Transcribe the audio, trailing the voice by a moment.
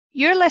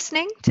You're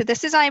listening to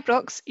This is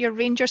Ibrox, your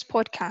Rangers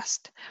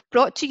podcast,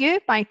 brought to you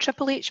by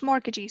Triple H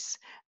Mortgages,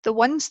 the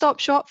one-stop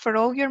shop for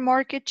all your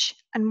mortgage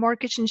and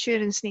mortgage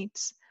insurance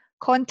needs.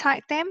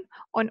 Contact them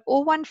on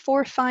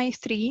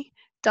 01453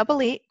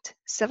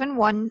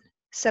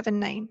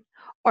 887179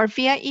 or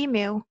via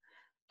email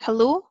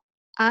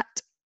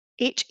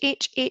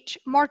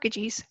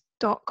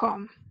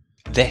hello@hhhmortgages.com.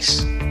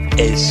 This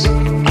is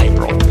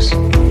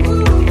Ibrox.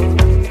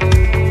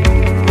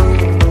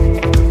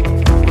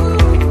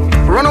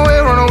 Run away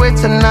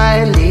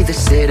tonight, leave the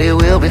city,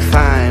 we'll be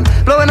fine.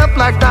 Blowing up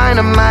like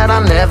dynamite,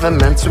 I never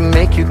meant to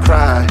make you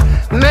cry.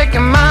 Make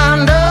your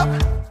mind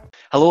up.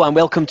 Hello and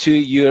welcome to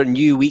your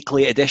new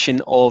weekly edition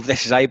of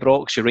This is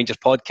Ibrox, your Rangers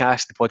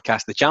podcast, the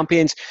podcast of the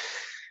champions.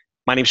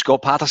 My name's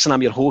Scott Patterson,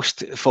 I'm your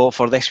host for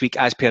this week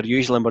as per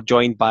usual, and we're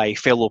joined by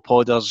fellow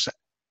podders.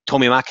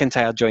 Tommy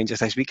McIntyre joins us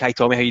this week. Hi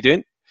Tommy, how you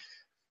doing?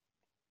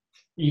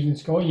 Evening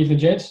Scott, evening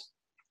gents.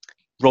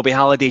 Robbie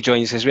Halliday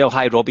joins us as well.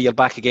 Hi Robbie, you're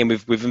back again.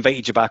 We've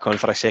invited you back on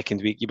for a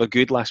second week. You were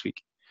good last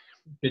week.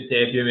 Good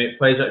debut, mate.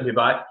 Pleasure to be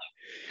back.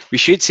 We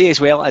should say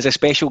as well, as a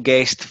special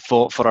guest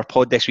for our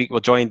pod this week, we're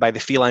joined by the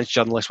freelance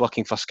journalist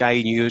working for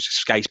Sky News,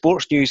 Sky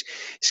Sports News,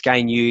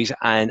 Sky News,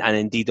 and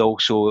indeed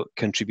also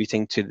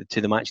contributing to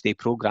the Matchday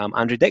programme.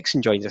 Andrew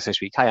Dixon joins us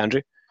this week. Hi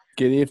Andrew.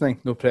 Good evening.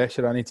 No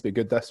pressure. I need to be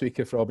good this week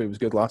if Robbie was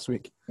good last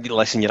week.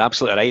 Listen, you're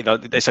absolutely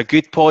right. It's a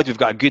good pod. We've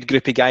got a good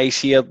group of guys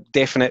here.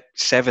 Definite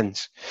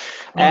sevens.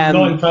 I'm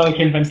not entirely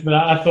convinced by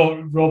that. I thought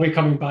Robbie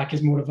coming back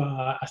is more of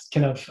a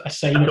kind of a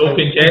sign of Not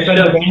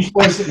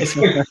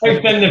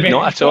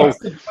at all.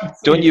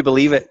 Don't you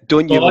believe it?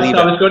 Don't you believe it?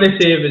 I was going to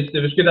say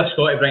it was good of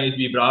Scott to bring his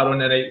wee bra on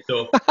the night,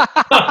 so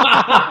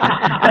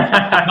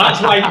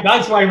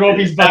that's why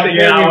Robbie's back.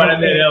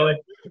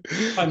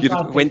 You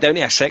went down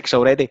to a 6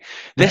 already.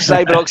 This is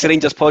Ibrox, the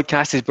Rangers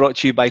podcast, is brought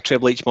to you by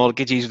Triple H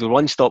Mortgages, the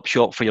one-stop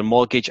shop for your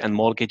mortgage and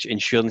mortgage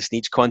insurance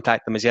needs.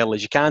 Contact them as early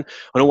as you can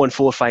on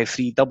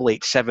 01453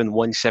 887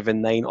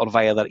 179 or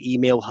via their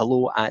email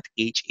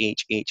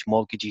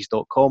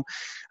hello@hhhmortgages.com.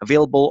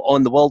 Available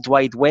on the World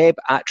Wide Web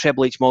at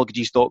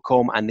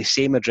triplehmortgages.com and the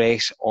same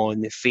address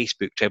on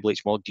Facebook,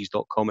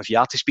 triplehmortgages.com. If you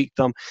are to speak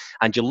to them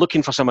and you're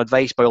looking for some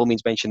advice, by all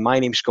means mention my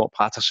name, Scott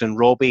Patterson,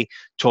 Robbie,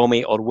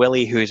 Tommy or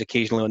Willie, who is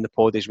occasionally on the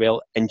pod as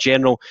well. In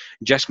general,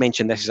 just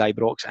mention This is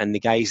Ibrox and the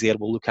guys there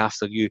will look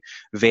after you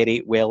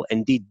very well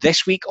indeed.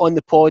 This week on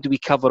the pod, we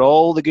cover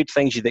all the good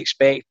things you'd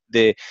expect.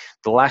 The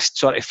last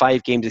sort of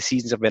 5 games of the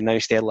season have been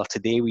announced earlier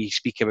today. We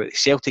speak about the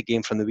Celtic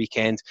game from the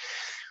weekend.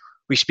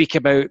 We speak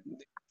about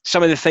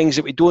some of the things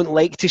that we don't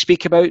like to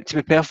speak about, to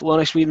be perfectly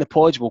honest with you, in the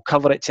pods. We'll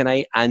cover it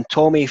tonight. And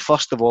Tommy,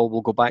 first of all,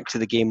 we'll go back to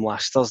the game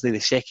last Thursday, the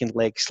second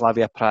leg,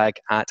 Slavia Prague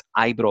at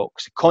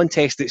Ibrox. The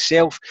contest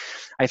itself,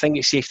 I think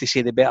it's safe to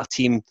say the better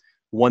team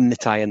won the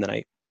tie in the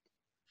night.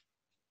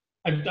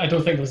 I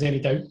don't think there's any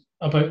doubt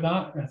about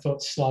that. I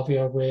thought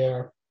Slavia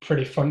were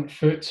pretty front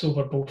foot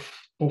over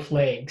both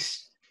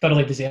legs,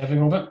 thoroughly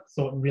deserving of it.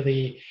 Thought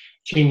really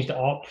changed it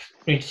up.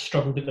 Rangers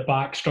struggled at the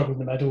back,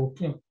 struggled in the middle,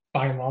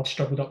 by and large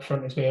struggled up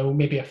front as well.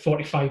 Maybe a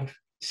 45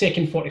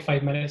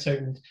 minutes out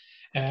in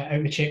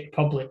the Czech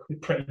Republic was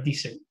pretty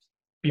decent.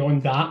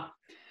 Beyond that,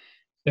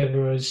 there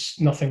was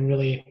nothing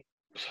really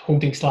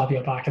holding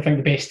Slavia back. I think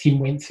the best team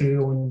went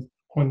through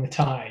on the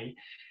tie,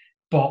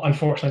 but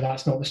unfortunately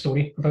that's not the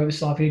story about the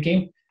Slavia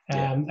game.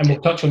 And we'll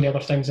touch on the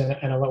other things in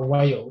a little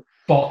while,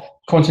 but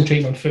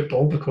concentrating on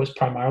football, because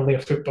primarily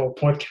a football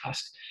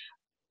podcast,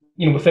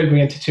 without going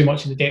into too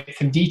much of the depth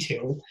and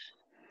detail,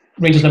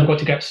 Rangers never got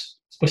to grips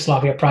with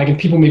Slavia Prague, and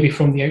people maybe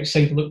from the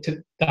outside looked at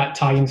that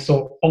tie and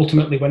thought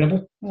ultimately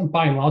winnable.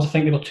 By and large, I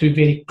think they were two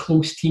very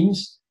close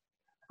teams,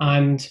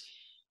 and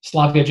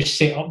Slavia just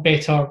set up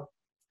better,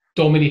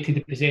 dominated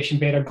the possession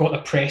better, got the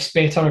press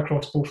better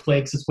across both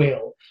legs as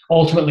well.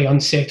 Ultimately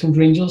unsettled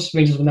Rangers.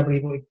 Rangers were never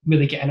able to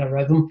really get in a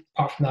rhythm,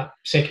 apart from that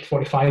second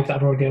 45 that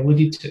I've already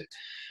alluded to.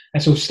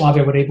 And so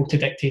Slavia were able to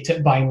dictate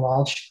it by and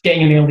large.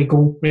 Getting an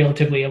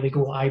relatively early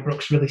goal at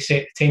Ibrox really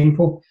set the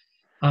tempo.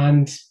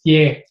 And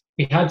yeah,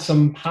 we had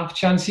some half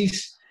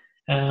chances,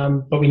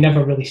 but we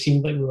never really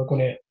seemed like we were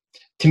going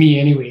to me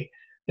anyway,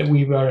 that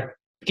we were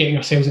getting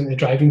ourselves into the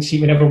driving seat.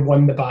 We never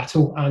won the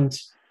battle. And,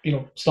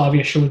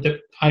 Slavia showed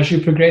that as you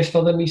progress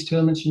further in these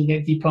tournaments and you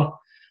get deeper,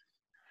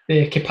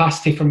 the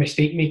capacity for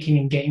mistake making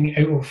and getting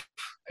out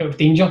of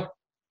danger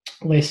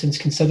lessens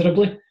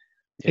considerably.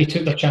 They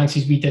took their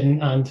chances, we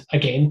didn't, and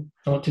again,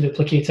 not to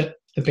duplicate it,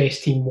 the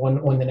best team won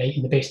on the night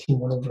and the best team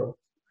won overall.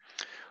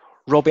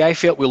 Robbie, I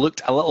felt we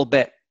looked a little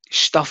bit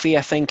stuffy,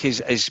 I think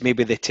is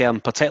maybe the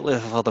term, particularly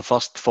for the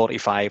first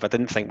 45. I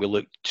didn't think we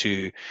looked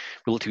a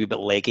wee bit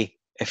leggy,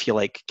 if you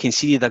like.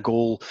 Conceded a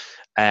goal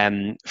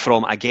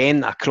from,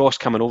 again, a cross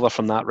coming over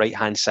from that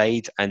right-hand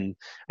side, and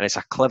it's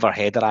a clever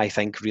header, I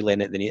think, really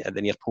in at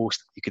the near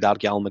post. You could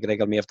argue Alan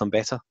McGregor may have done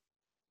better.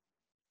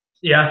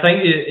 Yeah, I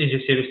think, as you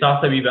say, we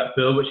started a wee bit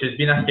poor, which has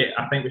been I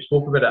think we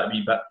spoke about it a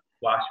wee bit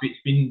last week.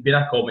 It's been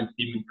a common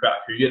theme in quite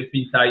a few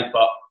European ties,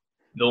 but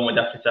the only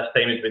difference this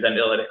time is we didn't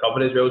really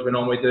recover as well as we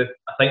normally do.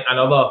 I think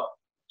another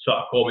sort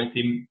of common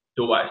theme,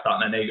 don't want to start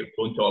in a negative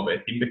tone talk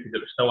about the team because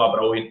it was still a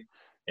brilliant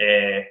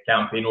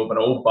campaign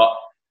overall. But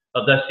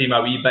there does seem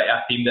a wee bit of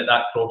a theme that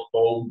cross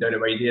ball down the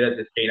wide areas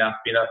has kind of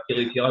been a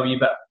Achilles heel a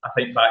wee bit. I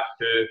think back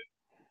to,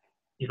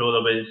 there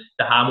was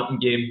the Hamilton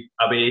game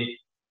away.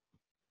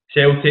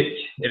 Celtic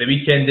at the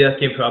weekend there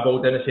came for a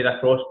ball down the side of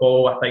cross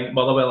ball. I think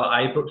Motherwell at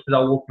Ibrox did a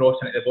low cross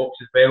into the box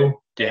as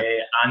well.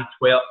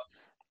 Antwerp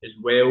as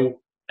well.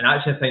 And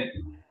actually I think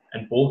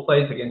in both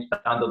legs against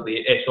Standard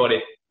Liège,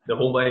 the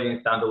home leg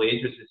against Standard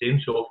Liège was the same.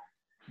 So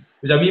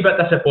it was a wee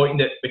bit disappointing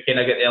that we kind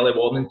of get the early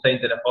warning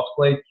signs in the first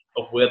leg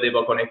of where they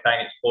were going to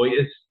try and exploit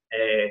us.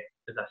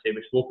 As I say,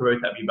 we spoke about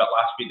it a wee bit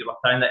last week. They were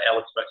trying that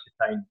early switch to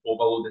try and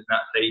overload us on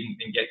that side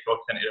and get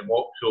crossed into the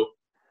box. So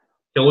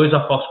to lose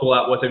our first goal,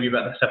 that was a wee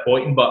bit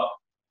disappointing, but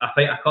I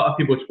think a couple of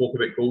people spoke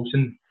about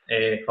Goulson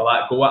for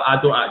that goal.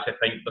 I don't actually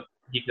think that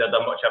he could have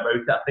done much about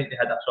it. I think they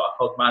had a sort of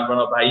third-man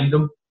runner behind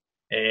them,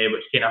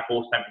 which kind of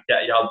forced him to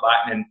get a yard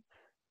back, and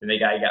then the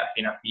guy got a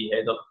kind of free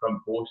header at the front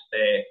post.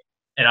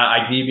 And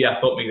I agree with you, I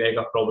thought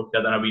McGregor probably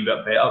could have done a wee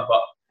bit better,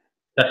 but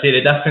to say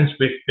the difference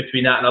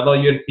between that and other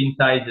European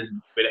sides is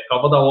we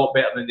recovered a lot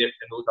better than in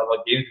those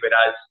other games,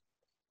 whereas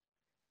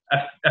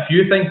if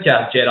you think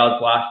of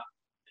Gerrard's last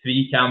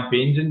 3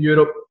 campaigns in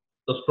Europe,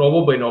 there's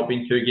probably not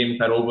been 2 games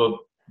in a row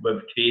where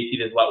we've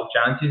created as little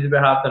chances as we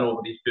have done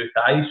over these 2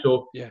 ties.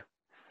 So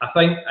I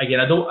think,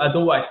 again, I don't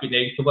want to speak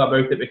negatively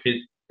about it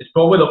because it's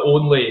probably the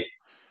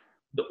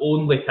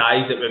only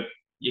ties that we've,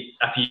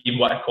 if you even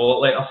want to call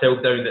it, let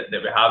ourselves down that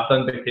we have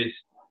done, because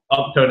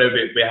up to now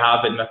we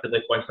have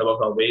admittedly punched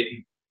above our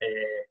weight.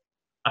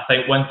 I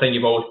think one thing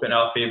you've always put in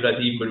our favour is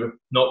even when we've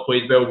not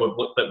played well, we've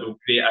looked like we'll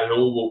create a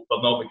goal,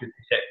 we're not good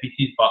to set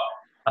pieces, but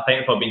I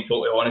think if I'm being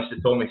totally honest,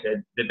 as Tommy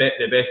said, the best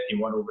team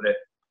won over the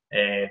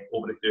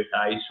 2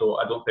 ties, so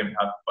I don't think we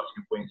have much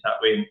complaints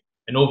that way.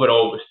 And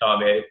overall, it was still a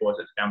very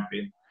positive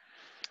campaign.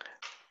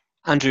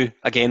 Andrew,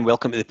 again,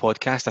 welcome to the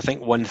podcast. I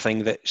think one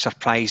thing that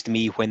surprised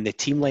me when the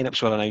team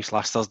lineups were announced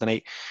last Thursday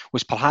night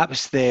was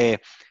perhaps the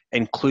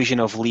inclusion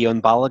of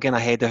Leon Balogun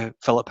ahead of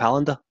Philip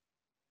Hallander.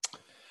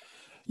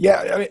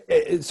 Yeah, I mean,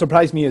 it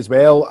surprised me as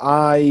well.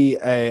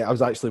 I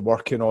was actually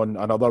working on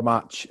another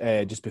match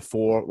just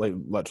before, like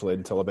literally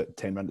until about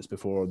 10 minutes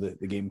before the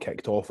game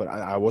kicked off, and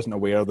I wasn't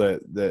aware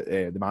that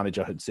the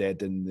manager had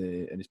said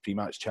in his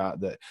pre-match chat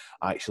that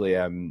actually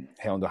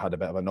Hallander had a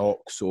bit of a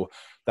knock, so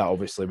that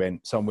obviously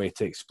went some way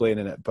to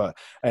explaining it. But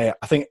I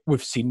think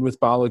we've seen with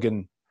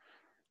Balogun,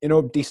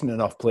 decent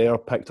enough player,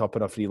 picked up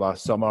in a free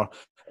last summer.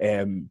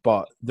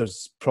 But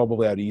there's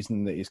probably a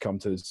reason that he's come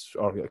to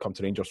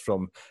Rangers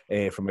from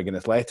Wigan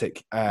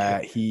Athletic.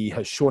 He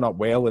has shown up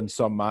well in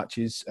some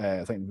matches.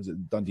 I think it was a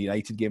Dundee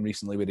United game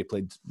recently where he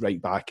played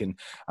right back and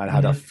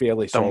had a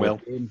fairly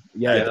solid game.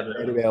 Yeah,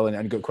 very well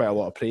and got quite a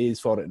lot of praise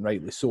for it, and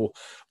rightly so.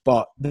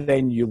 But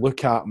then you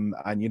look at him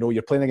and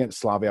you're playing against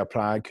Slavia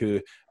Prague,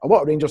 who a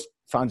lot of Rangers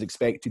fans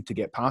expected to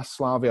get past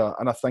Slavia,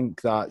 and I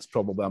think that's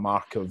probably a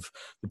mark of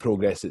the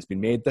progress that's been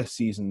made this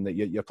season, that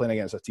you're playing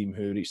against a team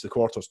who reached the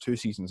quarters 2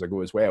 seasons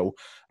ago as well,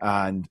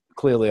 and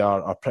clearly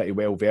are pretty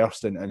well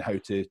versed in how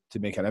to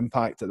make an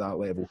impact at that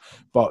level.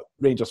 But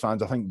Rangers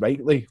fans, I think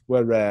rightly,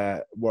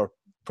 were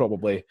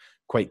probably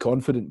quite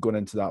confident going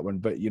into that one.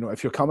 But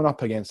if you're coming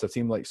up against a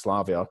team like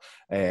Slavia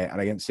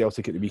and against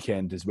Celtic at the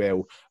weekend as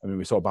well, I mean,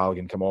 we saw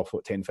Balogun come off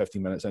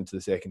 10-15 minutes into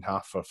the second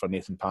half for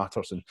Nathan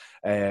Patterson.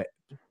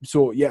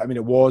 So yeah, I mean,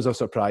 it was a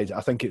surprise.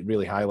 I think it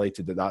really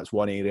highlighted that that's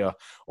one area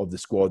of the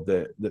squad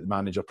that the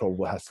manager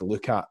probably has to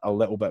look at a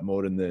little bit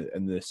more in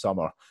the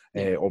summer.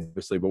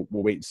 Obviously, we'll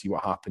wait and see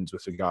what happens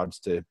with regards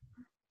to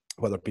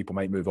whether people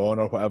might move on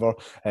or whatever.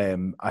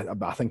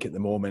 I think at the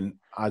moment,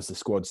 as the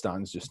squad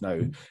stands just now,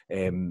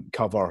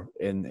 cover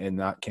in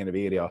that kind of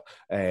area,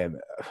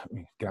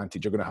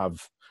 granted, you're going to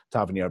have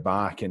Tavernier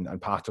back,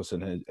 and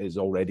Patterson is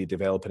already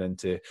developing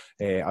into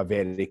a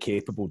very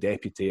capable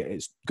deputy.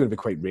 It's going to be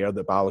quite rare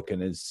that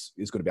Balogun is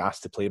going to be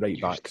asked to play right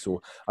back,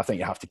 so I think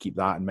you have to keep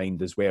that in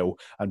mind as well.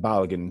 And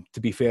Balogun, to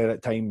be fair,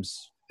 at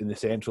times in the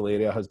central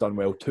area has done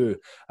well too,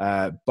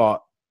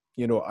 but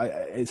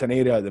it's an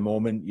area at the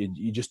moment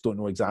you just don't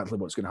know exactly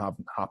what's going to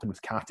happen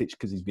with Katic,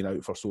 because he's been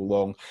out for so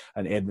long,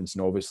 and Edmondson,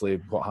 obviously,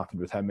 what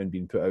happened with him and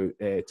being put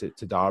out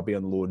to Derby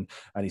on loan,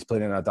 and he's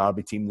playing in a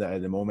Derby team that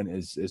at the moment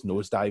is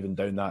nosediving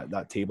down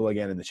that table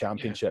again in the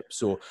Championship.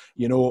 So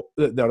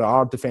there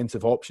are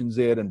defensive options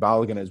there, and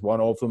Balogun is one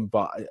of them,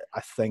 but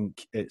I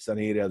think it's an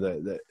area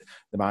that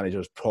the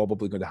manager's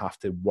probably going to have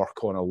to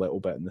work on a little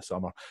bit in the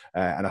summer,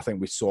 and I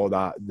think we saw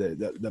that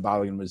the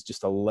Balogun was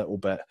just a little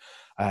bit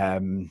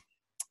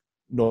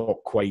not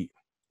quite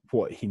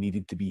what he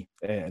needed to be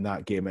in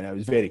that game, and it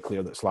was very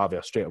clear that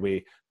Slavia straight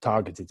away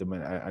targeted him,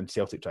 and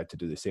Celtic tried to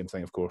do the same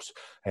thing, of course,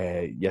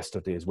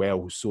 yesterday as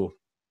well. So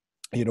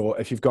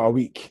if you've got a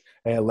weak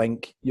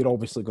link, you're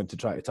obviously going to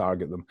try to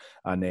target them,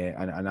 and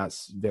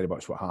that's very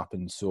much what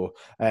happens. So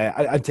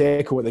I'd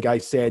echo what the guy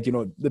said.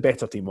 The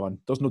better team won.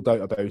 There's no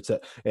doubt about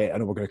it. I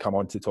know we're going to come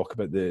on to talk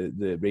about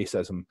the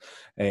racism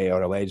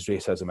or alleged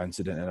racism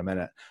incident in a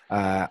minute,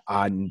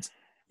 and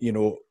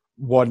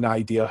one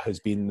idea has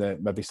been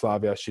that maybe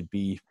Slavia should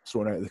be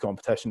thrown out of the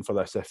competition for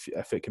this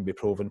if it can be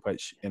proven,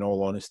 which in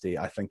all honesty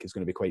I think is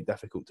going to be quite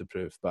difficult to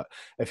prove. But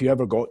if you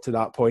ever got to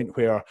that point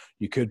where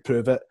you could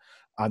prove it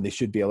and they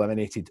should be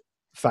eliminated,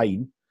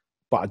 fine.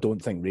 But I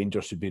don't think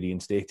Rangers should be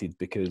reinstated,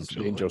 because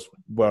Absolutely. Rangers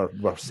were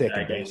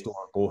second best over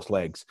both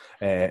legs.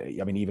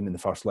 I mean, even in the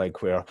first leg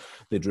where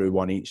they drew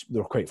one each, they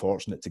were quite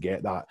fortunate to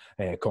get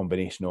that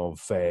combination of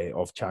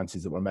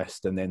chances that were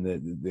missed, and then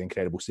the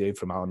incredible save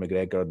from Alan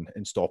McGregor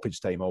in stoppage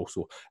time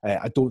also.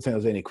 I don't think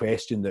there's any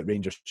question that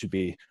Rangers should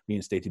be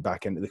reinstated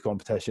back into the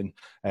competition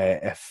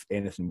if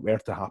anything were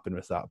to happen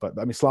with that. But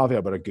I mean, Slavia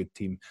were a good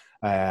team,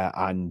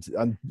 and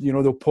you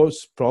know, they'll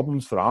pose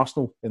problems for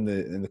Arsenal in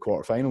the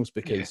quarterfinals,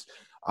 because.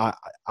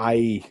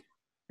 I,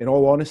 in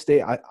all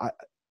honesty,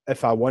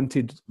 if I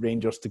wanted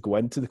Rangers to go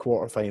into the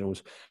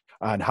quarterfinals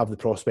and have the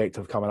prospect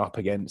of coming up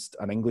against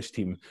an English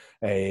team,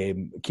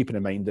 keeping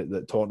in mind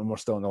that Tottenham were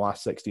still in the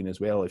last 16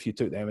 as well, if you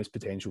took them as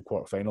potential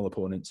quarterfinal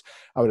opponents,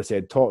 I would have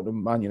said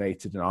Tottenham, Man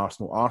United and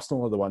Arsenal.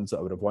 Arsenal are the ones that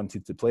I would have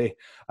wanted to play.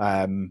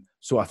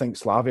 So I think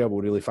Slavia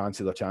will really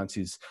fancy their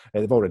chances.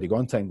 They've already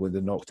gone to England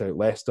and knocked out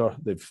Leicester.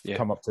 They've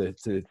come up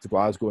to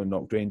Glasgow and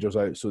knocked Rangers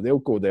out. So they'll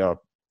go there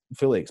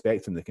fully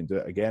expecting they can do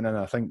it again, and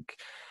I think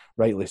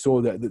rightly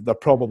so that they're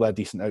probably a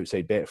decent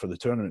outside bet for the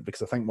tournament,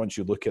 because I think once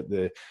you look at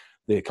the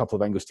couple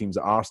of English teams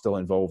that are still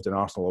involved, and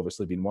Arsenal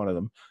obviously being one of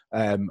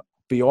them,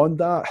 beyond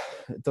that,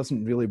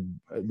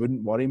 it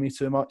wouldn't worry me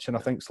too much, and I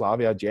think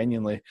Slavia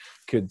genuinely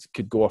could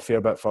go a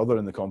fair bit further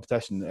in the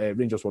competition.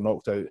 Rangers were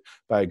knocked out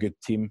by a good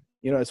team.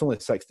 You know, it's only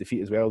 6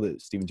 defeats as well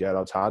that Steven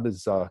Gerrard's had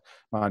as a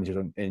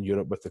manager in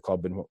Europe with the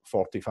club in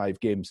 45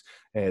 games.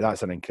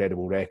 That's an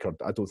incredible record.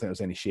 I don't think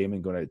there's any shame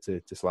in going out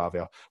to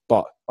Slavia,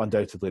 but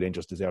undoubtedly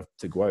Rangers deserve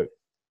to go out.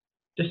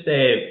 Just,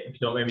 if you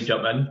don't mind me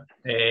jump in,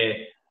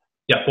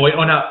 your point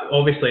on it,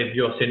 obviously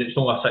you're saying it's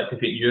only a 6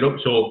 defeat in Europe,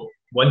 so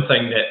one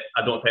thing that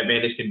I don't think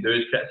Mendes can do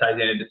is criticise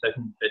any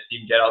decision that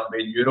Steven Gerrard's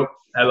made in Europe.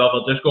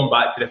 However, just going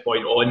back to the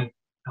point on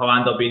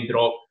Helander being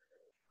dropped,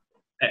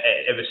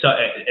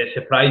 it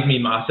surprised me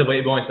massively,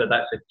 to be honest. I'd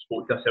actually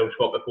spoke to ourselves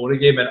before the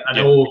game, and I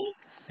know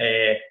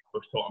I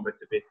was talking about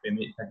it with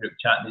mates in a group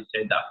chat, and they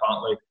said that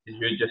apparently, as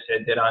you just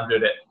said there, Andrew,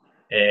 that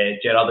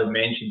Gerrard had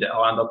mentioned that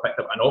Helander picked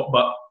up a knock.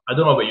 But I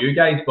don't know about you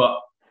guys, but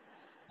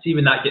see,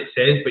 when that gets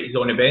said, but he's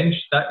on the bench,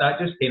 that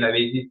just kind of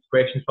raises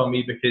questions for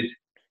me, because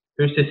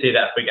who's to say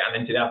that if we get an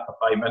injury after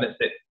 5 minutes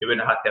that he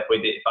wouldn't have had to have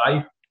played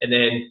 85? And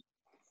then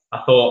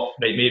I thought,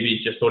 right, maybe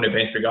he's just on the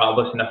bench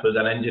regardless, and if there's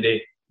an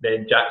injury,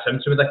 then Jack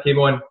Simpson would have came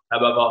on.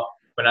 However,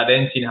 when I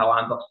then seen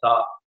Helander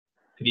start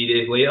 3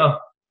 days later,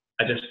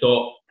 I just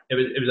thought it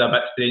was a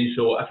bit strange.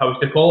 So if I was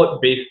to call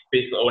it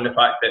basically on the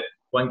fact that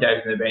one guy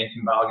was on the bench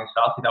and Balogun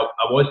started,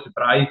 I was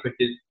surprised,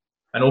 because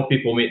I know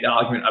people make the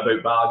argument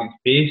about Balogun's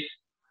pace,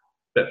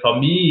 but for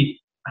me,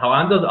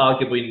 Helander's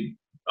arguably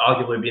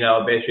been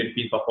our best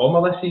European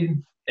performer this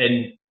season.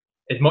 And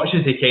as much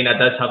as he kind of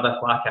does have this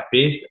lack of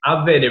pace,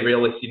 I've very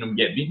rarely seen him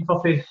get beaten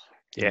for pace.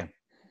 Yeah.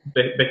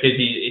 Because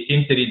he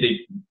seems to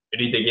read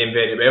the game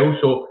very well.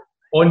 So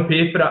on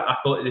paper, I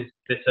thought this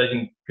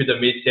decision could have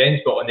made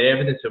sense, but on the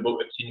evidence of what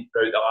we've seen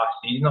throughout the last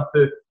season or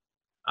two,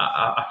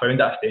 I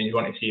found that a strange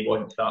one to see he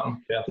wasn't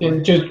starting.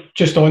 Yeah,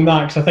 just on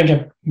that, because I think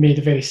I made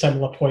a very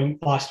similar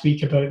point last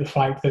week about the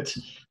fact that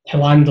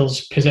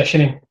Helander's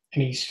positioning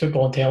and his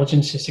football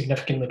intelligence is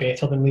significantly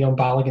better than Leon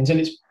Balogun's, and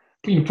it's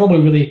probably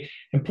really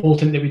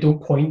important that we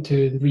don't point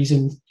to the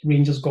reason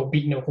Rangers got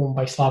beaten at home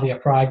by Slavia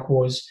Prague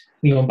was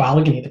Leon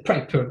Balogun. He had a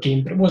pretty poor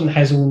game, but it wasn't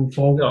his own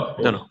fault.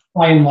 No.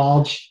 By and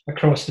large,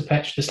 across the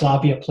pitch, the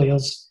Slavia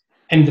players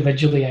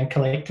individually and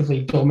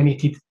collectively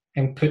dominated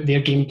and put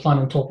their game plan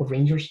on top of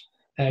Rangers'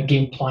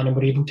 game plan and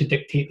were able to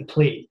dictate the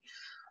play.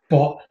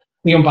 But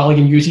Leon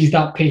Balogun uses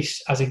that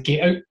pace as a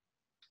get-out,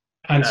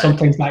 and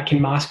sometimes that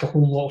can mask a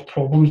whole lot of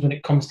problems when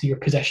it comes to your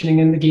positioning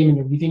in the game and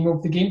your reading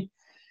of the game.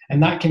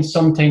 And that can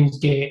sometimes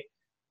get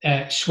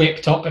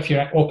swept up if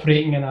you're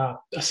operating in a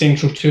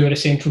central 2 or a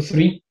central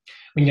 3.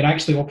 When you're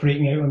actually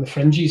operating out on the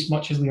fringes,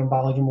 much as Leon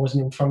Balogun was in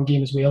the Old Firm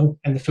game as well,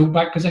 in the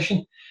fullback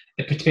position,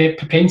 the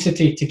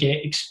propensity to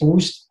get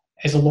exposed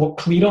is a lot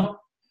clearer.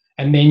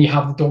 And then you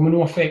have the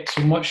domino effect,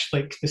 so much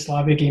like the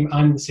Slavia game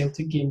and the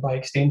Celtic game by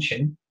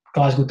extension,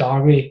 Glasgow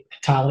Derby,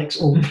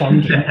 Italics, Old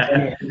Firm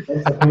game.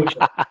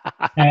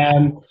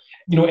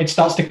 It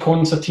starts to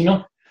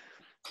concertina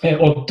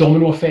or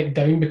domino effect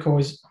down,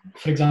 because,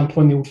 for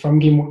example, in the Old Firm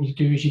game, what you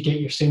do is you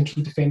get your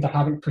central defender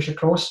having to push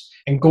across,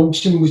 and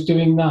Goldson was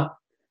doing that,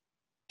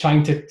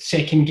 trying to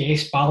second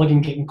guess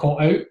Balogun getting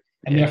caught out,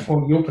 and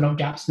therefore you open up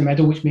gaps in the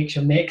middle, which makes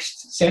your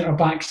next centre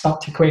back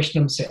start to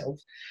question himself.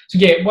 So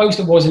whilst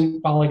it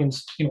wasn't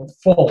Balogun's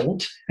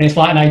fault, and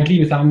I agree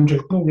with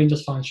Andrew, no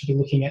Rangers fans should be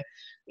looking at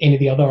any of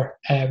the other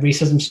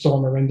racism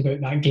storm around about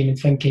that game and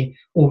thinking,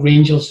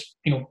 Rangers,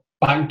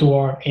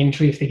 backdoor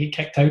entry if they get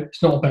kicked out.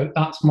 It's not about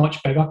that. It's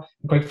much bigger.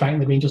 And quite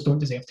frankly, Rangers don't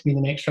deserve to be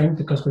in the next round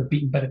because we're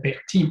beaten by the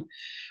better team.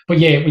 But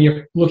when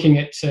you're looking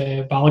at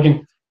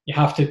Balogun, you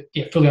have to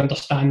fully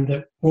understand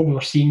that what we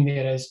were seeing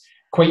there is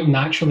quite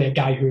naturally a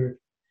guy who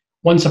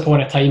once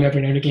upon a time,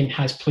 every now and again,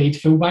 has played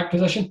fullback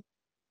position,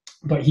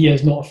 but he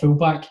is not a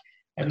fullback.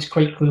 It was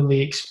quite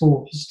clearly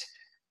exposed,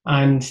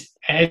 and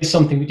it is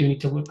something we do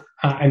need to look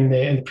at in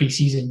the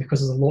pre-season,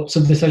 because there's lots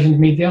of decisions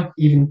made there.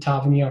 Even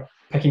Tavernier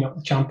picking up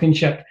the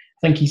Championship,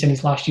 I think he's in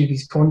his last year of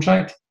his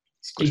contract.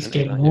 He's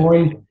getting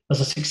on.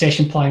 There's a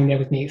succession plan there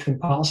with Nathan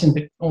Patterson,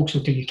 but also,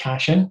 do you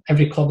cash in?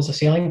 Every club is a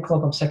selling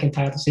club. I'm sick and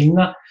tired of saying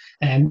that,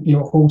 and it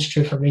holds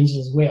true for Rangers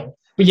as well.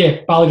 But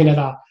yeah, Balogun had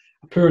a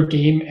poor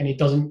game, and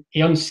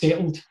he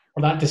unsettled,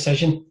 or that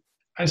decision,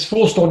 as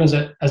forced on as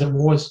it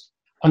was,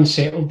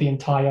 unsettled the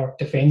entire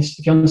defence.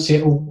 If you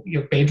unsettle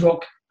your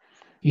bedrock,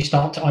 you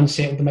start to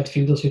unsettle the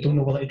midfielders who don't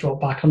know whether to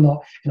drop back or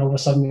not, and all of a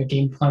sudden your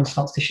game plan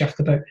starts to shift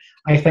about.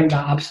 I think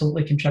that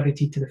absolutely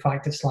contributed to the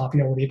fact that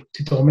Slavia were able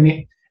to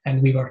dominate,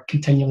 and we were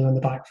continually on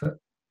the back foot.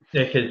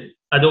 Yeah, because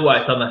I don't want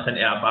to turn this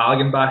into a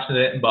Balogun bashing or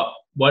anything, but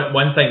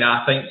one thing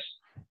I think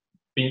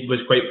was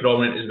quite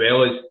prominent as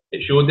well is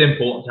it showed the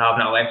importance of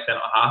having a left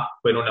centre half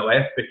playing on the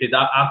left, because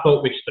I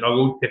thought we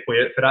struggled to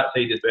play out for that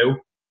side as well.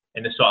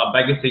 And the sort of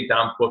biggest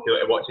example, if you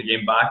were to watch the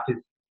game back, is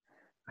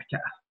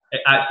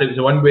it was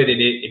the one where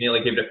he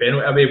nearly gave the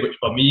penalty away, which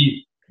for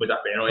me was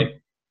a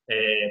penalty.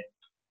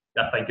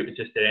 I think it was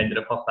just the end of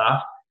the first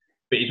half.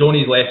 But he's on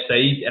his left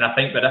side, and I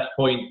think by this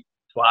point,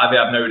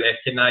 Slavia have now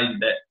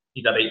recognised that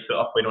he's a right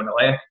footer playing on the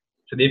left.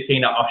 So they've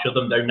kind of ushered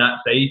him down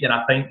that side, and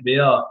I think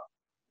their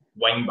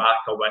wing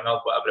back or wingers,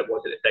 whatever it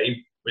was at the time,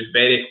 was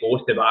very close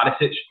to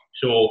Barisic.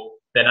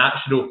 So the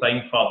natural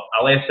thing for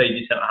a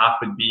left-sided centre-half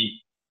would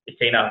be to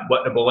kind of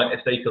whip the ball into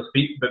Striker's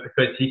feet, but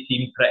because he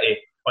seemed pretty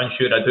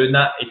unsure of doing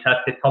that, he's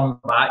had to turn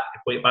back to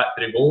play it back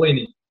to the goalie, and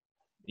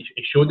he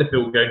showed the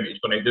full ground what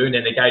he's going to do, and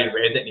then the guy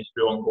read it and he's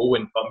through on goal,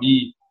 and for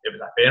me, it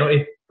was a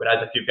penalty.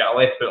 Whereas if you've got a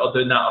left footer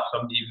doing that, or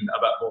somebody even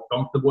a bit more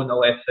comfortable on the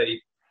left side,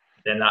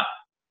 then that's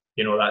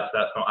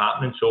not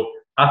happening. So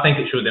I think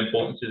it showed the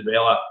importance as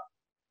well.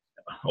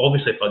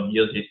 Obviously, for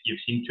years you've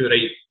seen two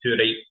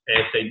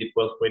right-sided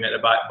players playing at the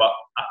back, but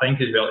I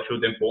think as well it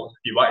showed the importance.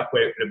 If you want to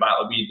play out for the back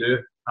like we do,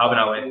 having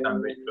a left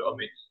and right footer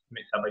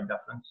makes a big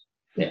difference.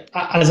 Yeah,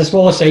 as a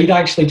smaller side,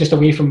 actually, just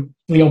away from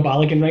Leon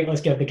Balogun, right?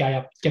 Let's give the guy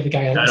a.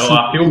 I know,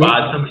 I feel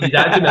bad for him. He's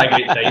actually a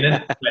great signing.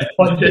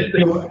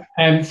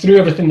 But through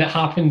everything that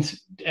happened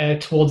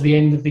towards the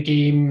end of the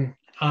game,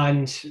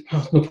 and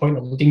no point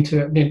alluding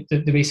to it,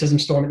 the racism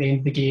storm at the end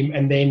of the game,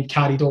 and then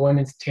carried on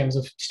in terms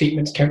of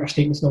statements, counter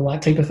statements, and all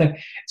that type of thing.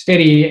 It's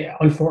very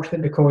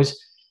unfortunate because,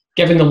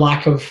 given the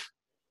lack of,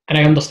 and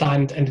I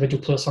understand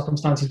individual player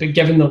circumstances, but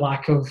given the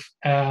lack of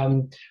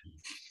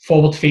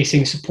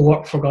forward-facing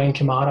support for Glenn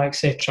Kamara,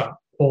 etc.,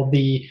 or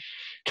the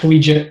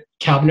collegiate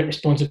cabinet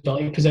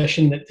responsibility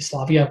position that the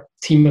Slavia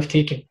team have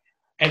taken,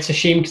 it's a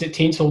shame because it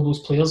taints all those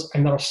players,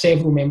 and there are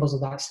several members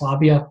of that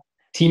Slavia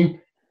team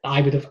that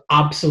I would have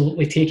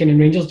absolutely taken in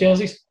Rangers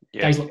jerseys.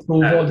 Yeah. Guys like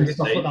Novod and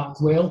stuff like that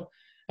as well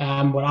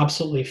were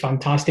absolutely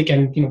fantastic,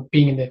 and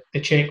being in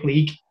the Czech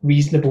league,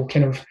 reasonable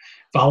kind of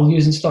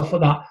values and stuff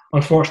like that.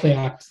 Unfortunately,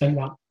 I think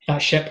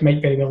that ship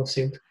might very well have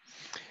sailed.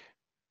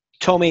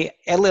 Tommy,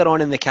 earlier on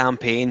in the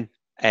campaign,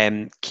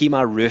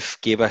 Kemar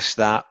Roofe gave us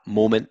that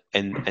moment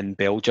in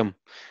Belgium,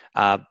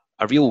 a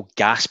real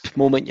gasp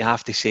moment, you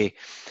have to say.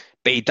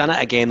 But he done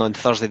it again on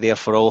Thursday there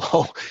for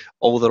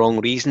all the wrong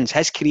reasons.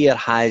 His career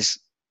has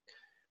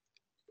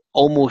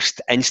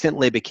almost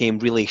instantly became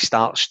really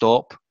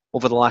start-stop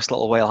over the last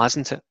little while,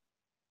 hasn't it?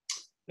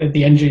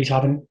 The injuries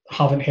haven't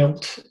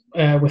helped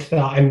with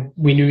that, and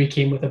we knew he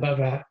came with a bit of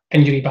a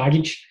injury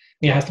baggage.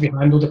 It has to be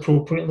handled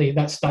appropriately.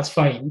 That's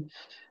fine.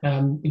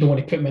 You don't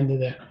want to put him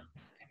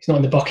he's not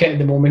in the bucket at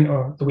the moment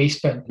or the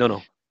waste bin. No.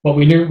 But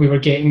we knew we were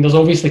getting, there's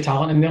obviously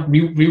talent in there,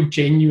 real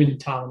genuine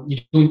talent.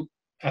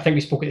 I think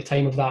we spoke at the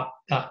time of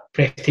that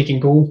breathtaking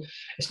goal.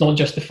 It's not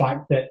just the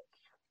fact that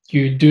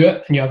you do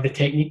it and you have the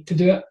technique to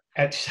do it.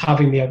 It's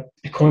having the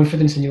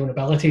confidence in your own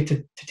ability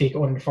to take it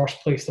on in the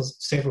first place. There's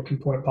several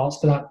component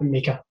parts to that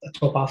make a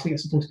top athlete, I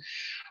suppose.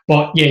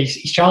 But yeah, his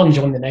challenge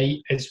on the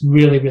night is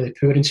really, really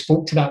poor and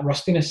spoke to that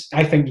rustiness.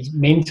 I think he's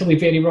mentally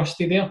very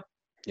rusty there.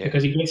 Yeah.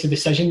 Because he gets the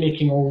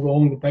decision-making all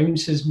wrong. The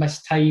bounce is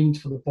mistimed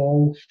for the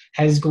ball.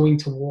 His going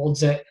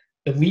towards it.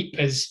 The leap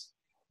is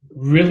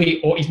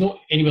really... he's not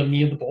anywhere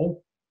near the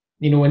ball.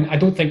 And I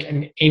don't think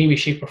in any way,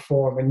 shape or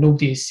form, and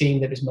nobody is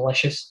saying that it's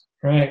malicious,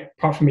 right?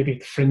 Apart from maybe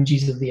the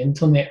fringes of the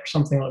internet or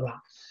something like that.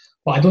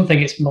 But I don't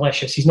think it's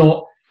malicious. He's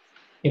not,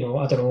 I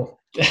don't know,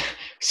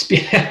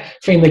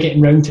 finally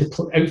getting round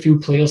to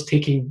outfield players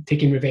taking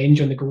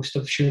revenge on the ghost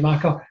of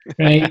Schumacher,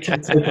 right?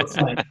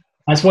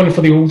 That's one for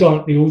the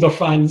older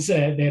fans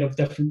there of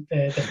different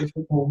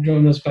football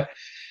genres, but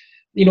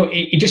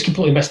he just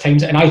completely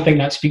mistimes it, and I think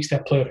that speaks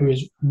to a player who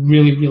is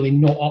really, really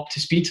not up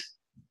to speed.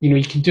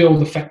 You can do all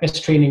the fitness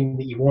training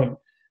that you want,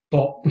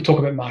 but we talk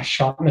about mass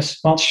sharpness.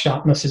 Mass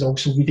sharpness is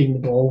also reading the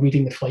ball,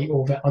 reading the flight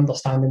of it,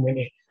 understanding when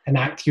to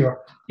enact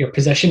your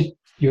position,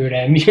 your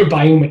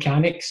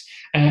biomechanics,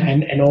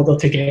 in order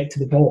to get to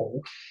the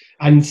ball.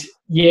 And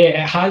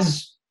yeah, it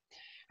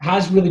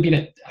has really been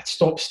a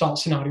stop-start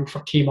scenario for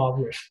Kemar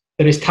Roofe.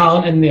 There is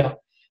talent in there.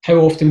 How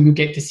often we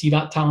get to see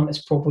that talent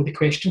is probably the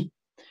question.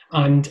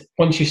 And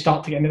once you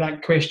start to get into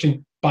that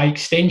question, by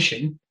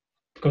extension,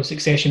 because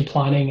succession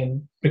planning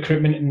and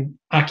recruitment and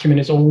acumen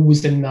is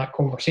always in that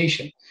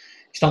conversation,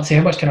 you start to say,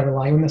 how much can I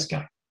rely on this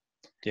guy?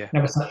 Yeah.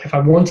 And if I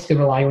wanted to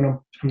rely on him,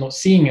 I'm not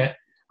seeing it,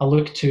 I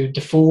look to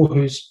Defoe,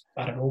 who's,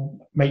 I don't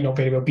know, might not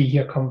very well be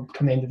here come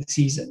the end of the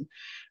season.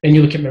 Then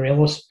you look at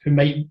Morelos, who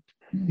might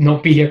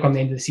not be here come the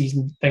end of the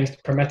season, things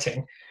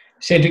permitting.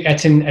 Cedric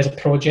Itten as a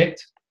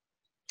project,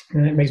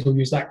 and I might as well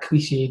use that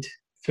cliched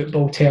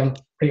football term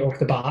right off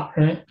the bat,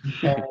 right?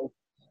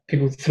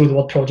 People throw the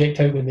word project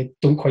out when they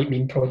don't quite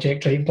mean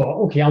project, right? But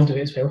okay, I'll do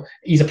it as well.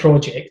 He's a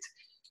project.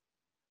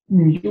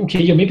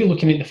 Okay, you're maybe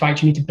looking at the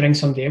fact you need to bring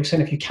somebody else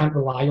in if you can't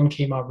rely on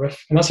Kemar Roofe.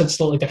 And that's a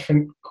slightly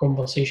different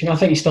conversation. I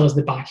think he still has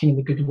the backing and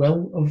the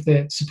goodwill of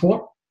the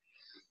support.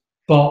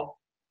 But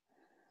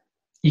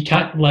you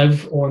can't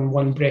live on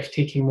one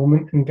breathtaking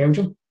moment in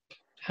Belgium.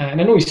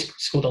 And I know he's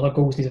scored other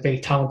goals and he's a very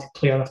talented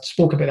player. I've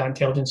spoken about that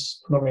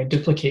intelligence, I'm not going to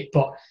duplicate.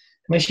 But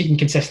unless you can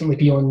consistently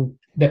be on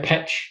the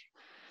pitch,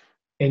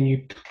 then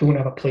you don't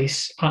have a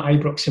place at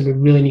Ibrox, and we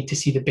really need to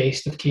see the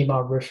best of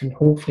Kemar Roofe, and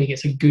hopefully he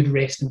gets a good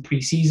rest in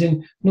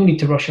pre-season. No need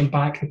to rush him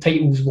back. The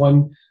title's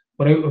won.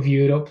 We're out of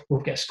Europe.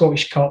 We'll get a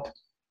Scottish Cup.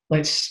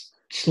 Let's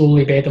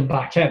slowly bed him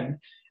back in,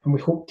 and we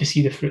hope to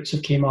see the fruits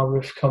of Kemar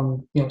Roofe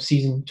come,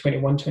 season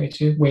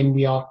 21-22, when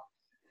we are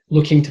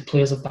looking to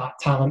players of that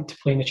talent to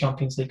play in the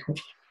Champions League.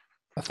 Hopefully.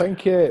 I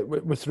think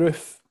with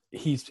Roofe,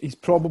 he's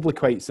probably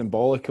quite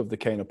symbolic of the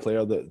kind of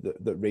player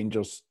that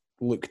Rangers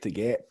look to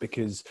get,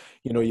 because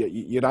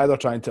you're either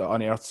trying to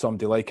unearth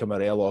somebody like a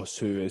Morelos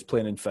who is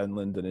playing in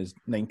Finland and is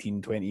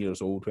 19-20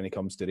 years old when he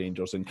comes to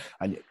Rangers, and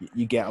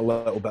you get a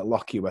little bit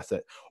lucky with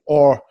it,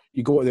 or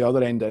you go to the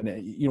other end and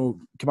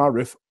Kemar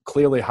Roofe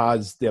clearly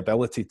has the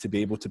ability to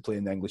be able to play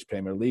in the English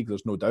Premier League.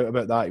 There's no doubt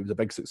about that. He was a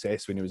big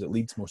success when he was at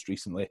Leeds most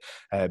recently,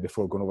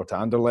 before going over to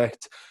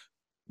Anderlecht.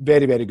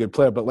 Very, very good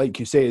player, but like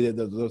you say,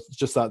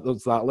 there's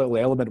that little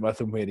element with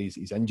him where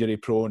he's injury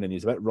prone and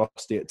he's a bit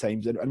rusty at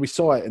times, and we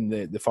saw it in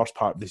the first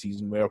part of the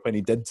season, where when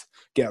he did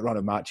get a run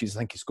of matches,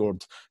 I think he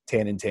scored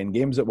 10 in 10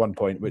 games at one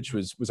point, which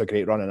was a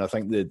great run, and I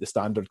think the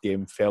standard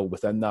game fell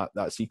within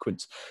that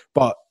sequence.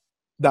 But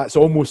that's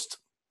almost,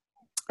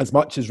 as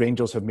much as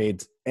Rangers have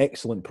made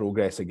excellent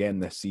progress again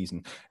this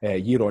season,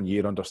 year on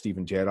year under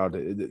Steven Gerrard,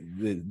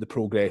 the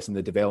progress and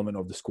the development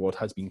of the squad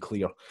has been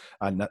clear,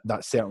 and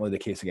that's certainly the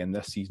case again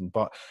this season.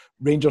 But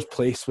Rangers'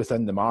 place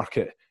within the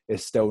market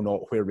is still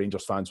not where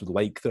Rangers fans would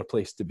like their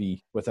place to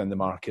be within the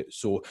market.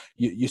 So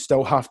you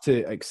still have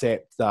to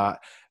accept that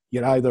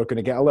you're either going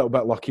to get a little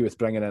bit lucky with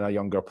bringing in a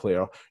younger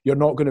player. You're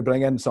not going to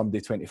bring in somebody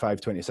 25,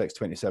 26,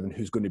 27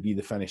 who's going to be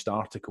the finished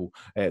article.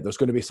 There's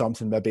going to be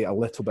something maybe a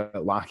little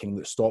bit lacking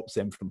that stops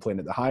them from playing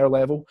at the higher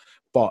level,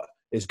 but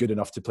is good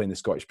enough to play in the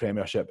Scottish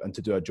Premiership and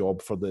to do a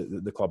job for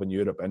the club in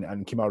Europe. And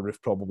Kemar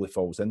Roofe probably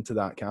falls into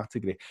that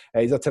category.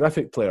 He's a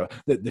terrific player.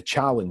 The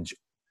challenge,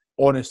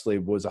 honestly,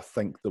 was, I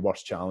think, the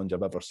worst challenge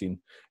I've ever seen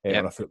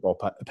on a football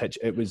pitch.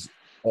 It was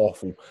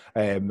awful.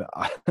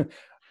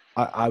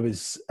 I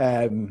was...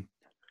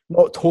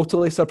 not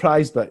totally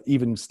surprised, but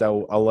even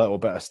still a little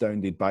bit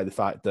astounded by the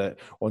fact that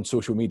on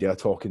social media,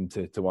 talking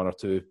to one or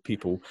two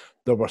people,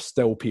 there were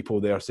still people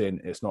there saying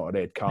it's not a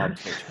red card.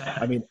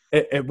 I mean,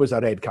 it was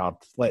a red card.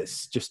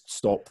 Let's just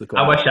stop the call.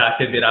 I wish I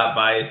could be that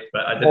biased,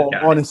 but I just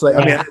can't. Honestly,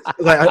 I mean,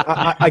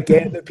 I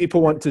get that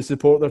people want to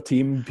support their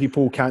team.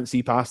 People can't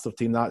see past their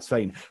team. That's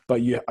fine.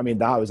 But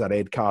that was a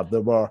red card.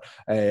 There were.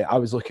 I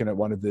was looking at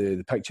one of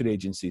the picture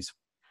agencies,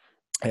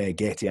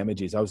 Getty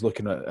Images. I was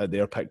looking at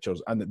their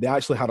pictures, and they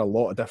actually had a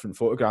lot of different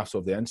photographs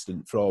of the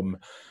incident from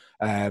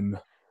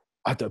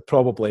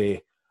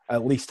probably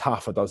at least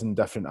half a dozen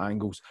different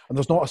angles, and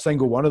there's not a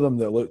single one of them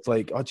that looked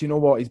like, do you know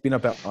what, he's been a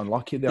bit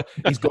unlucky there.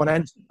 He's gone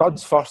in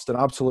studs first and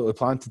absolutely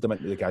planted them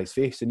into the guy's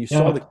face, and you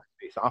saw the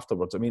face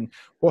afterwards. I mean,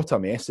 what a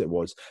mess it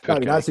was. I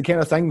mean, that's the kind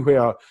of thing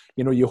where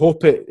you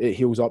hope it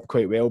heals up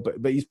quite well,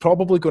 but he's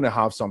probably going to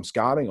have some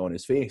scarring on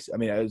his face. I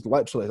mean, it's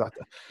literally that.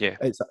 Yeah,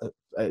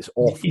 it's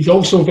awful. He's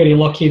also very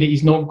lucky that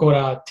he's not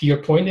got to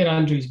your point there,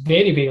 Andrew, he's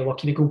very, very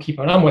lucky, the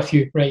goalkeeper. And I'm with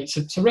you, right?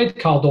 It's a red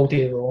card all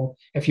day long.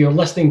 If you're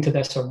listening to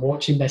this or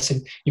watching this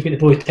and you've got the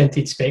blue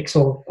tinted specs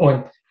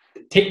on,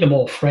 take them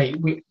off, right?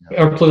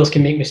 Our players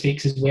can make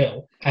mistakes as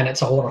well, and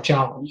it's a horror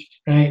challenge,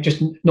 right?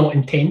 Just not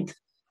intent, I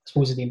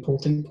suppose, is the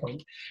important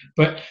point.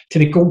 But to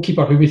the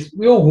goalkeeper, who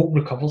we all hope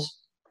recovers,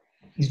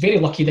 he's very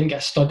lucky he didn't get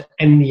a stud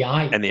in the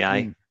eye. In the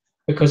eye.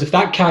 Because if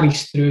that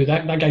carries through,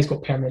 that guy's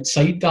got permanent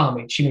sight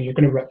damage. You're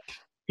going to rip.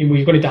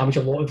 You're going to damage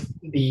a lot of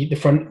the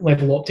front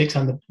level optics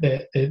and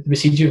the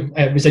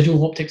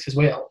residual optics as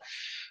well.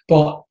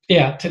 But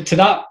yeah, to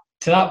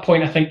that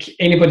point, I think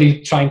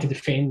anybody trying to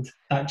defend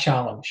that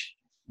challenge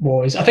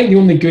I think the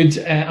only good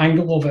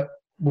angle of it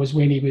was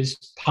when he was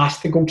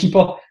past the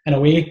goalkeeper in a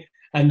way,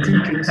 and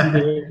you couldn't see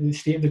the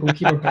state of the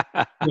goalkeeper.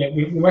 But yeah,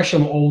 we wish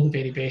him all the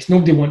very best.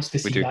 Nobody wants to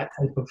see that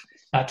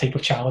type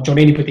of challenge or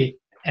anybody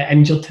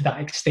injured to that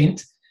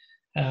extent.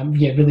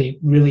 Really,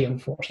 really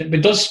unfortunate. But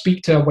it does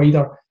speak to a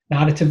wider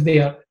narrative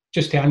there,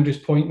 just to Andrew's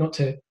point, not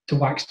to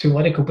wax too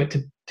lyrical, but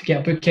to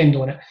get a bookend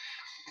on it.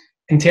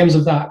 in terms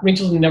of that,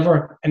 Rangers are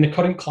never, in the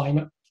current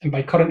climate, and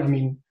by current I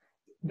mean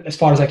as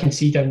far as I can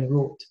see down the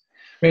road,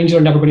 Rangers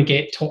are never going to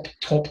get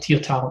top tier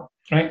talent,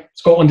 right?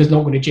 Scotland is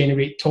not going to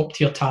generate top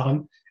tier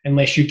talent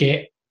unless you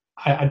get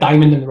a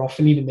diamond in the rough,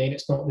 and even then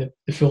it's not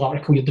the full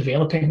article you're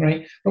developing,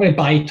 right? We're going to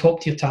buy top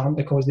tier talent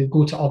because they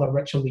go to other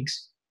richer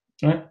leagues,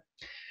 right?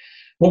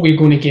 What we're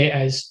going to get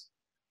is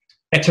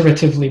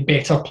iteratively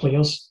better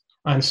players.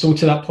 And so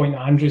to that point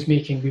that Andrew's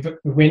making, we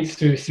went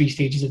through 3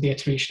 stages of the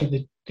iteration of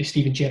the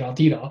Steven Gerrard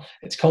era.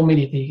 It's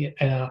culminated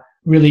in a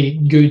really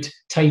good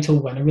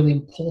title win, a really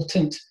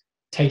important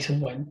title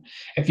win.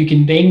 If you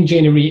can then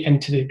generate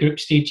into the group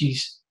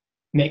stages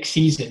next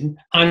season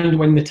and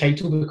win the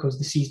title, because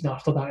the season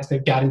after that is now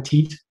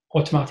guaranteed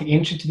automatic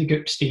entry to the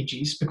group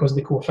stages because of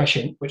the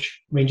coefficient, which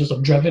Rangers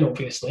are driven,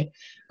 obviously,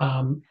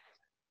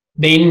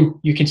 then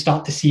you can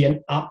start to see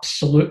an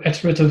absolute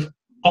iterative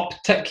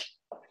uptick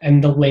in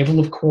the level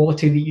of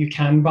quality that you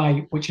can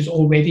buy, which is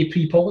already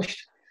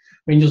pre-polished.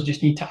 Rangers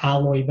just need to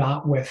alloy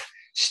that with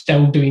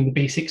still doing the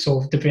basics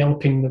of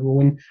developing their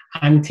own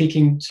and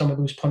taking some of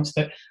those punts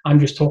that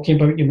Andrew's talking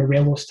about, your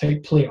Morelos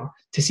type player,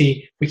 to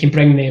say we can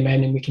bring them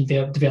in and we can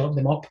develop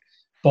them up.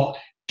 But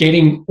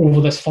getting over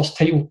this first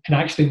title and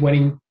actually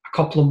winning a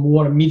couple of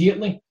more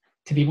immediately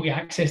to be able to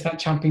access that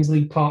Champions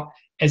League part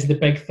is the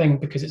big thing,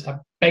 because it's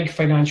a big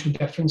financial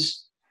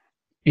difference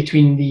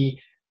between the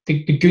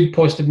good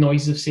positive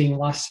noises of saying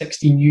last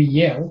 16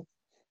 UEL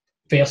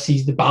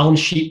versus the balance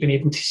sheet being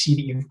able to see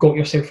that you've got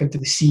yourself into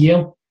the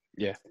CL.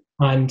 Yeah.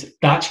 And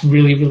that's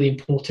really, really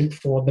important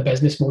for the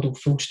business model,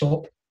 full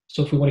stop.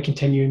 So if we want to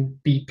continue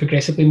and be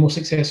progressively more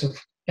successful,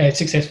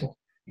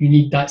 you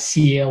need that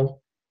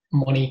CL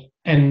money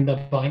in the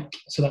bank.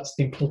 So that's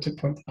the important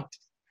point of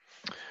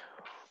that.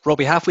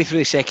 Robbie, halfway through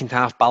the second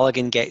half,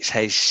 Balogun gets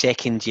his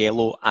second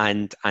yellow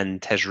and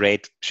his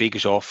red, so he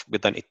goes off. We're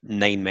down to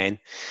 9 men.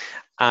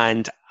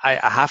 And I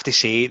have to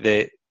say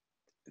that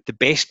the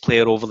best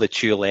player over the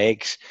 2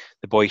 legs,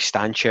 the boy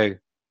Stanchow,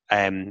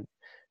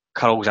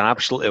 curls an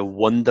absolutely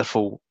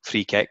wonderful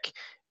free kick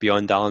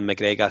beyond Alan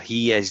McGregor.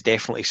 He is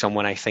definitely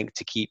someone I think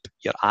to keep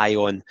your eye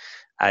on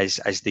as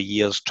the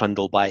years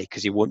trundle by,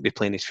 because he won't be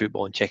playing his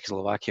football in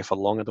Czechoslovakia for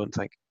long, I don't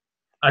think.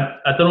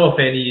 I don't know if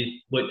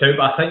any looked out,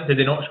 but I think, did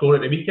they not score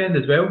at the weekend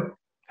as well?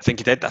 I think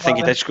he did. I think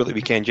he did score at the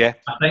weekend, yeah.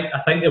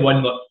 I think they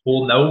won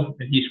 4-0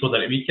 and he scored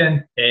at the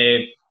weekend.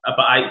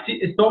 But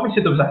as Tommy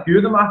said, there was a few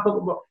of them I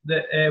thought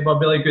that were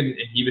really good,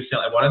 and he was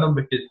certainly one of them,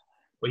 because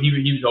he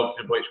was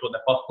obviously the boy who scored in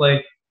the first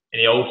leg, and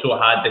he also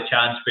had the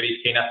chance where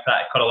he's kind of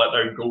started to curl it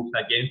down goals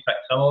and again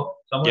picked some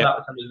of that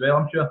was him as well,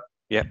 I'm sure.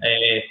 Yeah.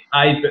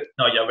 But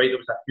no, you're right.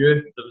 There was a few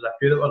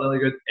that were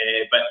really good.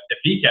 But the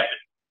free kick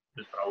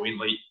was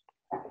brilliant. Like,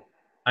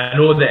 I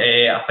know that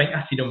I think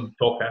I seen him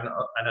talking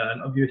in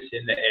an interview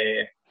saying that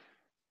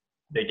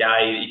the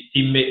guy, his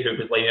teammate who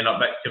was lining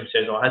up next to him,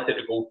 says, "Oh, I hit it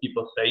the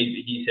goalkeeper's side."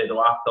 But he said,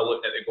 "Oh, after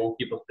looking at the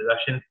goalkeeper's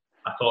position,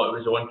 I thought it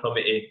was on for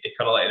me to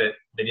curl it at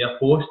the near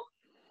post."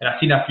 And I've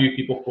seen a few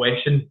people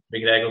question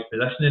McGregor's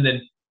positioning,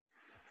 and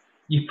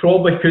you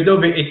probably could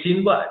have. It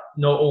seemed like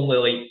not only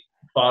like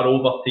far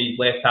over to his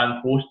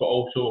left-hand post, but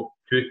also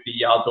 2-3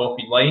 yards off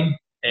his line.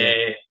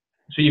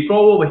 So you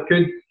probably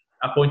could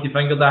have pointed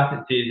fingers at it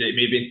and say that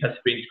maybe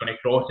anticipating he's going to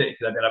cross it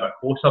because I've been a bit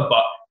closer.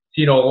 But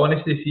see, in all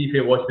honesty, see if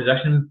he was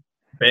positioned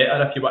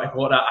better, if you want to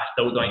call it that, I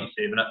still don't think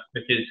he's saving it,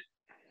 because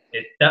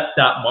it's dipped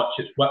that much.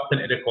 It's whipped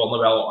into the corner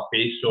with a lot of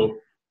pace. So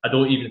I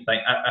don't even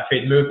think, if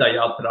he'd moved a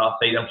yard to the other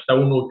side, I'm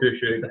still not too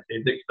sure he'd have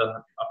saved it, because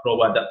I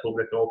probably had dipped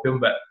over the top of him.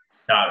 But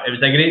it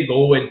was a great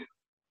goal. And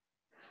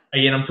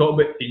again, I'm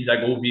talking about teams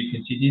that goals we've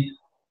conceded.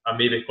 I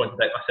maybe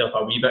contradict myself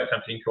a wee bit because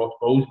I'm seeing cross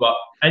balls, but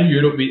in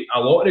Europe, a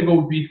lot of the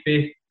goals we've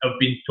faced have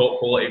been top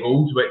quality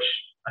goals, which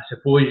I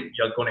suppose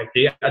you're going to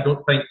take.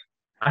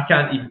 I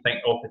can't even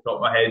think off the top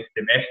of my head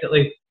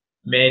domestically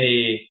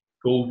many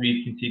goals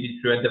we've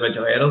conceded through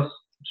individual errors.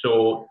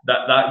 So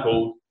that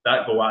goal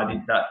added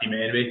to that team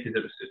anyway,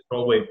 because it's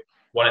probably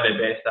one of the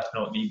best, if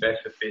not the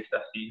best, we've faced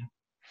this season.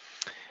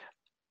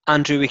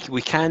 Andrew,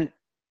 we can't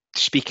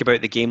speak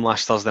about the game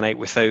last Thursday night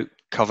without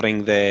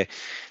covering the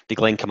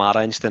Glenn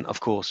Kamara incident,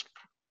 of course.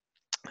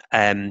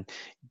 Glenn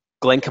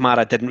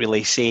Kamara didn't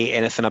really say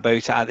anything about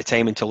it at the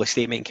time until the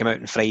statement came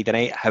out on Friday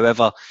night.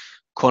 However,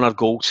 Connor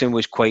Goldson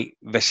was quite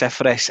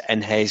vociferous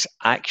in his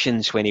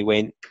actions when he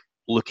went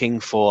looking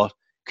for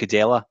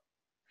Kudela.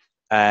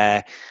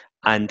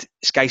 And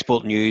Sky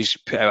Sport News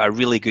put out a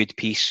really good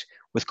piece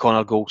with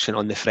Connor Goldson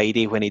on the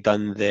Friday when he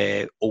done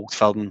the Old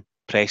Firm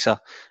presser.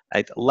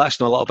 Let us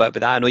know a little bit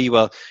about that. I know you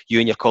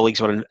and your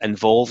colleagues were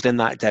involved in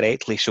that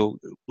directly, so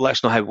let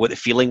us know what the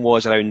feeling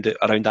was around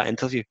that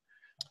interview.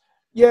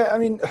 Yeah, I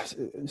mean,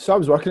 so I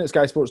was working at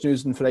Sky Sports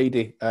News on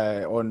Friday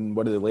on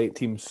one of the late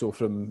teams. So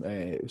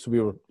so we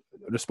were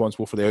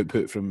responsible for the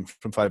output from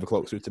 5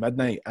 o'clock through to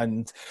midnight,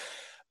 and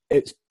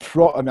it's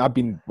I've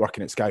been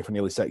working at Sky for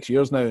nearly 6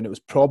 years now, and it was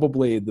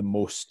probably the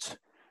most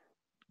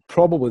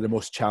probably the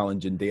most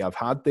challenging day I've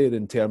had there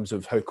in terms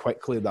of how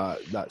quickly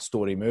that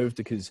story moved,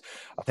 because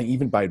I think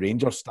even by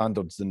Rangers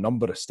standards, the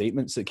number of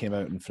statements that came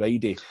out on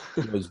Friday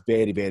was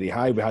very, very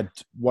high. We had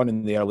one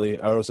in the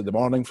early hours of the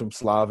morning from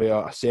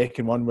Slavia, a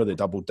second one where they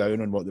doubled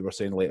down on what they were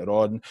saying later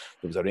on.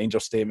 There was a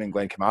Rangers statement.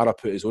 Glenn Kamara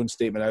put his own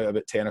statement out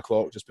about 10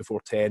 o'clock, just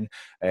before 10.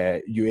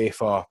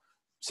 UEFA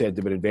said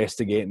they were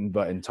investigating,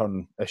 but in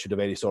turn issued a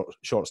very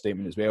short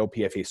statement as well.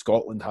 PFA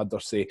Scotland had their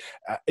say.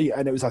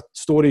 And it was a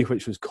story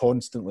which was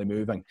constantly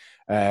moving.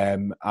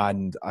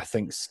 And I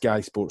think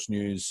Sky Sports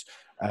News,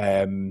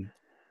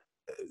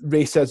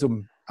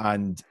 racism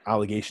and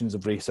allegations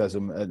of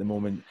racism at the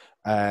moment,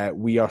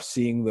 we are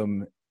seeing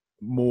them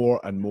more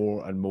and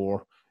more and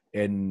more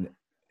in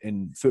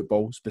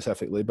football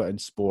specifically, but in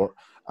sport.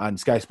 And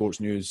Sky Sports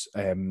News,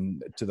 to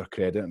their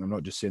credit, and I'm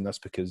not just saying this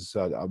because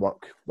I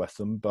work with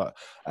them, but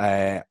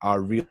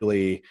are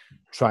really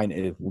trying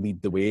to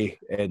lead the way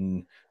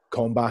in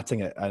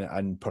combating it,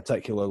 and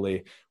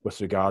particularly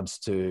with regards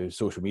to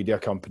social media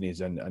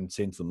companies and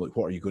saying to them, look,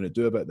 what are you going to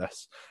do about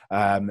this?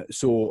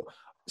 So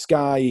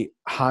Sky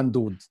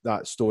handled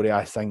that story,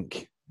 I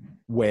think,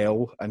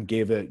 well, and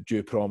gave it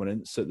due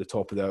prominence at the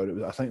top of the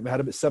hour. I think we had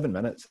about 7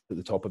 minutes at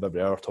the top of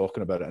every hour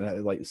talking about it,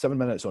 and like 7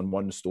 minutes on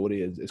one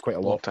story is quite a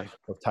lot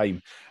of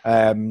time.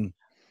 And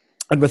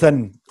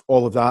within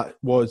all of that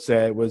was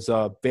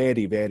a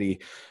very, very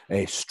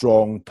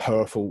strong,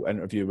 powerful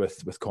interview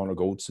with Connor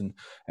Goldson.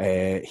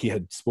 He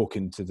had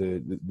spoken to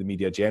the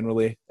media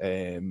generally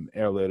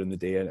earlier in the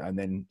day, and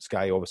then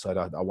Sky obviously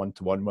had a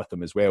one-to-one with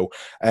him as well.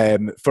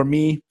 For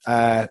me,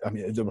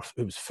 it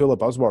was full of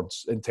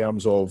buzzwords in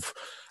terms of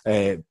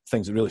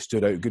things that really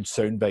stood out, good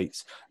sound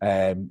bites.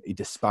 He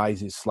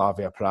despises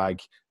Slavia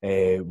Prague,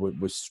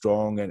 was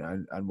strong,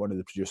 and one of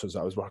the producers that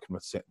I was working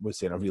with was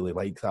saying, I really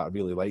like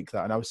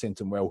that. And I was saying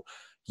to him, well,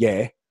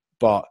 yeah,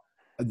 but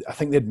I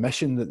think the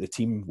admission that the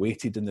team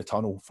waited in the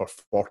tunnel for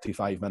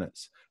 45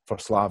 minutes for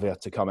Slavia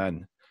to come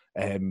in,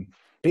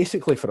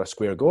 basically for a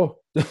square go,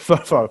 for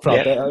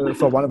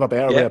want of a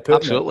better way of putting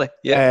absolutely. it.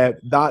 Yeah,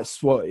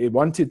 that's what he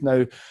wanted.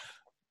 Now,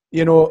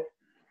 you know,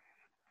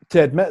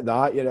 to admit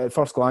that, you know, at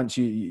first glance,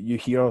 you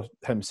hear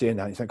him saying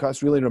that, and you think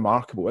that's really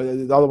remarkable.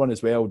 The other one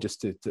as well,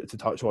 just to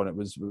touch on it,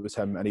 was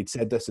him, and he'd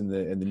said this in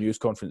the news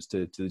conference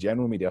to the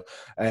general media,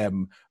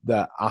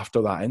 that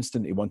after that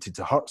incident, he wanted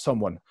to hurt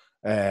someone.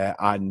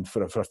 And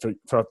for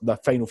the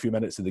final few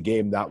minutes of the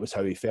game, that was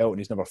how he felt, and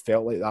he's never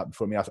felt like that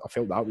before. I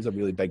felt that was a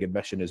really big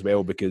admission as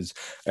well, because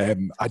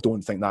I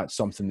don't think that's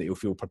something that he'll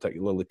feel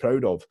particularly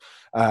proud of.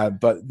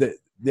 But the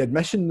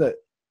admission that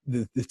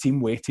the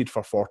team waited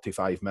for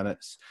 45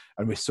 minutes,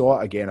 and we saw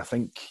it again, I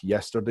think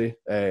yesterday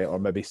or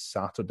maybe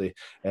Saturday.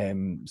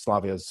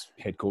 Slavia's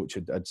head coach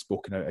had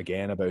spoken out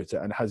again about it,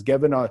 and has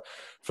given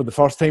for the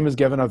first time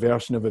a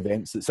version of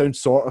events that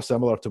sounds sort of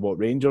similar to what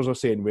Rangers are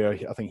saying, where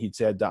I think he'd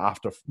said that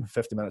after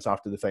 50 minutes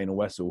after the final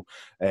whistle,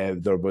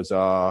 there was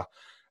a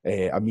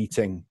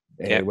meeting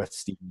with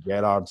Steven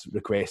Gerrard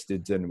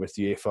requested, and with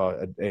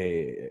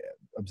UEFA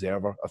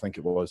observer, I think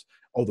it was,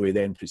 all the way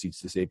then proceeds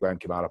to say Glenn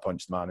Kamara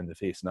punched the man in the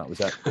face, and that was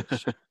it.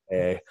 Which,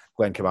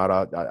 Glenn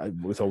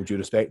Kamara, with all due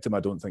respect to him,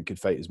 I don't think could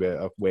fight his way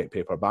a wet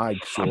paper bag.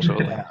 So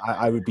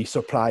I would be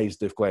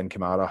surprised if Glenn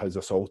Kamara has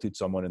assaulted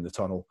someone in the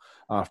tunnel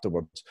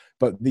afterwards.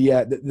 But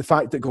the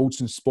fact that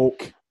Goldson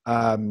spoke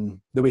the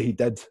way he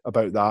did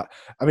about that,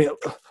 I mean,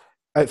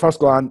 at first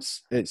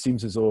glance, it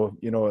seems as though,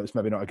 you know, it's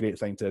maybe not a great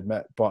thing to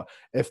admit, but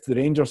if the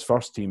Rangers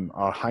first team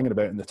are hanging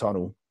about in the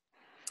tunnel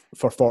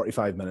for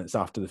 45 minutes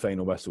after the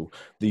final whistle,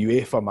 the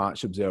UEFA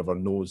match observer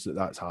knows that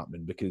that's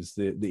happening, because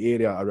the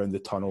area around the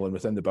tunnel and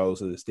within the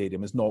bowels of the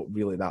stadium is not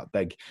really that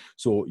big.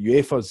 So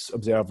UEFA's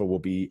observer will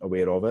be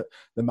aware of it.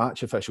 The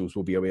match officials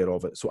will be aware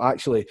of it. So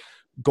actually,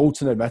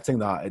 Goldson admitting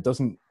that, it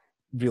doesn't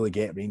really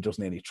get Rangers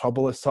in any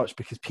trouble as such,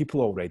 because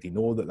people already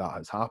know that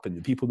has happened.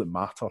 The people that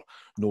matter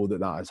know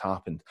that has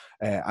happened.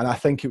 And I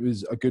think it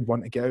was a good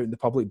one to get out in the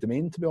public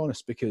domain, to be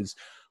honest, because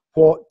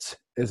what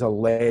is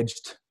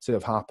alleged to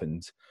have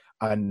happened,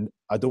 and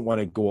I don't want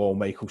to go all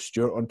Michael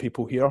Stewart on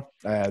people here.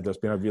 There's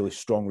been a really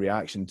strong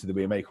reaction to the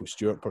way Michael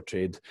Stewart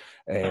portrayed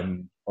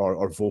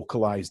or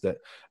vocalised it.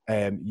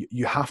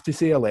 You have to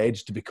say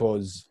alleged,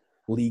 because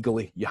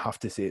legally you have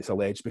to say it's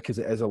alleged, because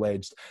it is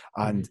alleged.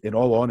 And in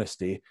all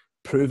honesty,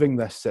 proving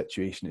this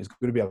situation is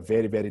going to be a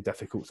very, very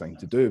difficult thing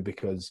to do,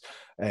 because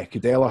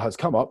Kudela has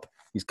come up,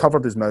 he's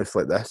covered his mouth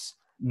like this,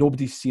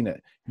 nobody's seen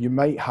it. You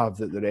might have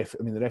that the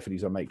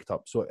referees are mic'd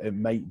up, so it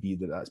might be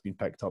that that's been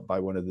picked up by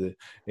one of the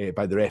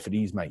by the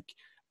referee's mic.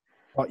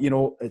 But, you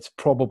know, it's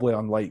probably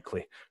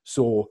unlikely.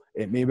 So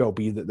it may well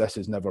be that this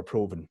is never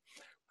proven.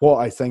 What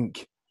I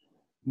think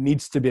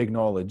needs to be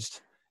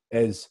acknowledged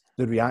is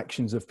the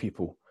reactions of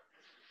people.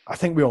 I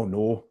think we all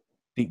know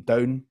deep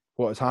down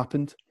what has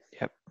happened.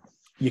 Yep.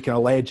 You can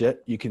allege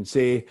it. You can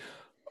say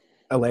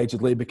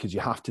allegedly, because you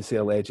have to say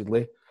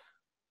allegedly.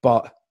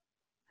 But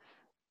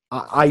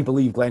I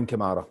believe Glenn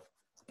Kamara,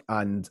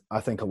 and I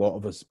think a lot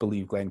of us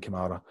believe Glenn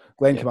Kamara.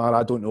 Kamara,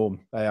 I don't know him.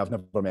 I've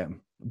never met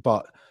him.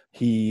 But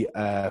he,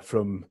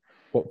 from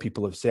what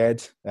people have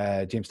said.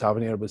 James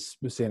Tavernier was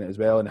saying it as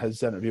well in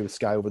his interview with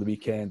Sky over the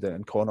weekend,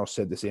 and Connor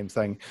said the same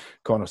thing.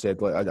 Connor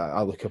said, like,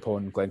 I look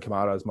upon Glenn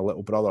Kamara as my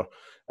little brother.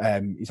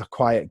 He's a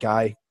quiet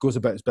guy, goes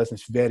about his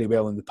business very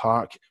well in the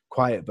park,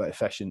 quiet but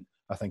efficient,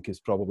 I think is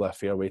probably a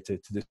fair way to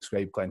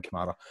describe Glenn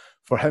Kamara.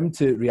 For him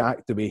to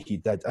react the way he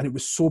did, and it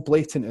was so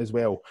blatant as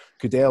well,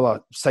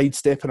 Kudela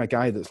sidestepping a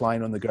guy that's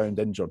lying on the ground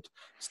injured,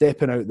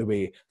 stepping out the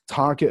way,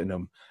 targeting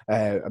him.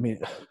 I mean,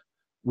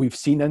 we've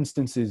seen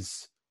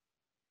instances...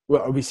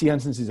 Well, we see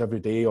instances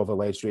every day of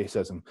alleged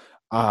racism,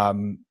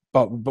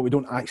 but we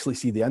don't actually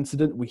see the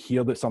incident. We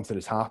hear that something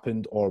has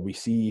happened, or we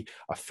see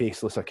a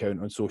faceless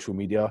account on social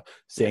media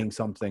saying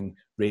something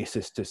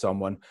racist to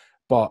someone.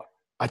 But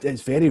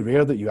it's very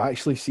rare that you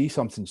actually see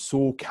something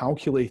so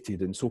calculated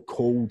and so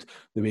cold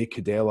the way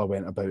Kudela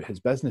went about his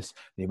business.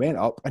 And he went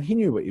up and he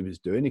knew what he was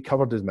doing. He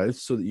covered his mouth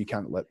so that you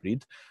can't lip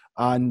read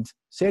and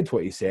said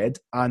what he said.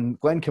 And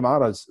Glenn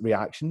Kamara's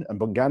reaction, and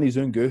Bongani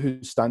Zungu,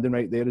 who's standing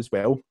right there as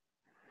well,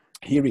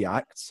 he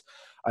reacts,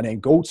 and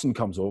then Goldson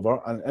comes over,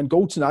 and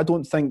Goldson, I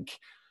don't think,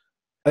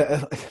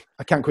 I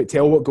can't quite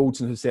tell what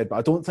Goldson has said, but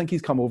I don't think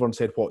he's come over and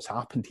said what's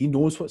happened. He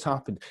knows what's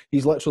happened.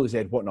 He's literally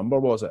said, what number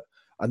was it?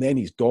 And then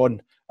he's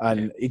gone,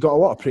 and he got a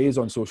lot of praise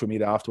on social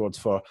media afterwards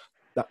for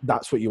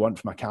that's what you want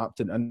from a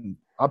captain, and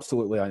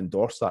absolutely I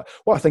endorse that.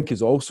 What I think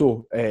is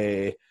also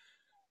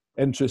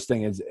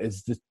interesting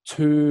is the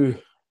two,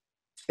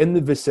 in the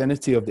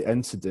vicinity of the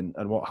incident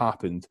and what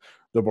happened,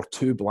 there were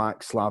two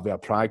black Slavia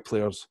Prague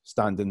players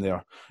standing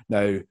there.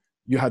 Now,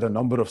 you had a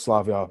number of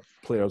Slavia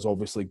players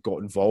obviously got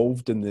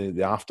involved in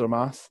the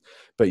aftermath,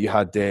 but you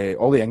had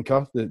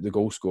Olenka, the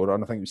goal scorer,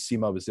 and I think it was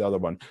Sima was the other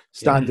one,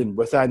 standing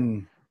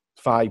within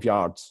 5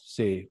 yards,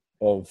 say,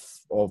 of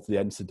the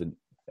incident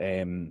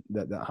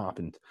that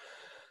happened.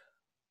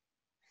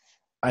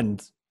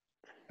 And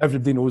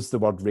everybody knows the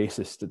word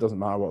racist. It doesn't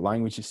matter what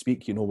language you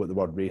speak, you know what the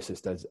word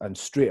racist is. And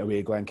straight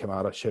away, Glenn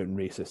Kamara shouting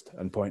racist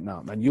and pointing at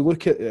him. And you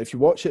look at, if you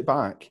watch it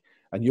back,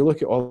 and you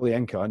look at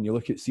Olenka and you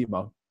look at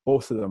Sima,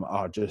 both of them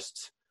are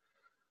just,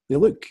 they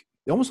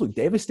almost look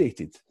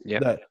devastated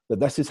that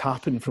this has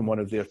happened from one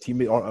of their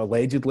teammates, or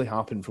allegedly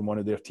happened from one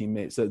of their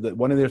teammates, that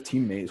one of their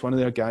teammates, one of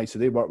their guys who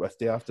they work with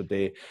day after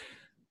day,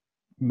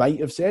 might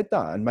have said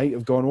that and might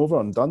have gone over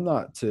and done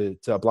that to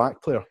a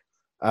black player.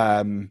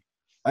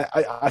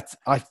 I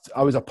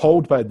was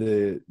appalled by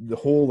the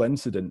whole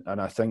incident,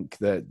 and I think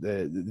that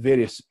the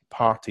various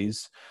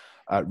parties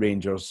at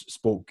Rangers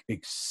spoke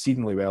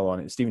exceedingly well on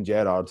it. Steven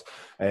Gerrard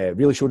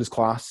really showed his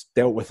class,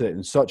 dealt with it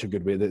in such a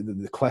good way.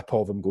 The clip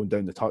of him going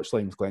down the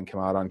touchline with Glenn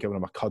Kamara and giving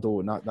him a cuddle,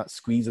 and that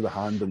squeeze of the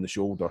hand on the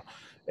shoulder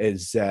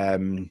is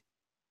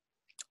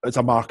it's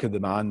a mark of the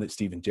man that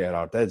Steven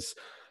Gerrard is.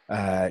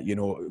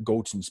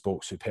 Goldson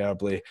spoke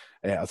superbly.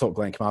 I thought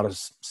Glenn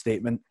Kamara's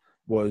statement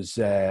was,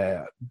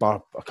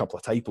 bar a couple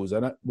of typos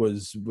in it,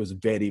 was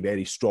very,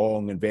 very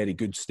strong and very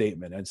good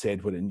statement, and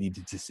said what it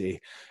needed to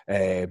say.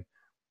 And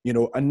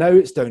now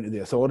it's down to the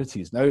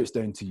authorities. Now it's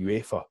down to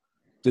UEFA.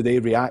 Do they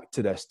react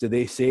to this? Do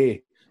they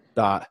say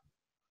that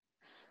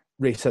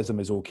racism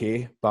is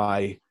okay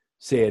by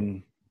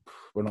saying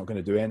we're not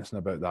going to do anything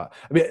about that?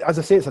 I mean, as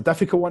I say, it's a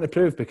difficult one to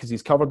prove because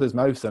he's covered his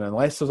mouth, and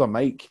unless there's a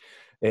mic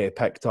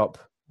picked up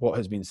what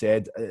has been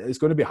said, it's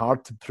going to be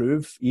hard to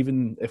prove,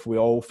 even if we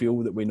all feel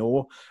that we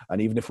know,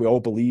 and even if we all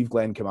believe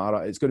Glenn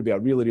Kamara, it's going to be a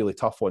really, really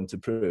tough one to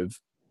prove.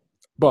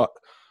 But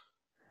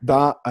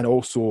that, and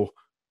also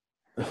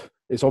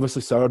it's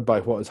obviously soured by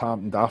what has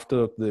happened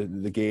after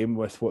the game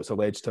with what's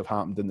alleged to have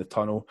happened in the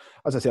tunnel.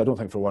 As I say, I don't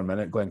think for 1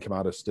 minute Glenn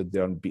Kamara stood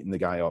there and beaten the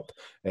guy up.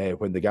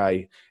 When the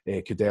guy,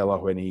 Kudela,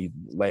 when he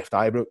left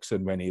Ibrox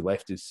and when he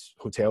left his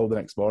hotel the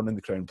next morning,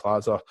 the Crowne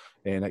Plaza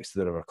next to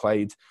the River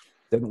Clyde,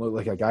 didn't look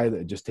like a guy that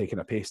had just taken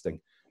a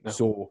pasting. No.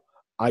 So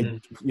I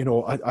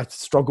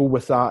struggle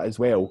with that as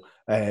well.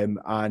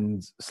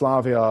 And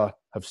Slavia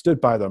have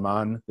stood by their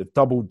man. They've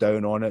doubled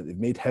down on it. They've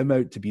made him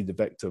out to be the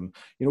victim.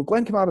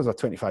 Glenn Kamara is a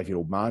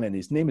 25-year-old man, and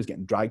his name is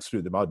getting dragged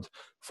through the mud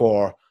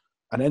for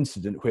an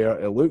incident where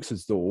it looks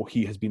as though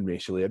he has been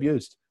racially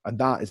abused. And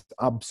that is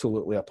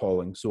absolutely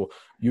appalling. So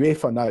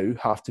UEFA now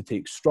have to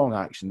take strong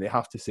action. They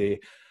have to say,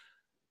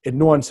 in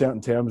no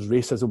uncertain terms,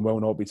 racism will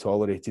not be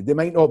tolerated. They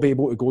might not be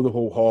able to go the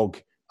whole hog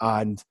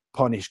and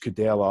punish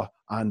Kudela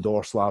and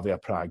or Slavia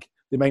Prague.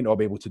 They might not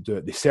be able to do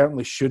it. They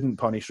certainly shouldn't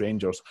punish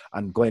Rangers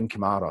and Glenn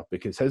Kamara,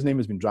 because his name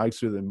has been dragged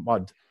through the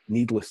mud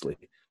needlessly.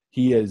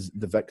 He is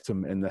the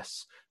victim in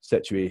this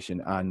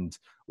situation, and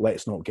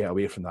let's not get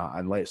away from that,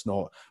 and let's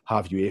not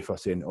have UEFA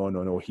saying, oh,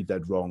 no, he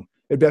did wrong.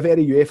 It'd be a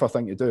very UEFA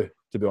thing to do,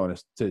 to be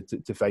honest,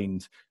 to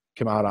find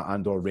Kamara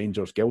and or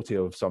Rangers guilty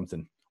of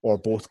something. Or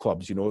both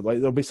clubs,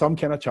 there'll be some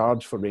kind of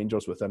charge for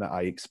Rangers within it,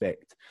 I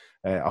expect.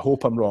 I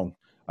hope I'm wrong.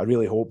 I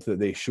really hope that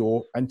they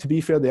show. And to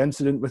be fair, the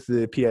incident with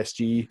the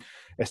PSG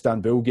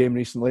Istanbul game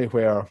recently,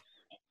 where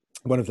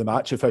one of the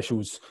match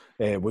officials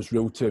was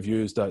ruled to have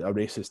used a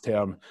racist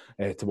term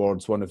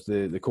towards one of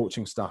the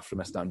coaching staff from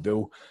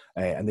Istanbul,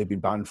 and they've been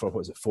banned for,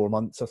 4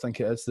 months, I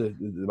think it is, the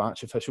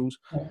match officials.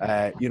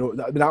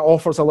 That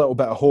offers a little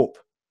bit of hope.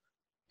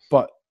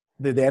 But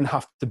they then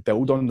have to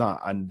build on that.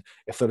 And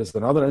if there is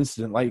another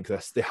incident like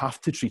this, they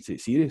have to treat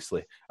it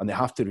seriously and they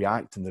have to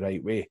react in the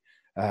right way.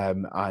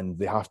 And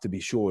they have to be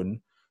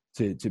shown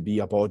to be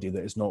a body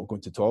that is not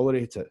going to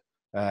tolerate it.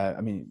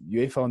 I mean,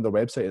 UEFA on their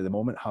website at the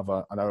moment have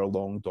an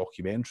hour-long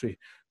documentary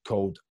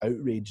called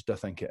Outraged, I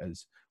think it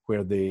is,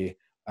 where they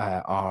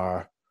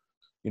are,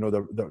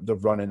 they're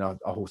running a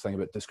whole thing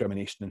about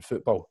discrimination in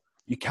football.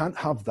 You can't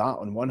have that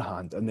on one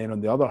hand, and then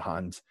on the other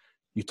hand,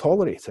 you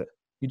tolerate it.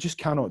 You just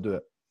cannot do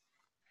it.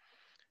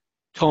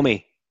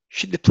 Tommy,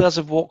 should the players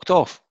have walked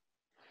off?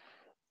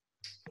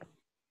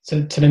 So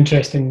it's an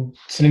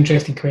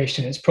interesting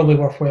question. It's probably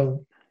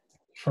worthwhile,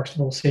 first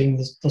of all,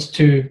 saying there's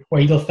two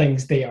wider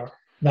things there.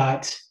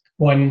 That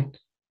one,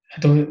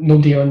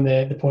 nobody on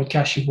the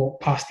podcast should walk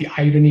past the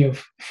irony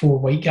of 4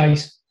 white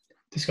guys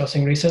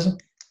discussing racism.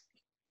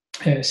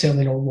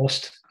 Certainly not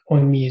lost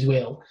on me as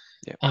well.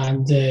 Yep.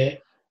 And the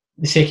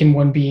second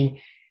one being,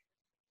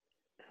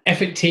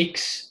 if it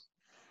takes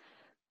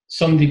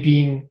somebody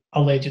being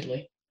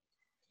allegedly,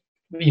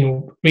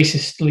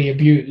 racistly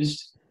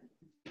abused,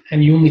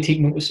 and you only take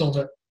notice of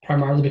it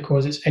primarily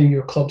because it's in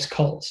your club's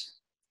colours,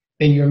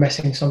 then you're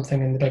missing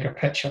something in the bigger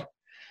picture.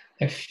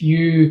 If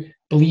you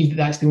believe that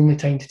that's the only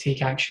time to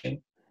take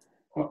action,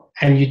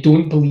 and you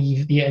don't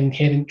believe the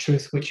inherent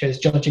truth, which is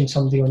judging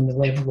somebody on the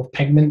level of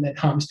pigment that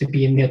happens to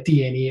be in their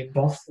DNA at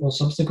birth or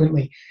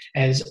subsequently,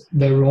 is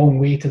the wrong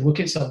way to look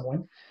at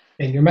someone,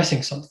 then you're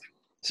missing something.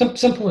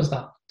 Simple as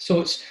that.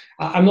 So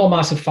I'm not a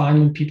massive fan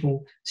when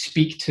people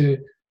speak to,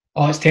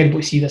 it's terrible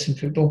to see this in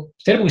football.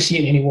 It's terrible to see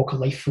it in any walk of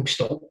life, full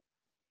stop.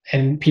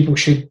 And people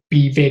should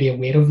be very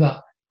aware of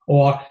that.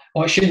 Or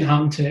it shouldn't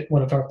happen to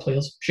one of our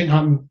players. It shouldn't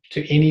happen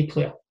to any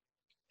player.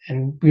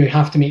 And we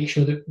have to make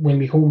sure that when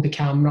we hold the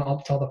camera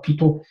up to other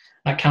people,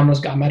 that camera's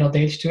got a mirrored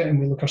edge to it and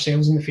we look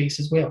ourselves in the face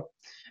as well.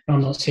 And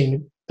I'm not saying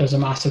that there's a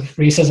massive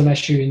racism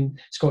issue in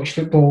Scottish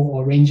football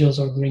or Rangers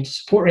or the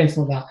Rangers support or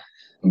anything like that.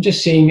 I'm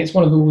just saying it's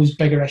one of those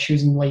bigger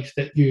issues in life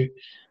that you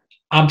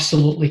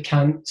absolutely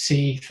can't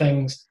say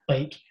things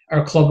like,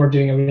 our club are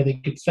doing a really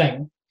good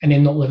thing, and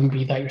then not live and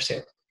breathe that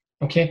yourself.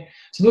 Okay?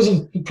 So those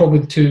are probably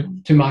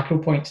the two macro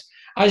points.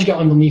 As you get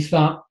underneath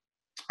that,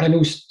 I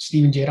know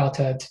Steven Gerrard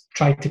had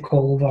tried to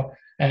call over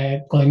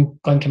Glenn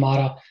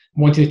Kamara,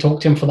 wanted to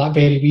talk to him for that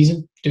very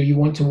reason. Do you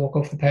want to walk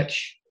off the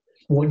pitch?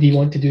 What do you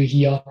want to do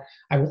here?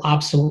 I will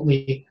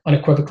absolutely,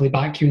 unequivocally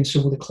back you, and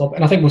so will the club.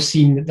 And I think we're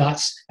seeing that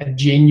that's a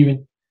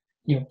genuine,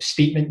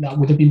 statement that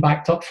would have been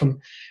backed up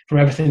from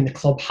everything the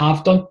club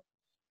have done,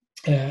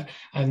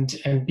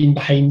 and being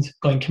behind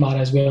Glenn Kamara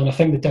as well. And I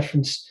think the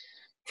difference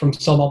from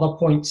some other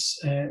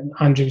points,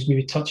 Andrew was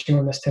maybe touching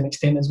on this to an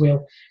extent as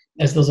well,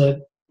 is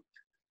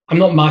I'm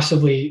not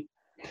massively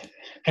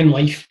in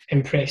life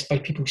impressed by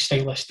people's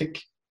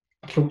stylistic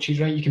approaches,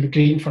 right? You can be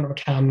great in front of a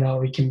camera,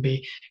 or you can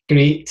be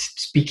great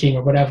speaking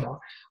or whatever.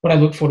 What I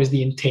look for is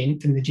the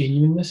intent and the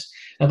genuineness.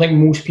 I think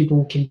most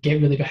people can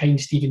get really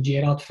behind Steven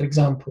Gerrard, for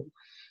example,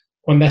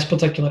 on this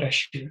particular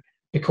issue,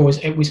 because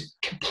it was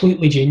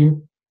completely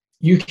genuine.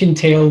 You can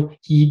tell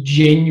he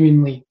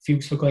genuinely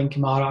feels for Glenn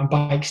Kamara, and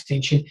by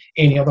extension,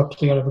 any other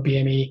player of a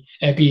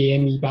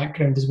BAME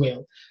background as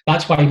well.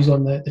 That's why he was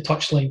on the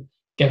touchline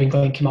giving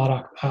Glenn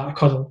Kamara a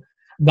cuddle.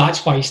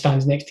 That's why he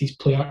stands next to his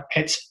player.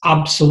 It's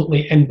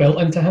absolutely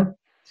inbuilt into him.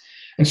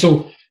 And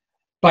so,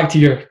 back to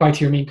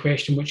your main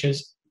question, which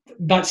is,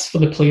 that's for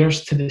the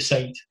players to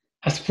decide.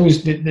 I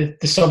suppose the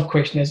sub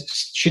question is,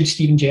 should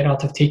Steven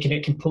Gerrard have taken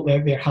it completely out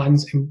of their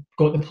hands and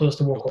got the players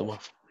to walk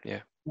off? Yeah.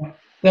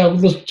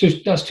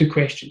 That's two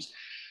questions.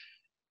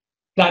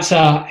 That's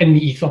a in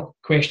the ether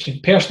question.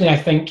 Personally, I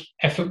think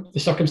if the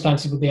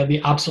circumstances were there,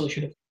 they absolutely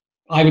should have.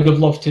 I would have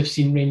loved to have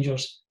seen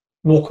Rangers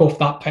walk off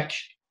that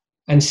pitch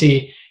and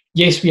say,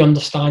 yes, we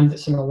understand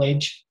it's an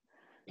alleged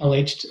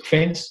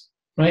offence,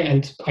 right?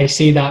 And I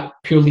say that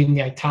purely in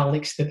the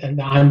italics that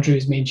Andrew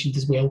has mentioned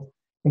as well.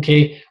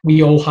 Okay,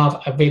 we all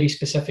have a very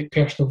specific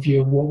personal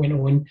view of what went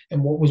on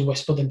and what was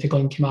whispered into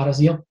Glenn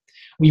Kamara's ear.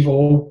 We've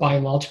all, by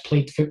and large,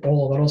 played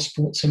football or other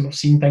sports, and we've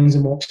seen things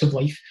in walks of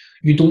life.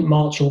 You don't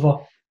march over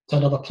to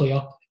another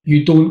player.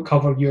 You don't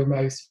cover your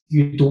mouth.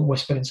 You don't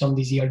whisper in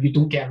somebody's ear. You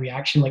don't get a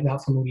reaction like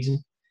that for no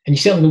reason. And you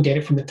certainly don't get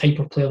it from the type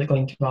of player that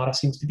Glenn Kamara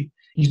seems to be.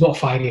 He's not a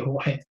fiery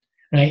hothead,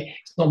 right?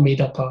 It's not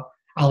made up an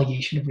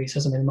allegation of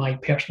racism, in my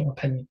personal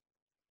opinion.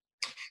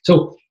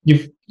 So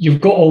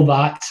you've got all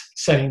that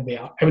sitting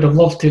there. I would have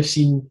loved to have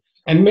seen,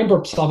 and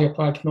remember Slavia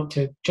Prague, not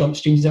to jump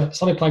streams there,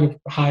 Slavia Prague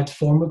had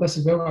form with this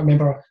as well. I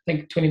remember, I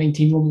think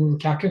 2019 Romelu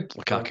Lukaku.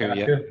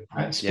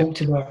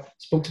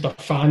 Spoke to their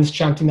fans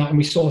chanting that, and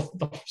we saw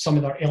some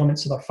of their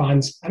elements of their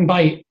fans. And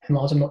by and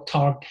large, I'm not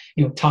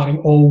tarring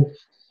all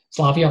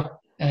Slavia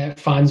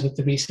fans with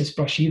the racist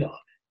brush either.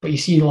 But you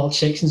see large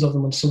sections of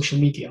them on social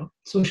media.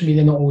 Social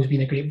media not always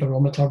been a great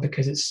barometer,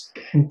 because it's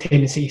a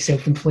tendency to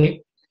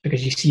self-inflate,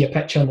 because you see a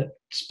picture and it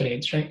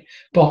spreads, right?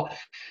 But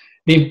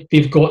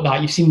they've got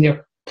that. You've seen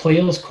their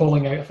players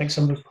calling out, I think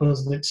some of the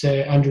players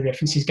that Andrew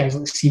references, guys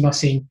like Sima,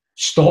 saying,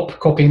 stop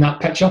copying that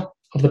picture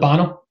of the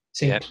banner.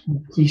 saying,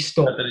 please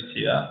stop. I didn't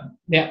see that.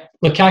 Yeah,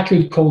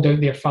 Lukaku called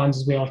out their fans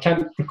as well. I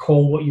can't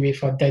recall what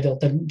UEFA did or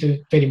didn't do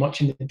very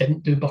much in the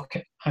didn't do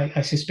bucket,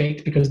 I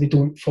suspect, because they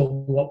don't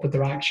follow up with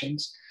their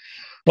actions.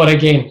 But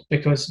again,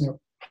 because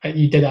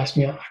you did ask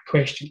me a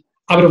question,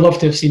 I would have loved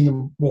to have seen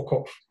them walk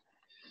off.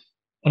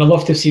 And I'd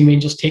love to have seen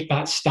Rangers take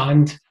that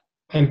stand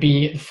and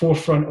be at the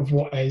forefront of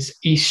what is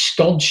a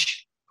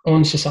scourge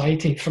on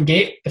society.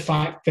 Forget the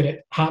fact that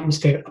it happens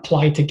to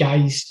apply to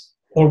guys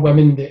or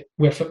women that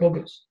wear football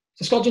boots.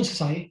 It's a scourge on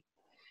society.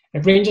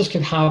 If Rangers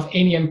could have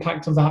any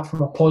impact of that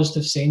from a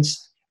positive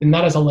sense, then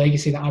that is a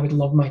legacy that I would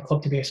love my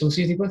club to be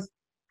associated with.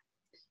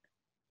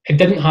 It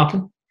didn't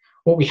happen.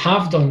 What we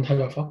have done,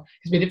 however,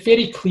 is made it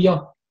very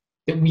clear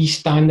that we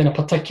stand in a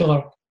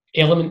particular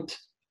element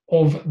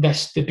of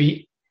this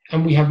debate,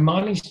 and we have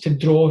managed to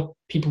draw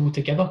people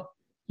together.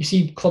 You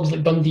see clubs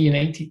like Dundee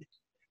United.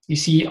 You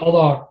see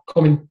other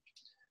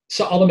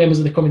members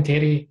of the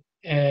commentary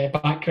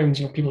backgrounds,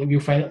 people like Will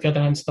Ferdinand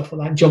and stuff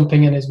like that,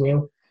 jumping in as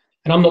well.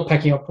 And I'm not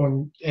picking up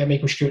on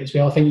Michael Stewart as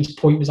well. I think his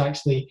point was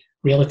actually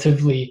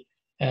relatively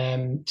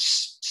sound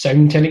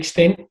to an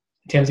extent in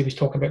terms of he was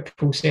talking about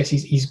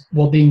processes. His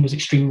wording was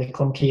extremely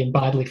clunky and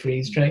badly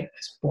phrased, right?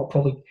 That's what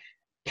probably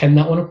pinned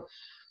that on him.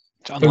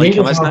 It's unlike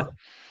him, isn't it?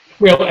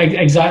 Well,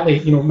 exactly,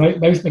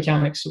 mouth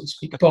mechanics, so to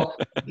speak. But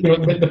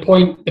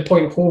the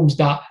point holds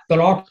that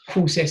there are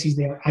processes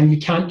there, and you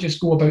can't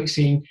just go about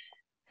saying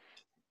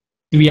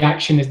the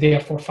reaction is there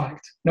for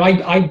fact. Now,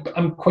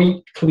 I'm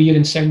quite clear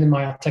and sound in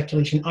my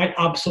articulation. I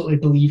absolutely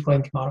believe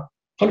Glenn Kamara,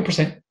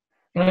 100%.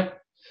 Right?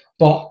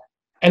 But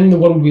in the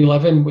world we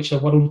live in, which is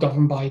a world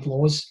governed by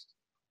laws,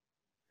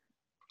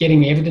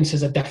 getting evidence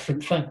is a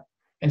different thing.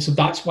 And so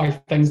that's why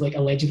things like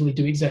allegedly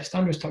do exist.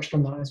 Andrew's touched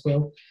on that as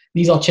well.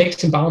 These are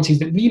checks and balances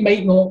that we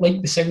might not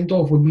like the sound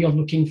of when we are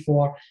looking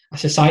for a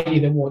society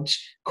that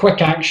wants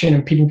quick action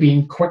and people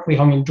being quickly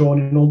hung and drawn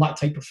and all that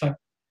type of thing.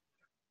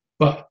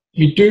 But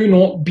you do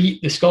not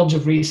beat the scourge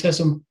of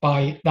racism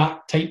by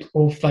that type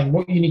of thing.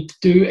 What you need to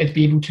do is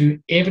be able to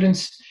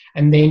evidence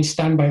and then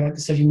stand by that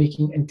decision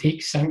making and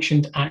take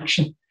sanctioned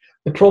action.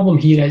 The problem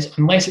here is,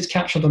 unless it's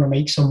captured on a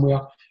mic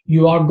somewhere,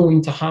 you are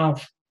going to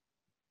have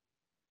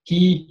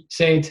he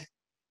said,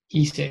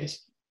 he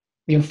says.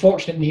 The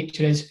unfortunate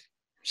nature is,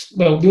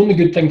 well, the only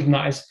good thing from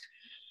that is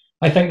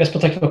I think this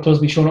particular player has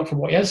been shown up for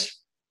what he is.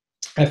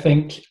 I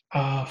think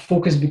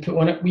focus has been put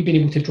on it. We've been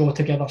able to draw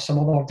together some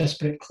other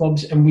disparate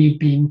clubs, and we've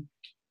been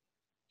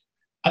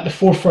at the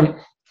forefront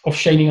of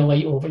shining a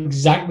light of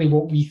exactly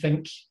what we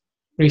think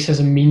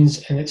racism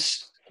means and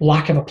its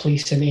lack of a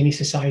place in any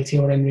society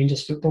or in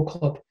Rangers Football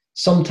Club.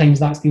 Sometimes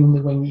that's the only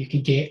win you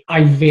could get.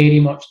 I very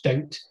much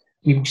doubt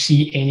we will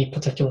see any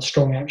particular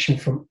strong action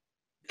from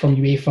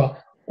UEFA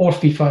or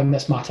FIFA in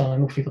this matter. I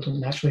know FIFA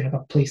don't naturally have a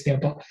place there,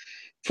 but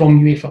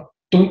from UEFA,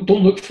 don't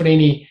look for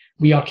any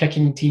we are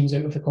kicking teams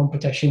out of the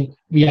competition.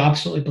 We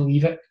absolutely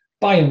believe it,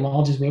 by and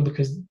large as well,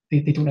 because they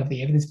don't have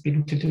the evidence to be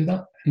able to do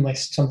that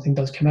unless something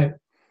does come out.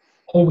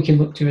 All we can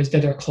look to is,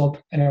 did our club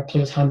and our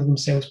players handle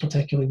themselves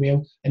particularly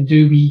well, and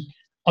do we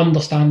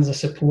understand as a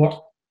support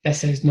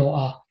this is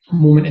not a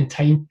moment in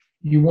time.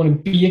 You want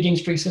to be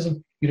against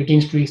racism, you're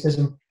against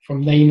racism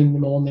from 9 in the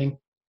morning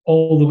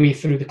all the way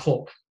through the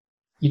clock.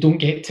 You don't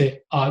get to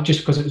just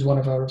because it was one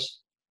of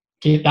ours.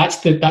 Okay, that's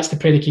the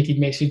predicated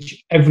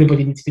message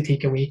everybody needs to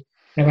take away.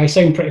 Now, I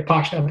sound pretty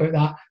passionate about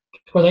that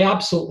because I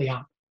absolutely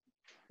am.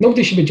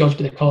 Nobody should be judged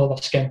by the colour of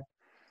their skin.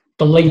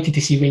 Delighted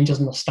to see Rangers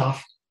and their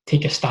staff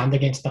take a stand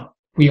against that.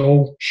 We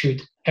all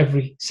should,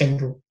 every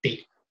single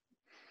day.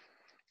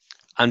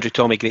 Andrew,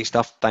 Tommy, great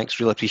stuff. Thanks,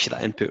 really appreciate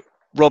that input.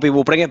 Robbie,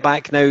 we'll bring it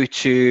back now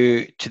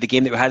to the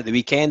game that we had at the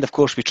weekend. Of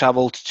course, we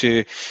travelled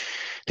to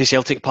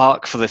Celtic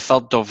Park for the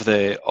third of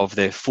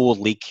the 4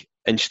 league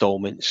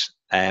instalments,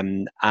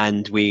 and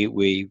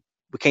we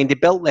kind of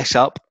built this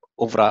up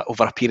over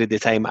a period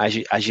of time, as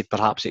you'd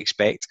perhaps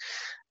expect.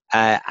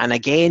 And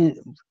again,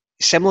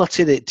 similar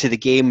to the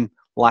game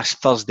last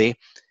Thursday,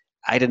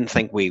 I didn't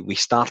think we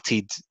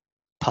started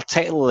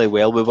particularly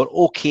well. We were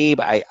okay,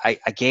 but I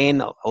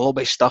again, a little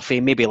bit stuffy,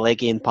 maybe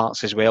leggy in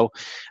parts as well.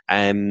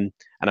 And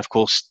of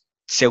course,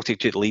 Celtic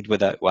took the lead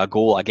with a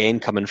goal again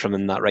coming from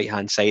in that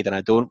right-hand side, and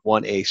I don't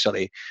want to sort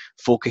of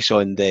focus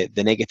on the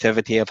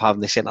negativity of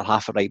having the centre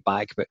half at right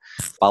back, but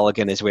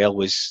Balogun as well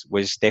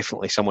was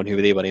definitely someone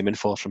who they were aiming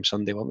for from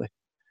Sunday, weren't they?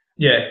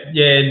 Yeah,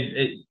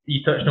 and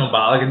you touched on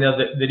Balogun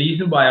there. The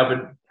reason why I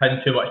wouldn't pin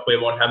too much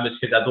blame on him is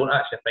because I don't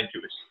actually think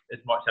it was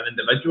as much an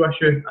individual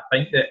issue. I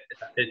think that,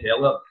 as I said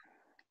earlier,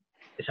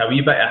 it's a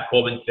wee bit of a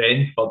common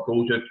trend for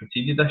goals we've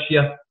conceded this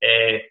year.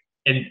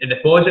 And the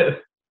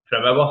positive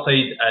from our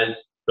side is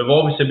we've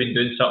obviously been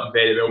doing something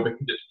very well, because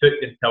it's took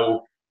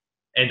until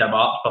end of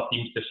March for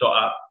teams to sort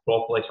of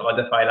properly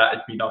solidify that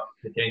as being a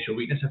potential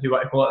weakness, if you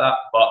want to call it that.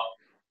 But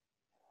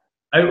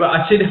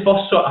I'd say the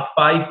first sort of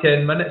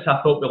 5-10 minutes,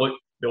 I thought we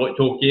looked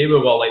okay. We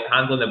were like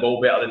handling the ball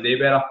better than they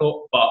were, I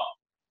thought. But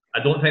I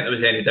don't think there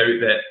was any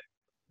doubt that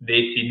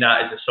they've seen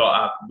that as a sort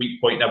of weak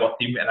point in our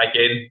team. And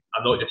again,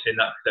 I'm not just saying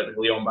that because it was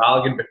Leon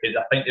Balogun, because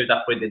I think they would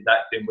have played the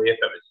exact same way if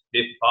it was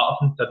Nathan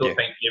Patterson. So I don't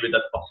think they would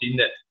have foreseen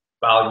that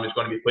Balogun was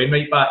going to be playing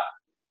right back.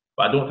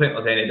 But I don't think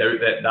there's any doubt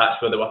that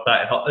that's where they were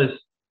trying to hurt us.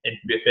 And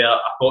to be fair, I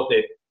thought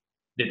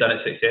they'd done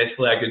it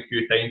successfully a good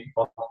few times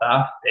for the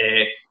half.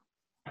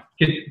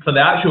 Because for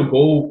the actual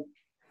goal,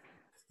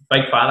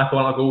 big fan of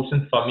Connor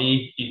Goldson. For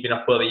me, he's been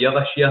a player of the year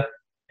this year,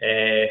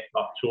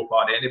 so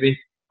far anyway.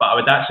 But I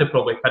would actually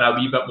probably put a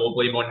wee bit more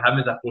blame on him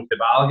as opposed to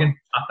Balogun.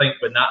 I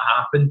think when that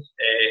happened,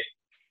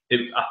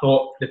 I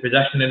thought the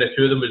positioning of the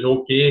two of them was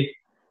okay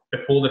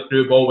before the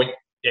through ball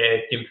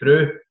came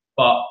through.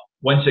 But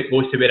once it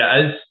goes to where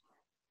it is,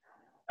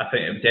 I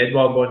think it was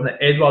Edouard, wasn't it?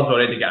 Edouard's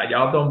already got a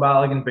yard on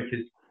Balogun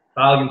because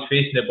Balogun's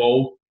facing the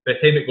ball. By the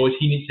time it goes,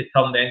 he needs to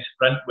turn then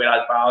sprint,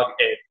 whereas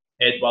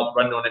Edouard's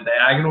running on a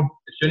diagonal.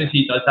 As soon as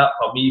he does that,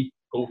 for me,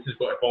 Goldson's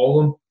got to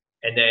follow him.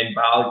 And then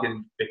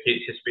Balogun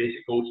vacates the space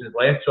at Goldson's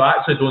left. So I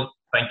actually don't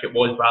think it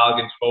was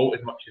Balogun's fault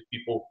as much as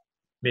people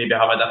maybe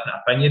have a different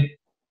opinion.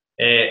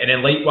 And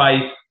then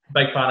likewise,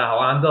 big fan of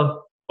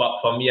Helander, but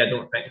for me, I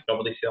don't think he's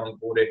probably selling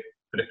glory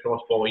for the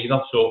cross ball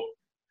either. So,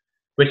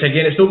 which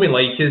again, it's not been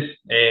like us,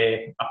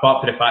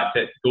 apart from the fact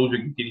that goals we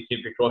continue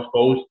to for cross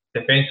balls.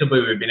 Defensively,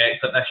 we've been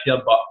excellent this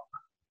year, but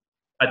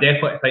I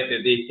definitely think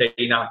that they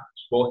kind of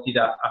spotted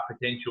a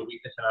potential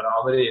weakness in our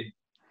armoury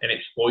and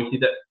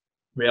exploited it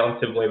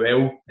relatively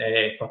well,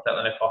 particularly in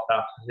the first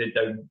half,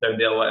 down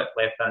their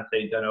left-hand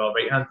side, down our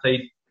right-hand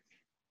side.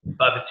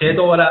 But having said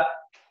all of that,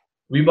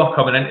 we were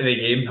coming into the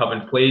game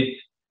having played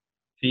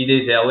 3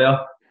 days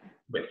earlier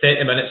with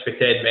 30 minutes with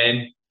 10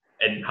 men,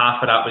 and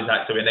half of that was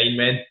actually 9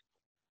 men.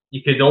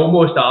 You could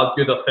almost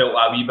argue there felt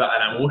a wee bit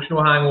of an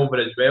emotional hangover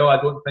as well.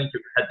 I don't think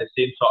it had the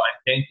same sort of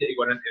intensity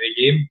going into the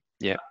game.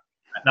 Yeah.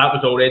 That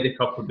was already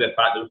coupled with the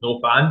fact there was no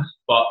fans,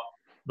 but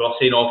we were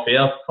saying off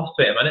air, first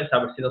 20 minutes I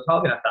was saying there's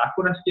hardly an attack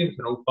on this game, it's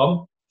an old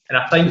firm. And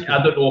I think,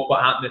 I don't know if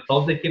what happened on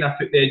Thursday kind of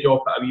took the edge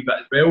off it a wee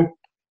bit as well.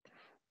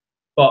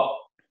 But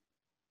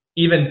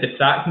even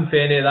detracting from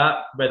any of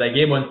that, with a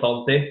game on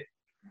Thursday,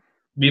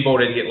 we've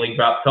already got league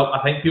wrapped up. I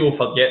think people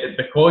forget that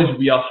because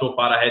we are so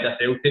far ahead of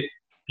Celtic,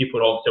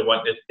 people obviously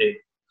want us to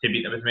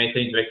beat them as many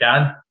times as we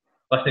can.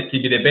 Listen, it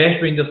could be the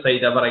best Rangers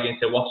side ever against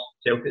the worst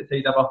Celtic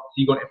side ever.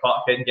 See, going to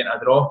Parkhead and getting a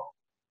draw.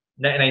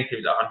 99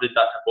 times out of 100,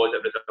 that's a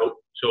positive result.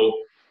 So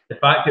the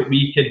fact that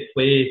we can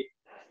play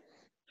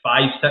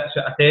 5, 6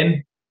 out of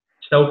 10,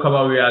 still come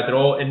away with a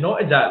draw, and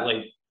not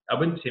exactly, I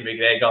wouldn't say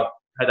McGregor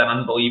had an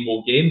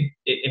unbelievable game.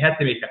 He had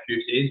to make a few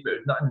saves, but it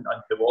was nothing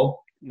untoward.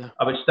 No.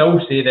 I would still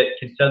say that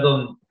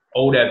considering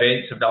all the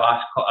events of the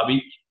last couple of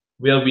weeks,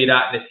 where we're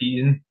at in the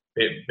season,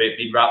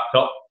 being wrapped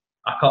up,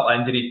 a couple of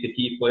injuries to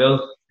key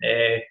players,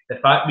 the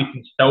fact we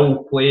can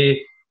still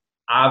play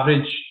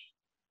average,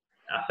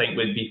 I think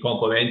would be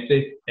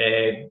complimentary.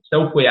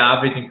 Still play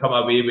average and come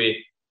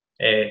away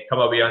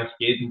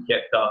unscathed and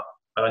kept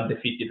an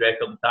undefeated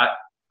record intact.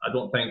 I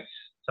don't think it's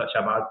such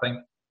a bad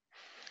thing.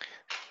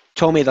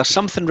 Tommy, there's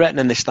something written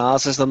in the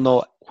stars, is there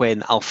not,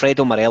 when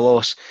Alfredo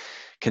Morelos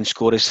can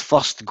score his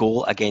first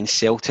goal against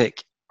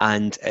Celtic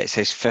and it's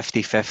his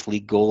 55th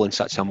league goal in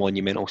such a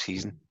monumental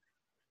season?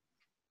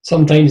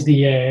 Sometimes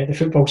the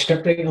football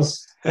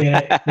scriptwriters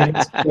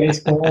get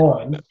spot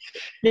on.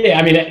 Yeah,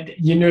 I mean,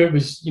 you knew it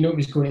was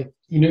going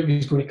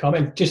to come.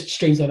 And just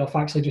strangely enough,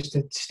 actually, just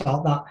to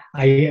start that,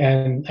 I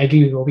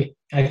agree with Robbie.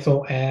 I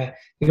thought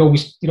you're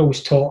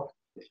always taught,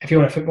 if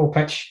you're on a football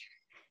pitch,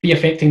 be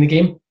affecting the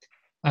game.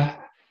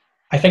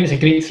 I think it's a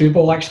great through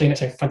ball, actually, and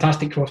it's a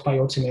fantastic cross by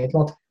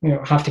Odsonne-Edouard.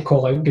 Have to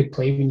call out good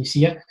play when you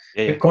see it.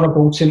 Yeah. But Connor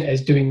Goldson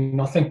is doing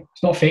nothing.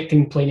 It's not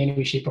affecting play in any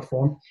way, shape or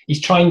form.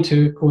 He's trying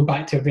to, going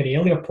back to a very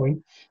earlier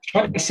point, he's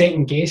trying to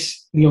second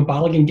guess Leon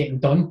Balogun getting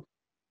done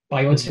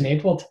by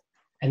Odsonne-Edouard.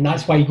 And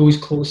that's why he goes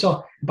closer.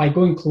 By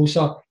going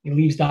closer, he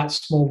leaves that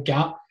small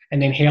gap,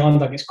 and then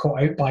Helander gets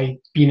caught out by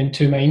being in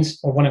 2 minds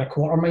or 1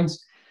 1/4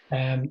 minds.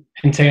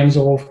 In terms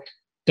of,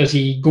 does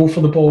he go for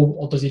the ball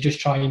or does he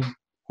just try and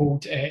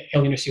hold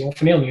Elyounoussi off?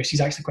 And Elyounoussi is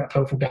actually quite a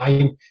powerful guy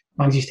and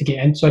manages to get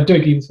in. So I do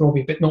agree with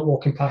Robbie, but not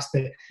walking past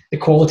the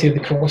quality of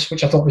the cross,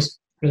 which I thought was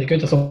really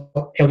good. I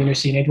thought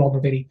Elyounoussi and Edouard were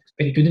very,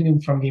 very good in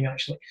the front game,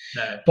 actually.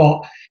 No.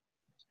 But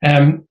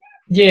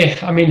yeah,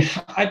 I mean,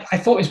 I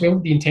thought as well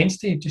the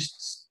intensity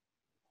just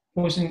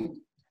wasn't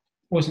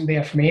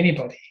there from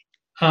anybody.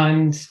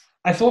 And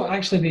I thought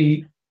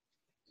actually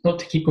not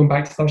to keep going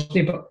back to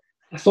Thursday, but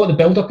I thought the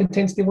build-up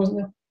intensity wasn't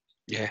there.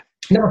 Yeah.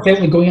 Never felt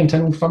like going into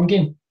an Old Firm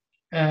game.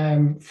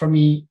 For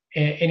me,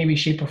 any way,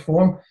 shape or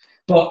form.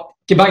 But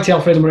get back to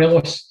Alfredo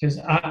Morelos, because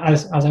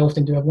as I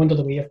often do, I've wondered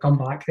the way I've come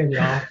back. There we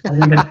are.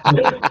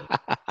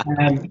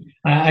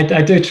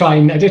 I do try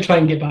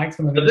and get back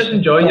to them. So just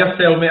enjoy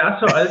yourself, mate.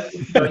 That's what it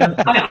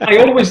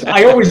is.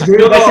 I always do.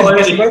 You're not allowed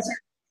to speak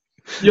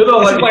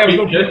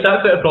just.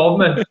 That's what the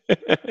problem is.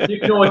 You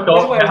can only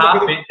talk from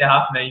 8:30 to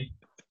 9:30.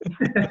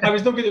 I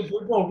was not good at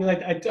football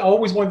because I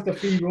always wanted a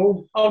free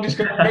role. I'll just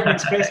go and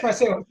express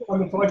myself on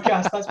the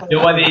podcast. That's what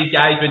you're one of these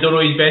guys, we don't know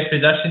his best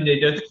position, they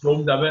just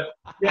roamed a bit.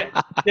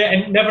 Yeah,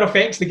 and it never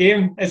affects the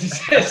game. It's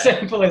as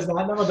simple as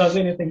that. Never does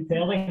anything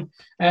telling.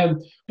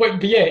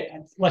 But yeah,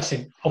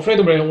 listen,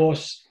 Alfredo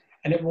Morelos,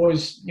 and it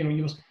was, you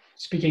were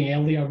speaking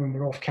earlier when we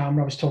were off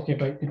camera, I was talking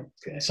about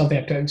something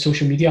I put on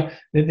social media,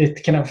 the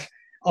kind of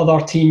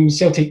other teams,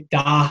 Celtic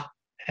Da,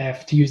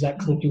 to use that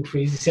colloquial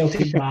phrase, the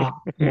Celtic Da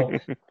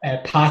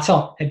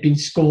patter had been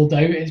scolded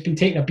out. It's been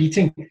taking a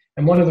beating,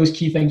 and one of those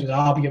key things was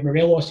but your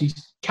Morelos, he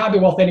can't be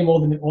worth any more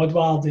than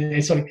Edouard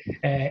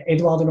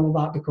and all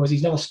that, because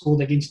he's never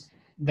scored against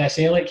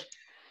Veselic.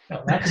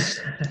 No,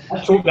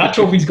 that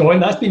trophy's gone.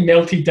 That's been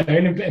melted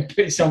down and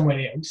put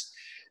somewhere else.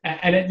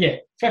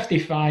 And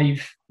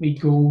 55 league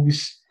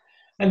goals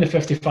in the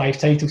 55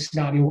 title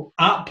scenario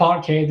at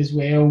Parkhead as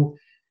well.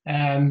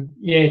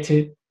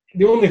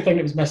 The only thing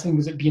that was missing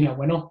was it being a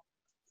winner,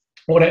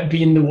 or it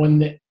being the one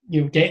that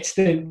gets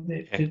the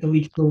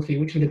league trophy,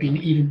 which would have been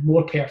even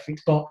more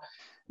perfect. But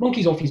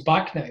Monkey's off his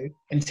back now,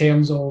 in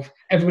terms of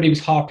everybody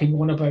was harping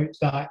on about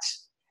that,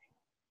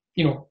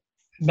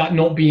 that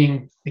not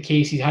being the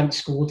case. He hadn't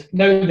scored.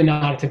 Now the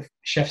narrative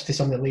shifts to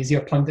some of the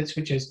lazier pundits,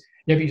 which is,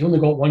 but he's only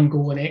got one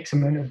goal in X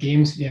amount of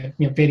games.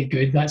 Very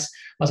good. That's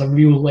a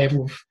real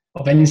level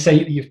of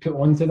insight that you've put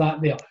onto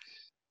that there.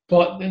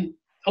 But then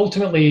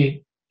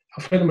ultimately,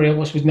 Alfredo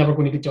Morelos was never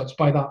going to be judged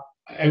by that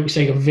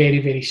outside of very,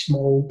 very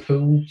small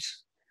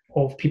pools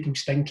of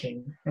people's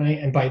thinking, right?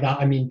 And by that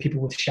I mean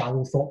people with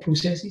shallow thought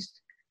processes.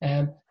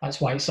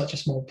 That's why it's such a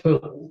small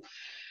pool.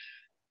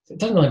 It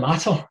doesn't really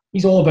matter.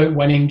 He's all about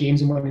winning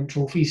games and winning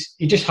trophies.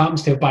 He just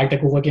happens to have bagged a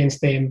goal against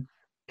them.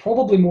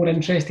 Probably more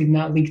interested in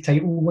that league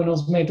title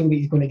winners medal that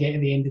he's going to get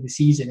at the end of the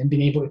season, and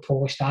being able to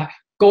polish that.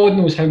 God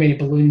knows how many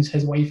balloons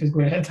his wife is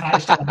going to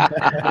attach to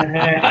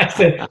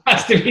him.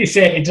 Has to be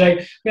said,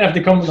 right? We have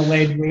to come with a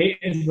lead weight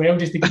as well,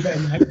 just to keep it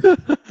in the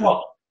house.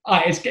 But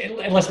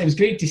it was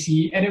great to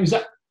see, and it was,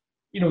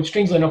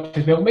 strangely enough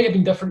as well. It might have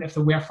been different if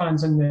there were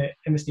fans in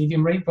the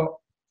stadium, right? But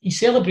his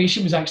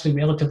celebration was actually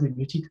relatively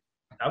muted.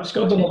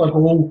 Scored another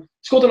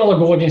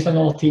goal against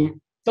another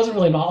team. Doesn't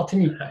really matter to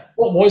me.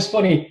 What was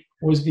funny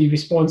was the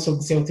response of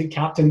the Celtic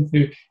captain,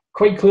 who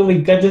quite clearly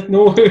didn't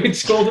know who had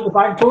scored at the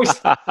back post,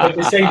 but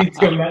decided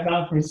to omit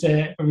that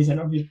from his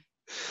interview.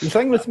 The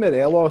thing with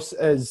Morelos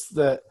is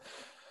that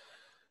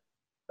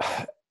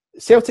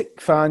Celtic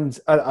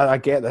fans, I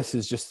get this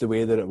is just the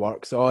way that it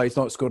works. He's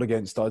not scored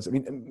against us. I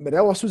mean,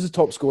 Morelos was the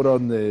top scorer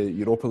on the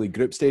Europa League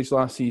group stage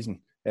last season.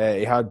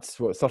 He had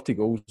 30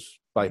 goals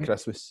by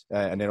Christmas,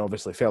 and then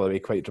obviously fell away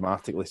quite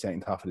dramatically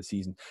second half of the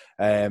season.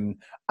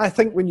 I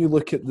think when you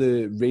look at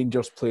the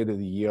Rangers Player of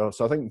the Year,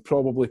 so I think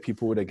probably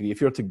people would agree, if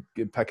you were to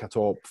pick a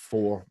top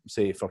four,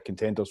 say, for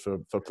contenders for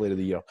Player of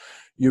the Year,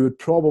 you would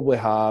probably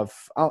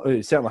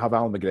certainly have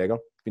Alan McGregor,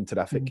 been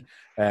terrific.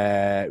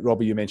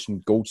 Robbie, you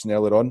mentioned Goldson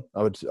earlier on.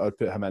 I would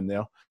put him in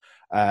there.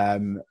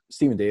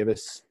 Stephen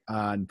Davis,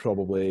 and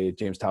probably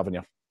James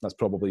Tavernier. That's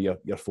probably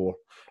your four.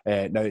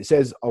 Now, it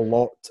says a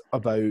lot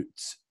about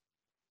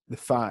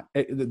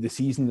the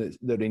season that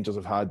the Rangers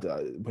have had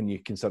when you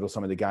consider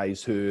some of the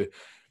guys who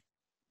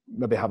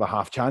maybe have a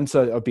half chance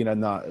of being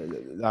in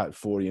that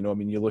four. I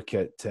mean, you look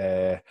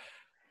at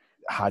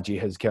Hadji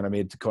has kind of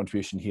made a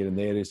contribution here and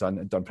there. He's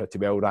done pretty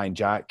well. Ryan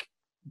Jack,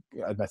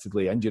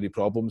 admittedly injury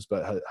problems,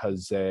 but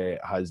has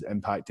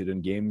impacted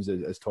in games,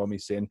 as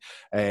Tommy's saying,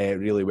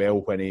 really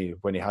well when he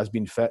has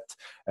been fit.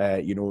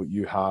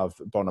 You have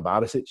Borna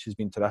Barisic, who's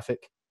been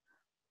terrific,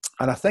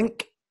 and I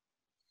think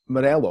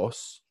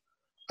Morelos,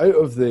 out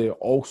of the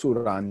also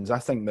rans, I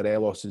think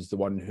Morelos is the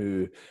one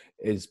who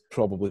is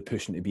probably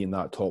pushing to be in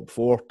that top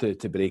four to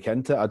break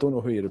into. I don't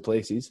know who he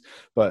replaces,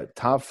 but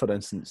Tav, for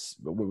instance,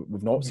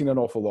 we've not seen an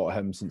awful lot of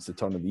him since the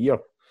turn of the year.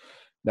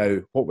 Now,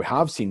 what we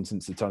have seen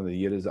since the turn of the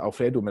year is that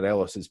Alfredo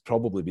Morelos has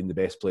probably been the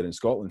best player in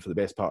Scotland for the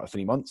best part of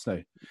 3 months now.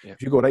 Yeah.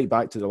 If you go right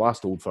back to the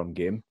last Old Firm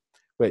game,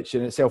 which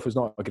in itself was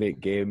not a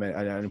great game,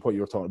 and what you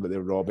were talking about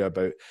there, Robbie,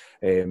 about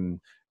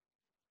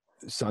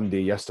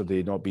Sunday,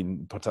 yesterday not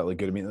being particularly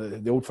good. I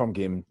mean, the Old Firm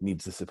game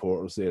needs the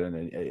supporters there, and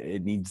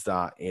it needs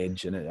that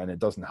edge, and it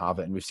doesn't have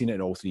it. And we've seen it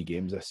in all 3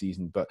 games this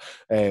season. But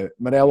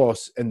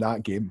Morelos in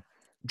that game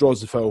draws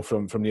the foul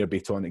from near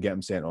Beaton to get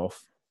him sent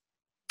off.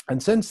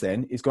 And since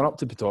then, he's gone up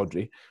to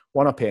Pittodrie,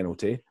 won a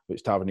penalty,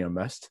 which Tavernier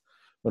missed.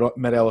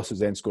 Morelos has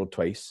then scored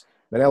twice.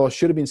 Morelos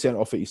should have been sent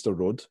off at Easter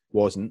Road,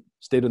 wasn't.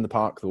 Stayed in the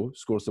park though,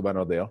 scores the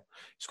winner there.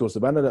 He scores the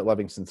winner at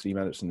Livingston 3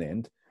 minutes from the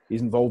end.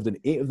 He's involved in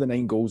 8 of the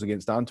 9 goals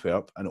against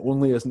Antwerp, and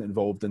only isn't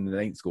involved in the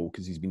 9th goal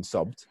because he's been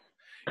subbed.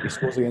 He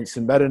scores against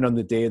St Mirren on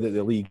the day that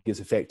the league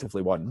is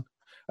effectively won.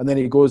 And then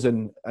he goes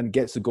in and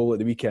gets the goal at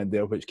the weekend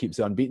there, which keeps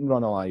the unbeaten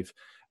run alive.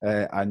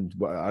 And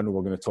I know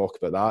we're going to talk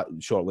about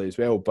that shortly as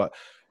well. But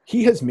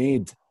he has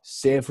made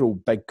several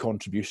big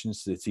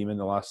contributions to the team in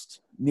the last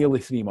nearly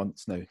 3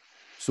 months now.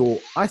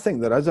 So I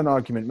think there is an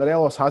argument.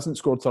 Morelos hasn't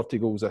scored 30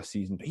 goals this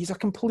season, but he's a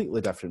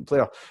completely different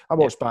player. I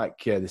watched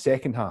back the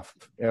second half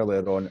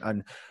earlier on,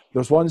 and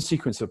there's one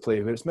sequence of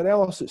play where it's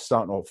Morelos that's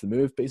starting off the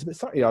move, but he's about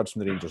 30 yards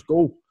from the Rangers'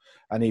 goal,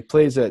 and he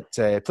plays it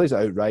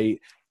outright.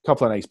 A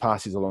couple of nice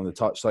passes along the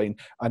touchline,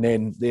 and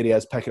then there he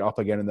is picking it up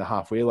again in the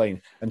halfway line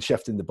and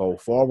shifting the ball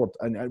forward.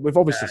 And we've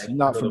obviously seen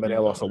that from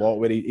Morelos a lot,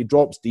 where he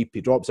drops deep,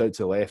 he drops out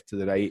to the left, to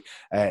the right.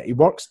 He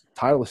works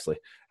tirelessly.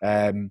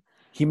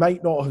 He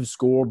might not have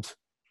scored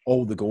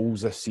all the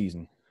goals this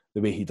season,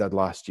 the way he did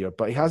last year,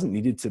 but he hasn't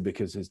needed to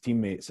because his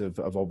teammates have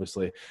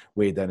obviously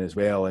weighed in as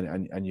well.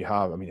 And you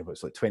have, I mean,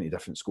 it's like 20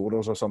 different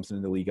scorers or something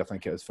in the league, I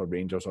think it is for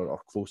Rangers, or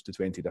close to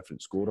 20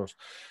 different scorers.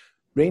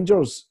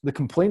 Rangers, the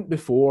complaint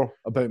before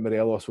about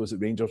Morelos was that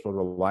Rangers were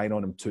relying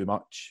on him too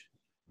much.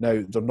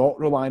 Now, they're not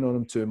relying on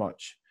him too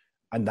much,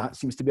 and that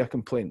seems to be a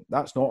complaint.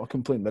 That's not a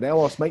complaint.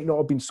 Morelos might not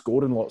have been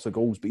scoring lots of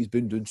goals, but he's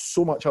been doing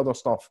so much other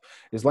stuff.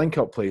 His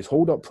link-up play, his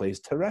hold-up play is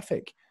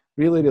terrific.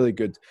 Really, really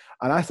good.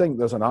 And I think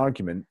there's an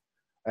argument.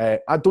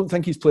 I don't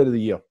think he's Player of the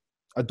Year.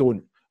 I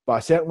don't. But I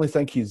certainly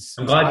think he's...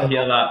 I'm glad to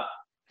hear that.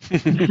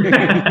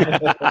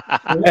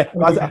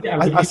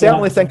 I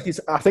certainly think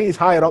I think he's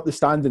higher up the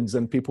standings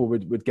than people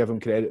would give him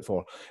credit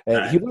for.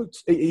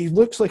 He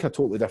looks like a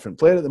totally different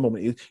player at the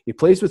moment. He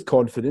plays with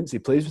confidence. He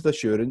plays with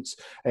assurance.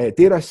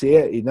 Dare I say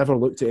it, he never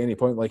looked at any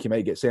point like he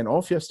might get sent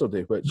off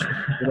yesterday, which,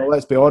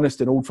 let's be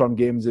honest, in Old Firm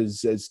games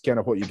is kind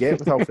of what you get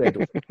with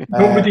Alfredo.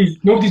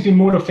 Nobody's been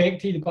more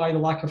affected by the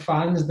lack of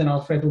fans than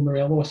Alfredo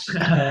Morelos.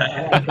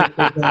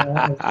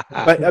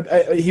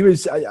 But he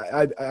was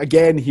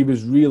again. He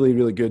was really,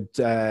 really good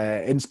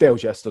in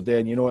spells yesterday,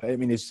 and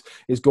his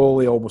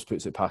goalie almost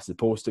puts it past the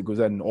post. It goes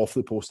in off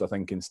the post, I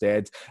think,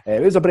 instead.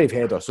 It was a brave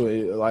header,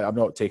 so I'm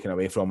not taking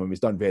away from him. He's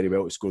done very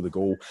well to score the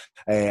goal,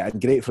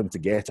 and great for him to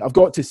get. I've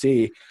got to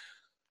say,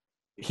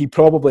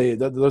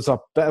 there's a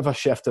bit of a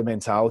shift of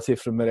mentality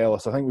from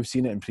Morelos. I think we've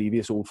seen it in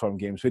previous Old Firm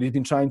games where he's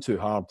been trying too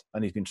hard,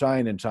 and he's been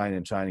trying and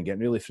getting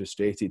really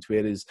frustrated,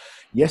 whereas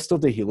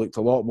yesterday he looked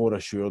a lot more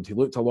assured. He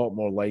looked a lot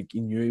more like he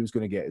knew he was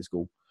going to get his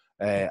goal.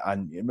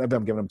 And maybe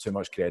I'm giving him too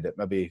much credit.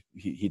 Maybe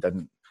he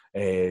didn't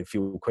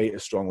feel quite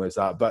as strongly as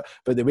that. But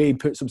the way he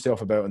puts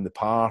himself about in the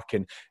park,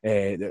 and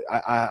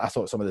I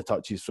thought some of the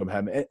touches from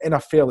him in a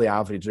fairly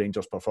average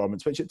Rangers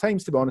performance, which at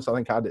times, to be honest, I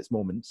think had its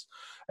moments.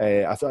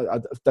 I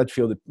did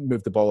feel they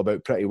moved the ball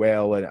about pretty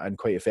well and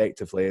quite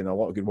effectively, and a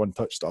lot of good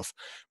one-touch stuff.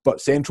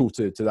 But central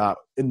to that,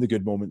 in the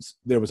good moments,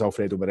 there was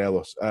Alfredo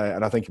Morelos,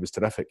 and I think he was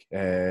terrific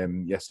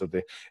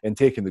yesterday in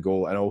taking the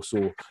goal, and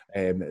also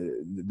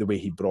the way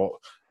he brought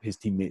his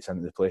teammates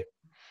into the play.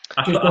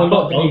 I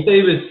thought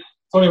Thursday was...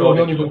 Sorry,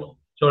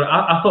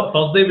 I thought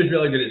Thursday was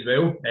really good as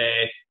well.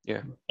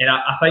 And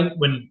I think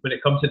when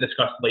it comes to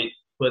discuss like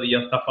Player of the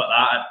Year, stuff like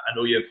that, I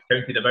know you've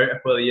counted about a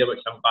Player of the Year,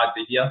 which I'm glad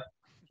to hear,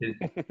 because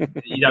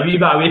he's a wee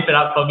bit away for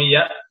that for me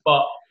yet.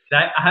 But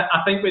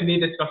I think when the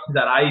discussions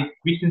arise,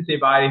 recency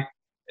bias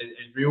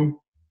is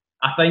real.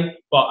 I think,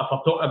 but if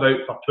I'm talking about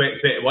for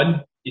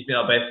 2021, he's been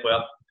our best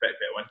player in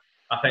 2021.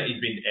 I think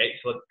he's been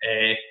excellent.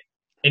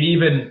 And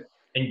even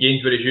in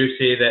games where, as you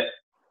say, that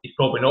he's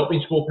probably not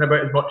been spoken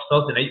about as much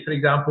Thursday night, for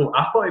example,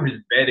 I thought he was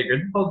very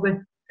good Thursday.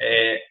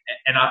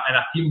 In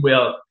a team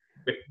where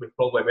we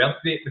probably weren't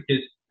great,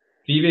 because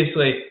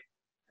previously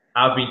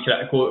I've been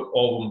critical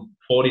of him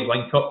for his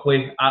link-up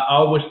play. I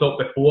always thought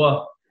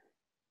before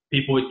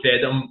people would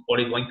credit him for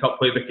his link-up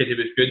play because he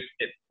was good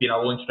at being a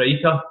lone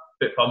striker.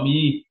 But for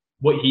me,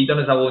 what he done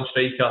as a lone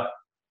striker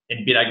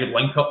and being a good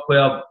link-up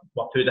player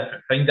were two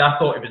different things. I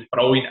thought he was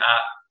brilliant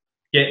at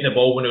getting the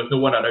ball when there was no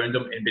one around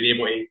him and being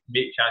able to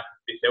make chances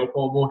for himself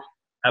almost.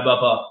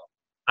 However,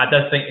 I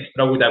did think he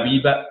struggled a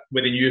wee bit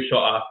with the new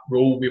sort of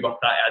role we were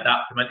trying to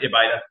adapt him into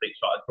by this, like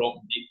sort of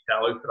dropping deep to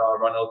allow for our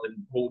runners and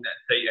holding it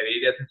in tighter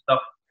areas and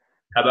stuff.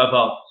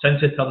 However, since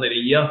the turn of the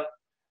year,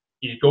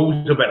 his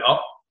goals have went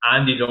up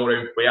and his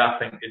all-round play, I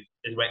think,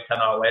 has went to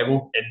another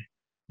level. And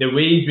the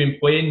way he's been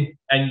playing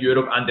in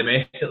Europe and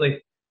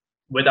domestically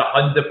would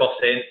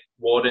 100%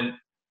 warrant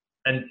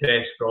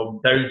interest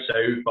from down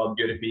south or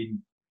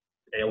European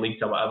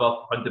leagues or whatever,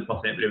 100%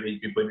 where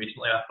he's been playing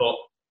recently. I thought,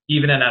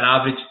 even in an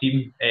average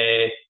team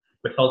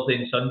with Thursday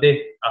and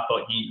Sunday, I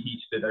thought he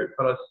stood out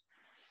for us.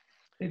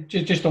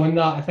 Just on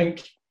that, I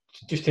think,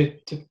 just to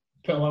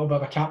put a little bit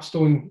of a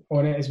capstone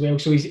on it as well,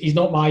 so he's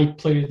not my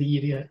Player of the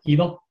Year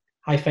either.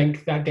 I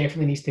think that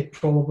definitely needs to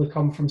probably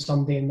come from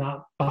somebody in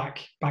that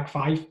back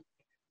five,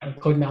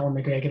 including Alan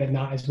McGregor in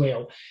that as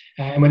well.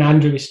 And when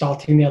Andrew was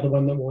starting there, the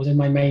one that was in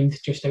my mind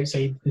just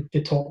outside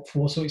the top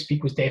four, so to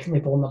speak, was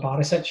definitely Borna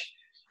Barisic.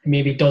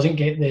 Maybe doesn't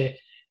get the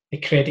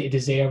credit he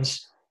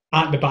deserves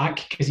at the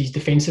back because his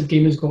defensive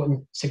game has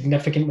gotten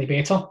significantly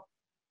better.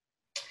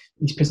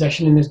 His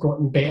positioning has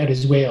gotten better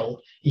as well.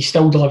 He's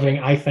still delivering,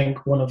 I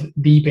think, one of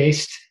the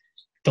best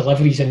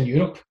deliveries in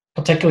Europe,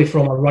 particularly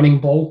from a running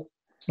ball,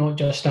 not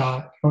just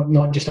a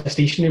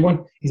stationary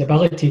one. His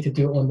ability to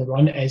do it on the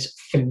run is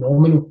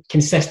phenomenal,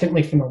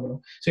 consistently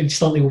phenomenal. So he's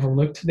slightly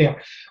overlooked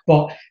there.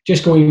 But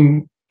just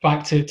going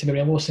back to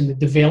Morelos and the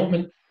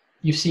development,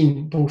 you've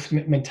seen both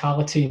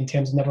mentality in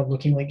terms of never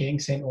looking like getting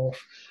sent off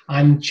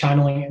and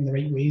channeling it in the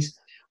right ways.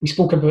 We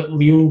spoke about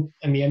Leo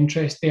and the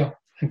interest there,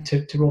 and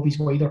to Robbie's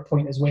wider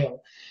point as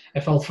well.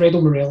 If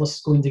Alfredo Morelos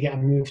is going to get a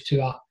move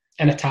to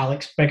in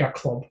italics, bigger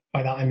club,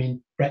 by that I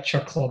mean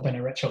richer club in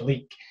a richer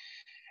league,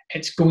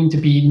 it's going to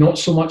be not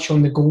so much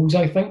on the goals,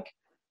 I think,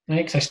 right?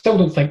 Because I still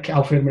don't think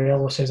Alfredo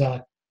Morelos is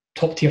a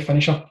top-tier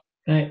finisher,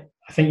 right?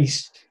 I think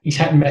he's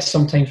hit and miss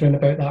sometimes round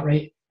about that,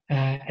 right?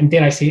 And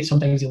dare I say it,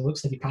 sometimes he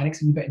looks like he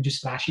panics a wee bit and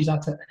just slashes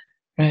at it,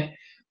 right?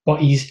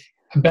 But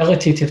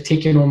ability to have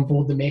taken on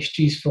board the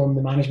messages from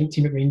the management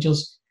team at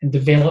Rangers and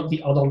develop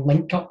the other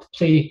link-up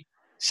play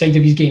side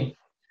of his game,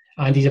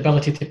 and his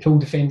ability to pull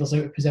defenders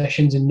out of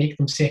positions and make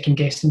them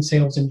second-guess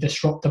themselves and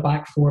disrupt the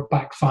back four,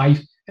 back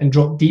five, and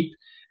drop deep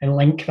and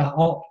link that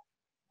up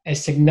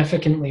is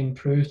significantly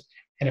improved.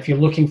 And if you're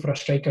looking for a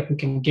striker who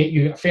can get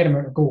you a fair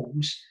amount of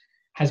goals,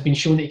 has been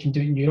shown that he can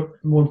do it in Europe,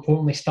 and more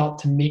importantly, start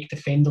to make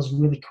defenders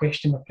really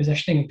question their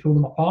positioning and pull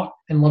them apart,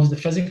 and loves the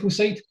physical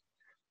side.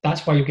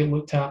 That's why you get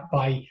looked at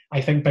by, I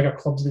think, bigger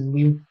clubs than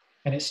Lille,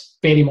 and it's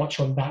very much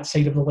on that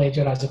side of the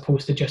ledger as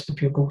opposed to just the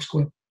pure goal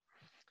scoring.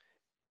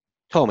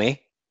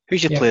 Tommy,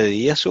 who's your player of the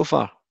year so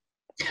far?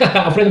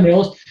 Alfredo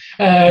Morelos.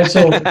 I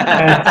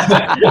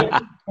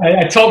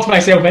talked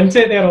myself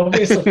into it there,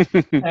 obviously.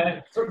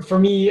 For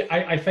me,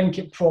 I think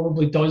it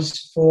probably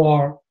does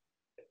for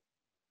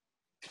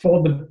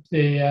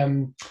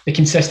the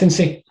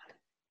consistency,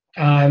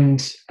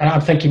 and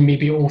I'm thinking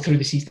maybe all through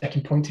the season I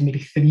can point to maybe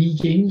 3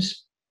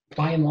 games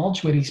by and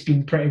large where he's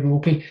been pretty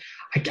ropey.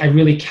 I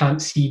really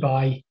can't see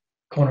by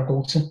Connor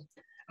Goldson.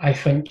 I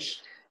think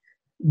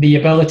the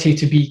ability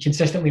to be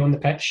consistently on the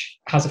pitch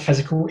has a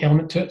physical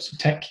element to it, so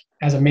tick.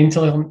 Has a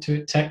mental element to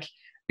it, tick.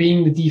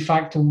 Being the de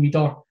facto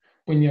leader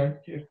when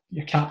your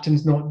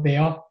captain's not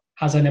there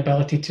has an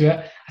ability to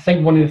it. I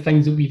think one of the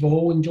things that we've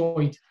all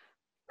enjoyed,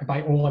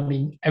 by all I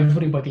mean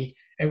everybody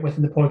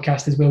within the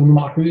podcast as well, no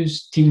matter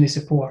whose team they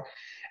support,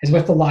 is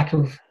with the lack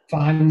of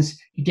fans,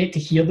 you get to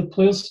hear the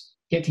players,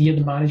 you get to hear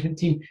the management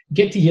team, you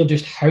get to hear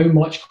just how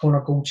much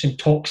Connor Goldson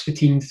talks the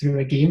team through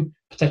a game,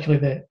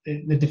 particularly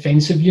the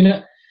defensive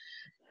unit.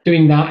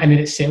 Doing that in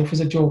itself is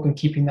a job, and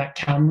keeping that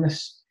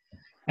calmness,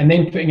 and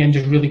then putting in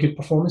just really good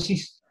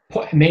performances.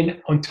 And then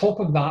on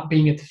top of that,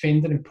 being a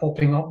defender and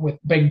popping up with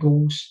big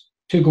goals,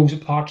 2 goals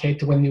at Parkhead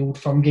to win the Old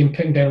Firm game,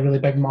 putting down a really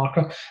big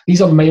marker.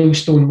 These are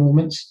milestone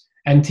moments,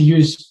 and to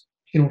use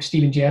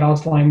Steven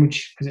Gerrard's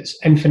language, because it's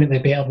infinitely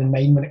better than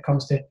mine when it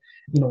comes to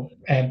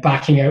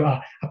backing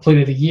out a player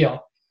of the year.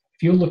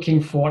 If you want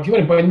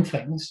to win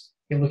things,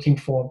 you're looking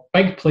for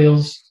big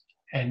players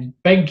and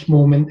big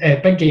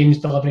games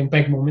delivering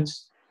big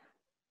moments.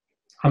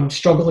 I'm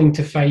struggling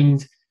to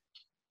find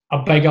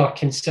a bigger,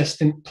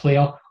 consistent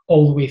player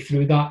all the way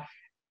through that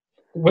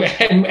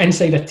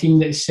inside a team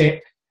that has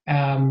set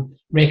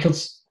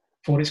records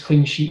for its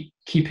clean sheet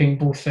keeping,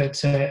 both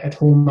at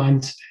home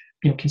and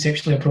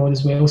conceptually abroad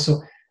as well.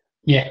 So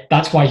yeah,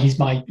 that's why he's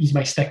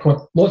my stick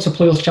on. Lots of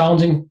players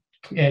challenging.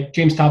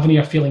 James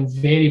Tavernier feeling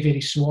very,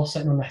 very sore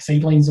sitting on the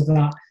sidelines of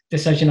that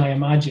decision, I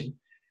imagine.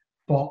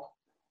 But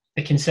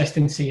the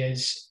consistency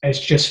is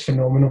just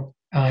phenomenal.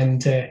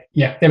 And there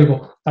we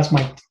go. That's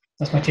my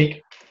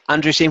take.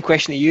 Andrew, same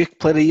question to you.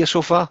 Player of the year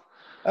so far?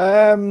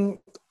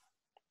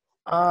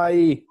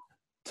 I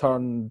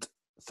turned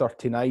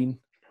 39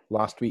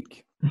 last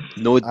week.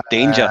 No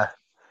danger.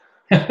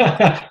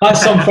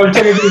 That's some fun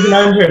to be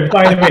Andrew,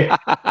 by the way.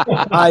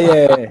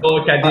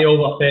 Look, I do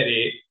over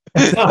 38.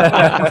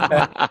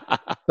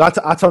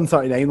 I turned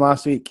 39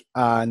 last week,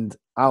 and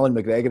Alan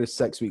McGregor is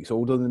 6 weeks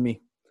older than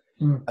me.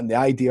 And the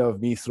idea of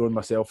me throwing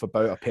myself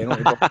about a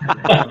penalty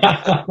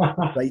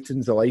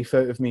frightens the life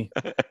out of me.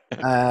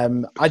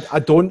 I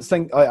don't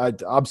think I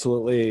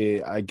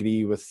absolutely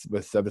agree with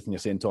everything you're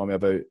saying, Tommy,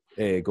 about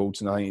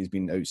Goldson. I think he's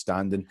been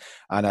outstanding,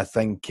 and I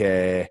think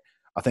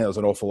there's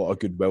an awful lot of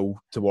goodwill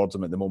towards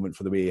him at the moment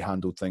for the way he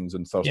handled things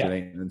on Thursday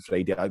night and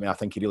Friday. I mean, I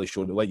think he really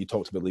showed it. Like you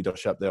talked about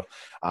leadership there,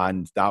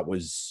 and that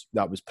was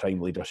prime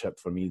leadership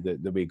for me,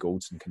 the way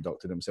Goldson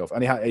conducted himself.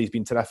 And he's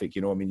been terrific. I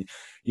mean,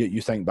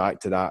 you think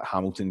back to that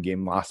Hamilton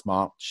game last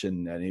March,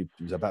 and he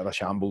was a bit of a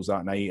shambles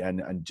that night,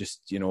 and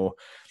just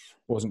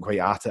wasn't quite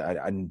at it.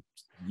 And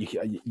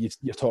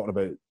you're talking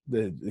about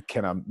the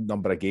kind of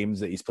number of games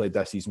that he's played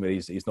this season where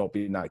he's not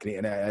been that great,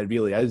 and it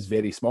really is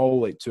very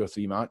small, like 2 or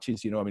 3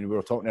 matches. I mean, we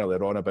were talking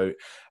earlier on about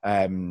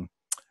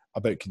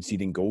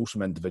conceding goals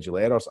from individual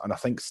errors, and I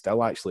think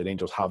still actually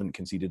Rangers haven't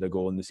conceded a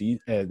goal in this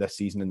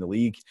season in the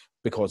league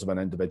because of an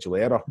individual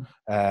error.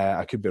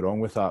 I could be wrong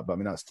with that, but I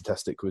mean that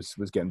statistic was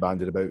getting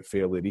bandied about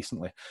fairly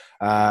recently.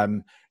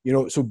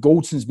 So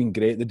Goldson's been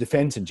great. The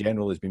defence in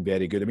general has been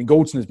very good. I mean,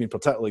 Goldson has been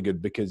particularly good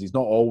because he's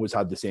not always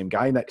had the same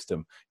guy next to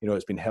him.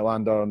 It's been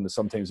Hillander, and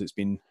sometimes it's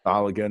been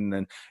Balogun,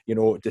 and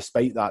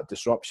despite that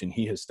disruption,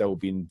 he has still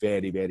been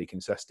very, very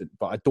consistent.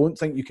 But I don't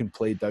think you can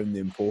play down the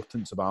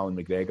importance of Alan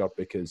McGregor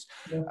because,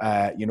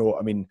 I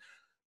mean,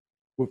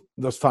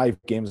 there's 5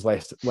 games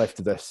left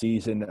of this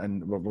season,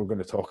 and we're going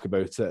to talk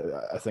about it.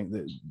 I think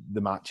that the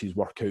matches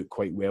work out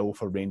quite well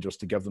for Rangers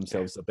to give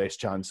themselves the best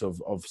chance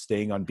of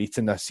staying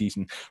unbeaten this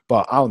season.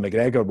 But Alan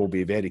McGregor will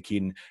be very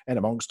keen in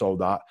amongst all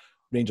that.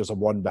 Rangers are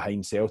one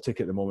behind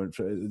Celtic at the moment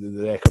for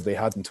the record they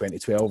had in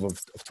 2012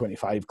 of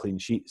 25 clean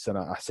sheets, and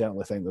I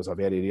certainly think there's a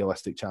very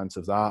realistic chance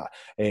of that.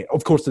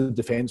 Of course, the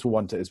defence will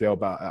want it as well,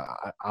 but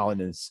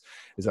Alan is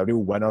a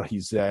real winner.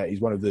 He's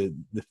one of the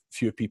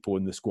few people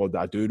in the squad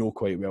that I do know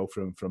quite well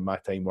from my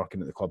time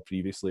working at the club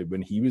previously,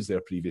 when he was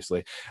there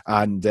previously.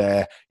 And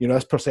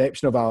this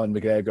perception of Alan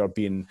McGregor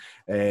being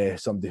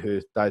somebody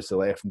who dives to the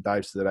left and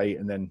dives to the right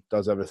and then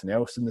does everything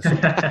else in the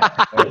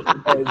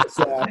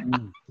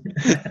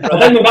I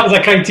didn't know that was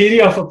a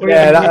criteria for playing.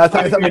 Yeah,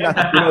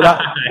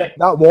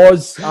 that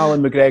was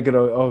Alan McGregor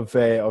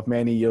of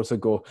many years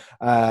ago.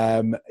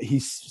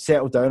 He's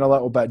settled down a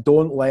little bit.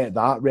 Don't let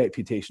that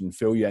reputation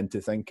fool you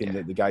into thinking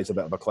that the guy's a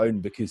bit of a clown,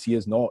 because he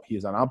is not. He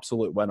is an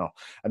absolute winner,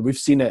 and we've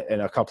seen it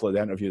in a couple of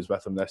the interviews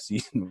with him this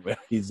season where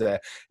he's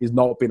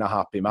not been a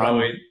happy man.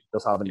 Right.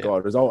 Just haven't got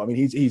a result. I mean,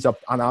 he's an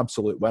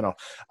absolute winner,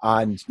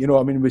 and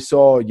we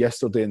saw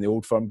yesterday in the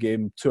Old Firm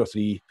game 2 or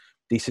 3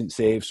 decent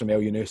saves from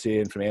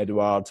Elyounoussi and from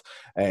Edouard,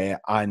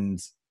 and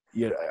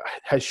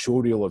his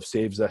showreel of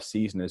saves this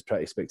season is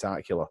pretty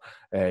spectacular.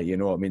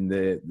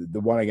 The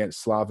one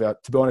against Slavia,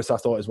 to be honest, I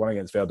thought his one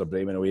against Werder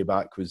Bremen away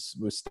back was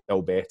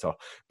still better,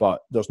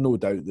 but there's no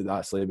doubt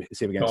that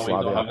save against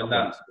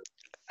Slavia.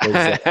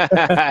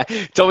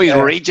 Tommy's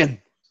raging.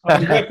 I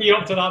was with you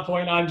up to that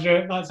point,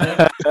 Andrew. That's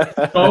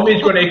it.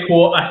 Tommy's going to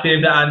quote a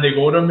save that Andy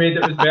Gordon made.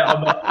 It was better,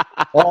 but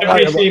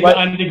every save that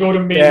Andy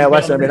Gordon made. Yeah,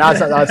 listen,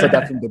 that's a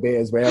different debate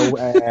as well.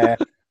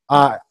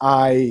 I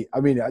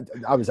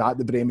was at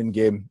the Bremen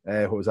game.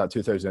 What was that,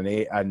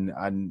 2008?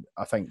 And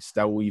I think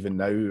still, even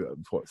now,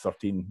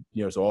 13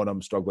 years on,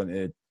 I'm struggling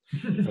to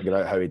figure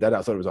out how he did it.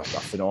 I thought it was a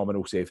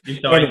phenomenal save. You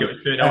still think it was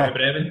 2-0 to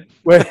Bremen?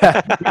 We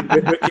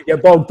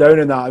get bogged down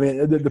in that. I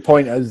mean, the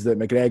point is that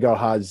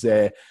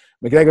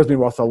McGregor's been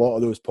worth a lot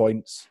of those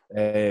points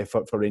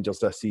for Rangers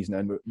this season,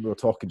 and we were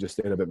talking just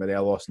there about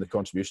Morelos and the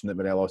contribution that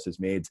Morelos has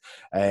made.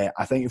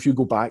 I think if you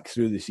go back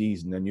through the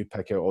season and you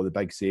pick out all the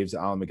big saves that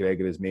Alan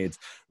McGregor has made,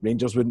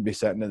 Rangers wouldn't be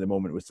sitting at the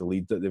moment with the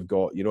lead that they've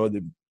got.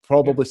 They'd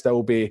probably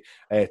still be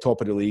top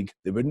of the league.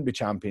 They wouldn't be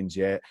champions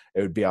yet.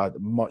 It would be a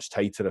much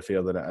tighter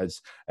affair than it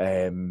is.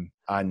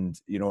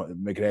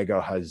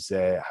 McGregor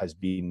has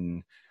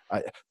been...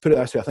 put it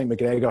this way, I think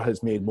McGregor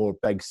has made more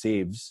big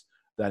saves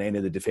than any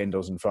of the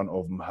defenders in front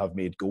of him have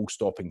made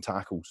goal-stopping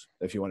tackles,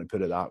 if you want to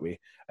put it that way.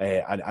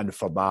 And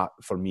for that,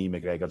 for me,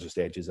 McGregor just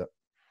edges it.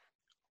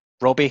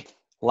 Robbie,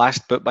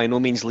 last but by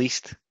no means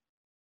least.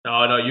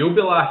 No, you'll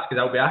be last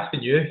because I'll be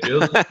asking you.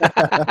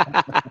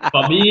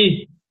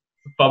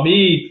 For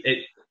me,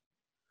 it's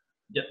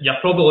you're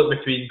probably looking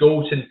between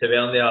Goldson,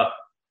 Tavernier,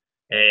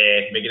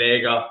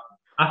 McGregor.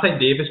 I think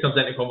Davis comes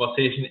into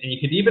conversation, and you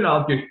could even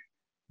argue,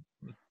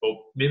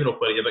 well, maybe not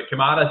for you, but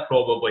Kamara's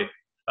probably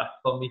fifth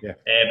for me. Yeah.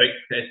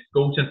 But it's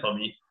Goldson for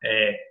me.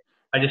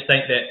 I just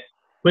think that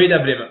played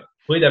every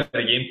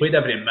game, played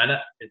every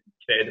minute is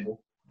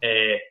incredible.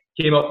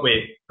 Came up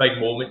with big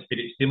moments, been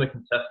extremely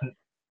consistent.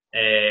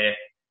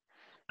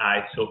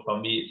 So for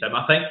me, it's him.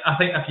 I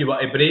think if you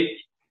were to break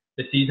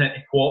the season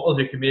into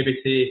quarters, you could maybe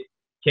say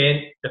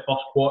Kent, the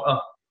first quarter,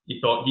 you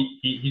thought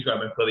he's going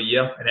to win for the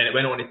year, and then it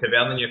went on to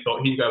Tavernier, and you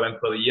thought he's going to win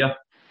for the year,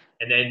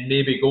 and then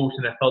maybe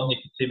Goldson the third, and you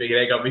could say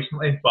McGregor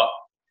recently, but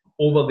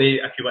over the,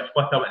 if you were to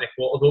split up into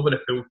quarters, over the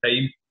full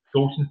time,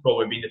 Goldson's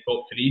probably been the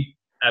top three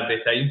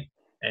every time.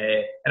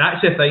 And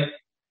actually I think,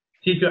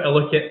 see if you were to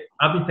look at,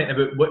 I've been thinking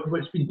about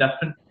what's been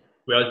different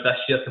with us this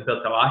year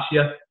compared to last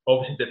year.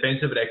 Obviously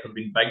defensive record's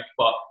been big,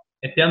 but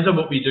in terms of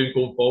what we do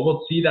going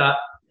forward, see that,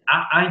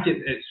 I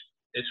think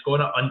it's gone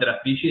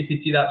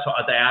underappreciated. See that sort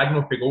of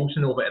diagonal for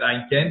Goldson over to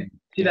Ryan Kent.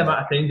 See the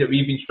amount of times that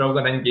we've been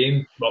struggling in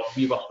games, well,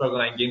 we were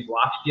struggling in games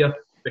last year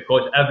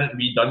because everything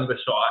we done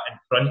was sort of in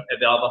front of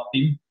the other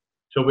team.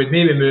 So we'd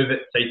maybe move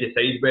it side to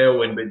side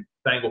well, and we'd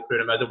try and go through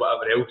the middle,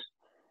 whatever else.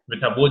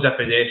 We'd have loads of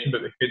possession,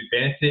 but we couldn't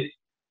penetrate.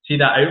 See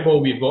that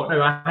outball we've got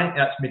now, I think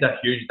that's made a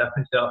huge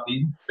difference to our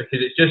season,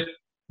 because it's just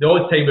the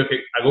odd time we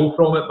pick a goal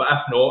from it, but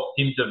if not,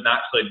 teams have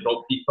naturally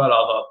dropped deeper.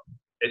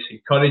 It's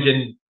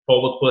encouraging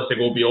forward players to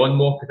go beyond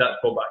more, because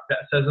that's probably a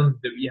criticism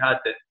that we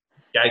had, that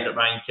guys like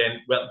Ryan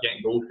Kent weren't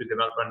getting goals because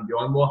they weren't running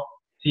beyond more.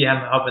 See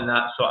him having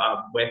that sort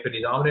of weapon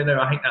in his armoury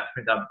now, I think that's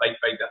made a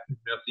big difference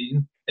in our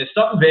season. It's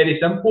something very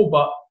simple,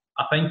 but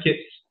I think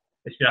it's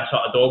been a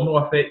sort of domino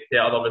effect to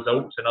other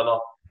results and other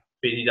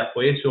phases of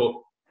play.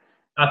 So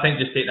I think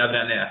just taking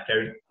everything into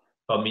account,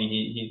 for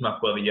me, he's my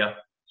player of the year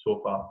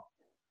so far.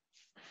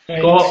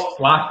 Scott,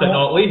 last but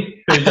not least,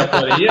 who's your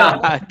player of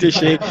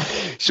the year?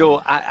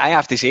 So I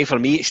have to say, for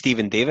me, it's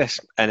Stephen Davis,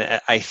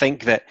 and I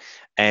think that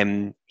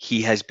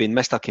he has been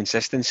Mr.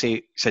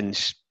 Consistency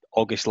since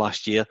August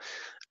last year.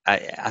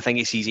 I think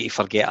it's easy to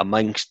forget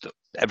amongst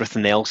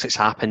everything else that's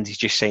happened. He's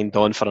just signed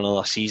on for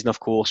another season, of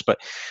course, but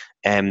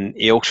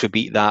he also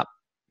beat that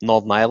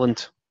Northern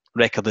Ireland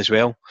record as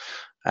well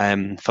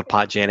for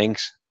Pat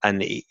Jennings,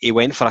 and he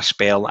went for a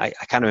spell. I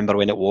can't remember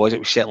when it was. It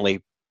was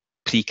certainly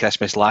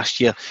pre-Christmas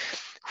last year,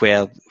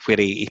 where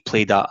he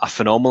played a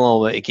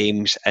phenomenal amount of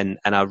games in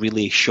a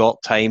really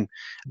short time,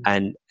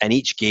 and in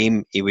each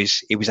game he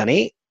was an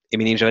 8. I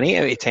mean, he was an 8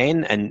 out of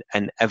 10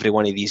 in every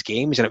one of these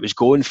games, and it was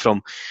going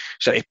from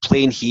sort of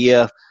playing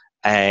here,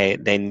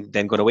 then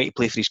going away to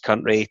play for his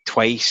country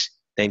twice,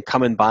 then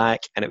coming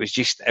back, and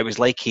it was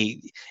like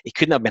he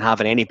couldn't have been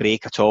having any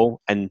break at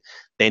all. And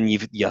then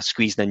you're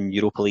squeezing in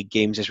Europa League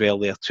games as well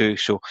there too.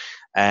 So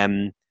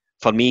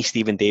for me,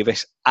 Stephen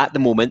Davis at the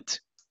moment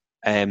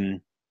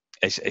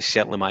is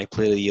certainly my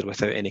player of the year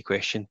without any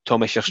question.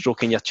 Thomas, you're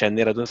stroking your chin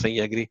there. I don't think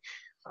you agree.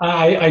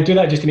 I do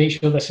that just to make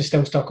sure this is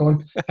still stuck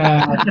on.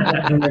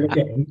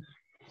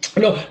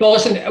 No,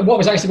 listen, what I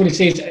was actually going to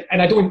say is,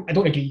 and I don't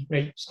agree,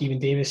 right, Stephen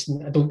Davis,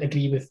 and I don't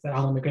agree with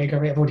Alan McGregor,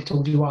 right? I've already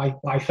told you what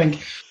I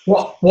think.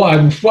 What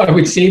I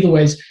would say, though,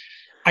 is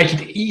I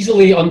could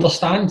easily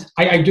understand,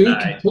 I do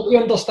completely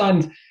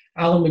understand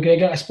Alan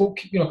McGregor. I spoke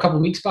a couple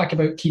of weeks back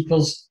about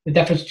keepers, the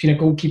difference between a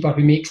goalkeeper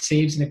who makes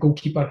saves and a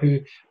goalkeeper who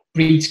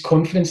breeds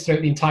confidence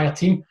throughout the entire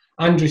team.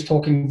 Andrew's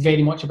talking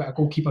very much about a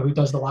goalkeeper who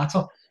does the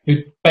latter,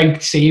 who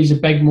big saves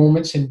and big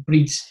moments and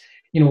breeds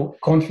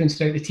confidence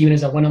throughout the team and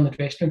is a winner in the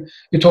dressing room.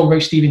 You talk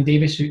about Stephen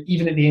Davis, who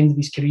even at the end of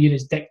his career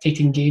is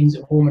dictating games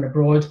at home and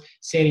abroad,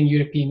 setting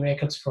European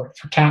records for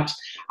caps.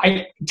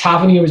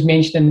 Tavernier was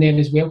mentioned in there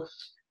as well.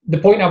 The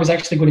point I was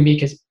actually going to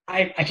make is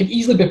I could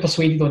easily be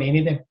persuaded on any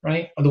of them,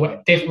 right? Although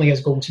it definitely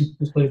is Goldson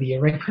who's player of the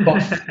year, right?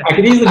 But I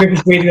could easily be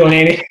persuaded on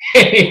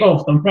any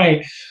of them,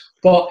 right?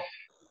 But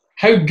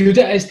how good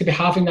it is to be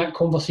having that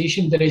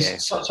conversation. There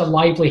is such a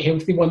lively,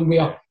 healthy one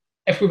where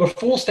if we were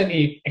forced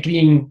into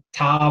agreeing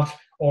Tav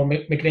or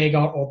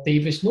McGregor or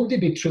Davis, nobody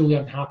would be truly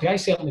unhappy. I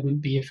certainly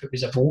wouldn't be if it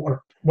was a vote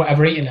or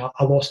whatever, and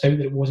I lost out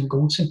that it wasn't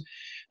Goldson.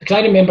 Because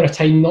I remember a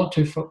time not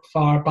too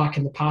far back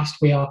in the past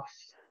where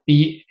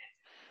the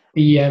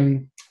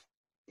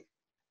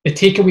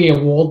takeaway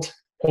award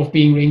of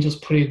being Rangers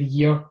Player of the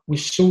Year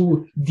was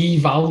so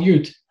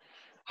devalued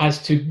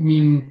as to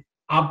mean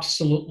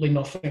absolutely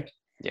nothing.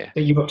 Yeah.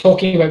 That you were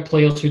talking about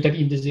players who didn't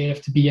even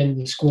deserve to be in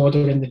the squad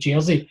or in the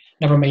jersey,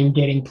 never mind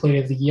getting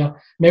Player of the Year.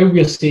 Now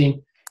we're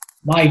saying,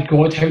 my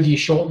God, how do you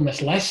shorten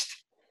this list?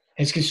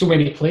 It's got so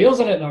many players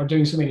in it that are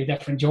doing so many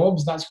different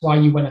jobs. That's why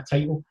you win a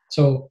title.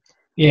 So,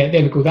 yeah,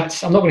 there we go.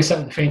 I'm not going to sit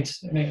on the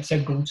fence. I mean, I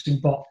said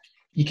Goldson, but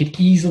you could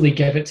easily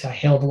give it to a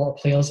hell of a lot of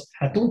players.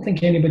 I don't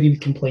think anybody would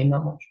complain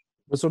that much.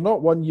 Was there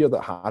not one year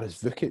that Haris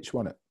Vukic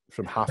won it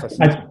from half a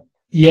season?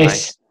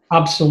 Yes.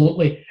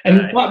 Absolutely,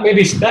 and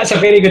that's a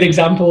very good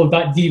example of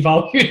that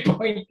devalued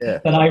point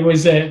that I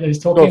was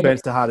talking. No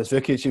offense to Haris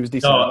Vukic, he was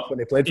decent when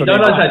he played for me. He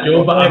done us a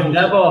job, but I've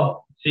never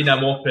seen a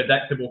more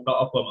predictable cut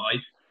up in my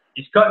life.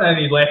 He's cutting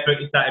in his left foot,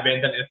 he's trying to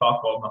bend into the far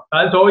corner.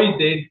 That's all he's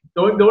did.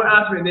 Don't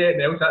ask me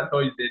anything else. That's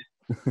all he's did.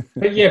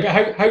 But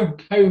how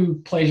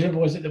pleasurable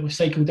was it that we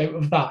cycled out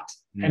of that,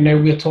 and now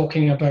we're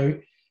talking about.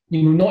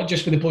 Not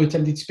just with the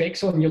blue-tinted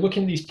specs on, you're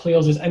looking at these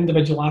players as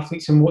individual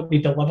athletes and what they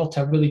deliver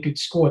to a really good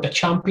squad, a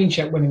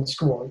championship-winning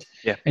squad.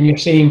 Yeah. And you're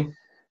saying,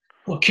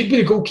 well, it could be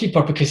the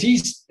goalkeeper because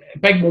he's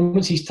big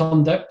moments he's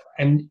turned up.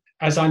 And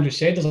as Andrew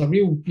said, there's a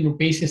real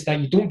basis that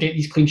you don't get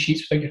these clean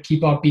sheets without your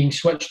keeper being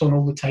switched on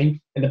all the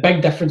time. And the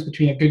big difference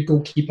between a good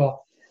goalkeeper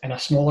and a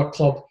smaller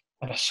club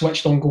and a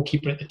switched-on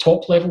goalkeeper at the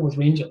top level with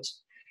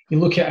Rangers. You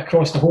look at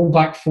across the whole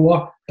back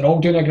four, they're all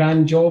doing a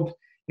grand job.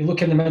 You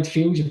look in the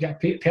midfield, you've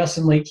got a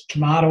person like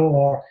Kamara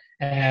or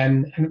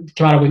and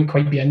Kamara wouldn't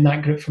quite be in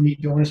that group for me,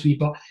 to be honest with you,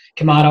 but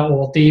Kamara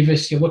or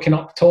Davis, you're looking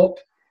up top.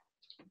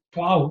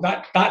 Wow,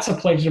 that's a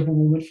pleasurable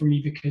moment for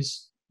me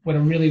because we're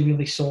a really,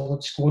 really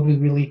solid squad with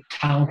really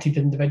talented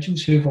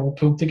individuals who have all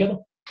pulled together.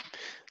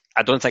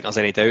 I don't think there's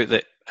any doubt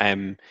that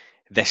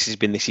this has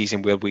been the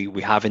season where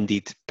we have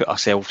indeed put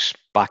ourselves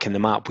back in the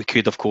map. We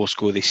could, of course,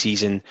 go this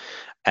season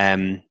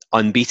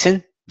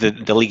unbeaten.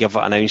 The league have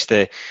announced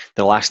the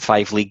last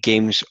 5 league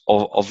games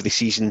of the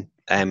season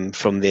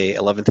from the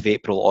 11th of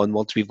April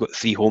onwards. We've got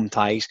 3 home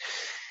ties.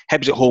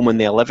 Hibs at home on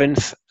the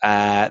 11th.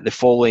 The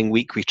following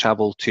week we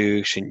travel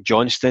to St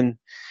Johnstone.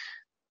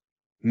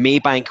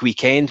 Maybank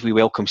weekend we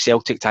welcome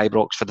Celtic to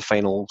Ibrox for the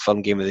final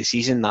firm game of the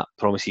season. That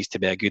promises to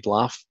be a good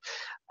laugh.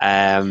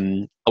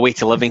 Away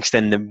to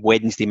Livingston the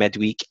Wednesday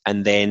midweek,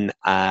 and then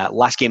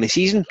last game of the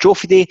season,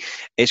 Trophy Day.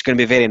 It's going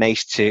to be very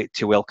nice to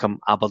welcome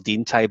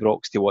Aberdeen to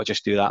Ibrox to watch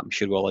us do that. I'm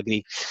sure we'll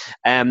agree.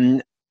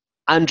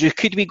 Andrew,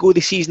 could we go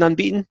the season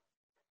unbeaten?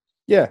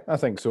 Yeah, I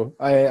think so.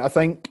 I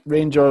think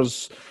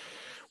Rangers,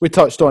 we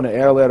touched on it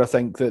earlier, I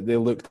think that they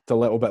looked a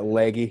little bit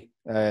leggy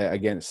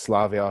against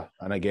Slavia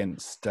and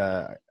against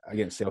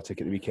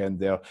Celtic at the weekend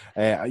there.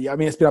 I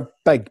mean, it's been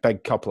a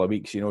big couple of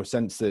weeks,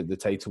 since the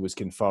title was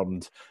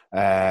confirmed.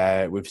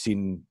 We've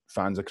seen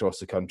fans across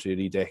the country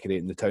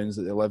redecorating the towns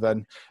that they live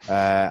in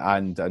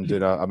and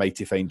doing a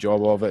mighty fine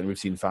job of it. And we've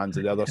seen fans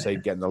on the other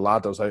side getting the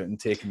ladders out and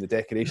taking the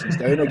decorations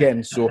down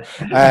again. So,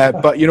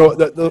 but,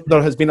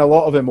 there has been a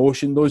lot of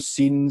emotion. Those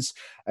scenes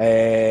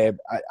at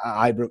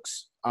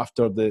Ibrox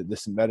after the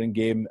St Mirren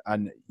game,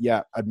 and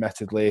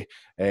admittedly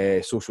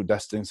social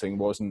distancing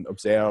wasn't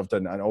observed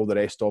and all the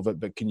rest of it,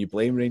 but can you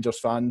blame Rangers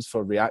fans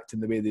for reacting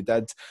the way they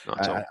did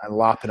and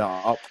lapping it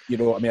up?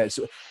 I mean,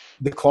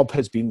 the club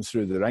has been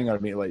through the ringer. I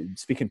mean, like,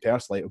 speaking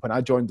personally, when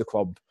I joined the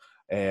club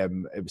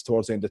It was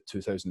towards the end of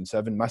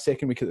 2007. My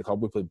second week at the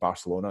club, we played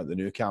Barcelona at the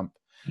Nou Camp.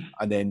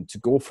 And then to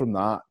go from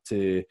that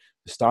to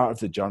the start of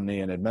the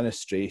journey and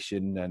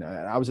administration, and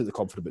I was at the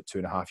club for about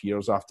 2.5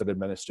 years after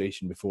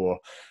administration before,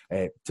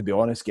 to be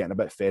honest, getting a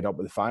bit fed up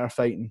with the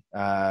firefighting.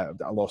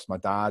 I lost my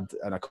dad,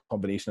 and a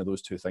combination of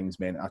those two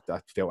things meant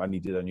I felt I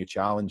needed a new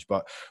challenge.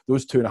 But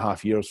those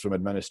 2.5 years from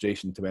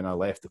administration to when I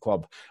left the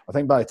club, I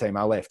think by the time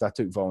I left, I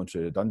took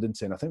voluntary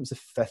redundancy, and I think it was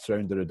the 5th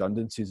round of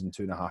redundancies in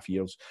 2.5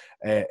 years.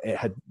 It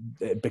had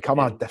become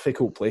a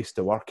difficult place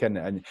to work in,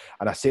 and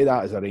I say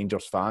that as a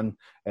Rangers fan.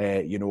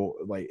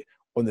 Like,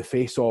 on the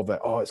face of it,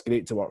 it's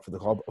great to work for the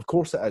club. Of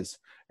course it is.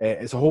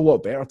 It's a whole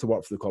lot better to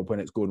work for the club when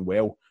it's going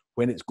well.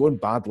 When it's going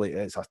badly,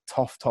 it's a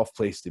tough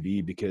place to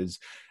be, because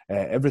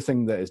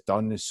everything that is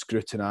done is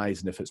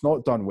scrutinised, and if it's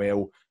not done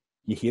well,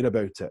 you hear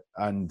about it.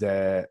 And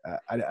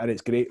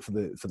it's great for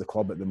the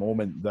club at the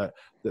moment that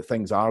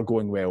things are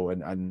going well,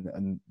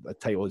 and the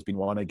title has been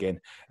won again.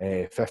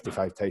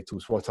 55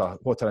 titles.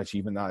 What an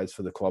achievement that is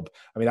for the club.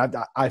 I mean,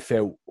 I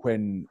felt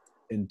when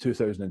in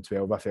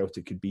 2012, I felt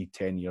it could be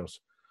 10 years.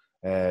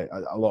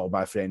 A lot of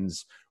my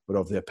friends were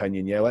of the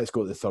opinion, let's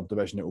go to the 3rd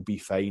division, it will be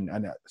fine.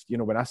 And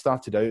when I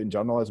started out in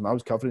journalism, I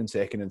was covering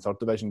 2nd and 3rd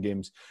division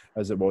games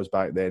as it was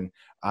back then,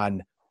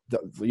 and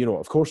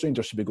of course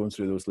Rangers should be going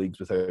through those leagues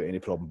without any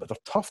problem, but they're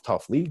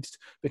tough leagues,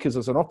 because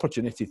there's an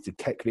opportunity to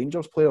kick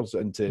Rangers players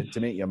and to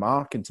make your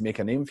mark and to make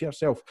a name for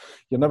yourself.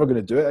 You're never going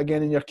to do it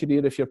again in your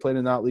career if you're playing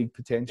in that league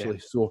potentially.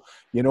 Yeah.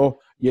 So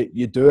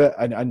you do it,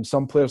 and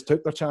some players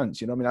took their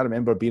chance. I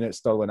remember being at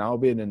Stirling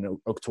Albion in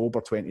October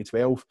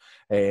 2012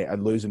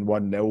 and losing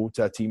 1-0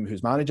 to a team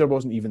whose manager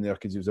wasn't even there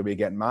because he was away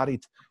getting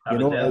married. I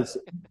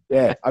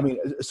mean,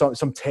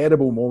 some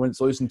terrible moments,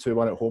 losing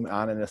 2-1 at home to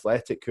Annan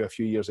Athletic, who a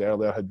few years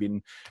earlier had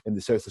been in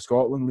the South of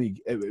Scotland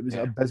League. It was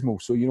abysmal.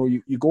 So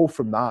you go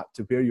from that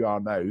to where you are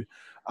now,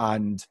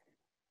 and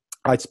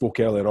I spoke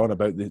earlier on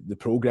about the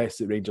progress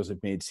that Rangers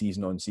have made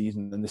season on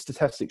season, and the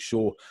statistics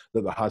show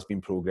that there has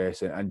been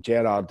progress, and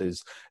Gerrard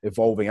is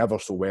evolving ever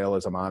so well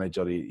as a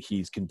manager.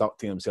 He's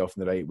conducting himself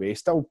in the right way. He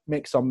still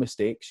makes some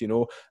mistakes,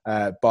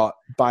 but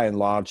by and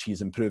large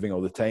he's improving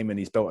all the time, and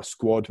he's built a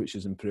squad which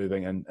is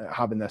improving, and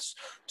having this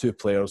 2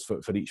 players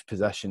for each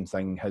position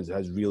thing has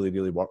really,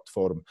 really worked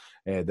for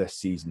him this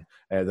season.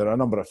 There are a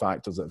number of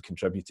factors that have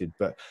contributed,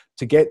 but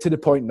to get to the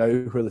point now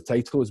where the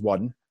title is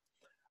won,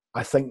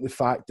 I think the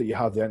fact that you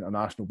have the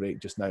international break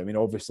just now, I mean,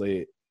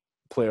 obviously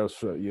players,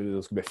 there's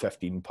going to be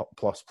 15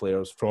 plus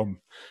players from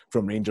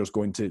Rangers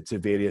going to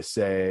various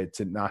to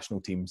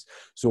national teams.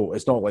 So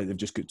it's not like they've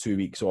just got 2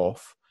 weeks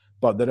off,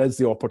 but there is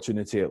the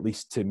opportunity at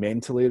least to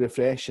mentally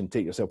refresh and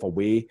take yourself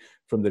away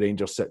from the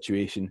Rangers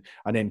situation,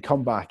 and then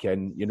come back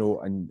in,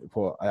 and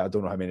I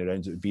don't know how many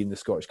rounds it would be in the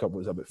Scottish Cup. It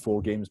was about 4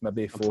 games,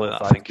 maybe 4 or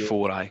 5 I think games.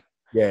 4, aye.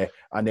 Yeah,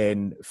 and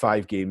then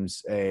 5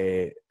 games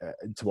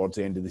towards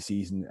the end of the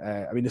season.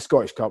 I mean, the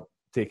Scottish Cup,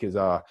 take as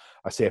a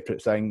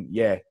separate thing.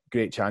 Yeah,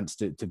 great chance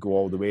to go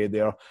all the way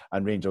there.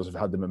 And Rangers have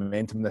had the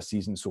momentum this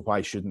season, so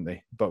why shouldn't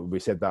they? But we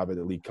said that about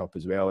the League Cup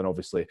as well, and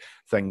obviously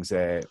things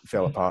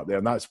fell apart there.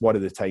 And that's one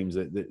of the times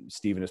that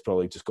Stephen has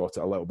probably just got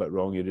it a little bit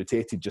wrong. He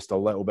rotated just a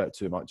little bit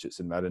too much at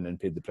St Mirren and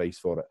paid the price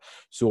for it.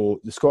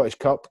 So the Scottish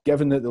Cup,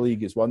 given that the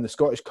league is won, the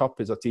Scottish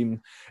Cup is a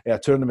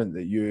tournament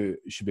that you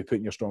should be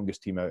putting your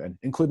strongest team out in,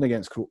 including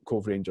against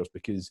Cove Rangers,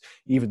 because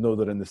even though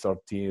they're in the 3rd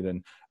tier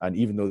and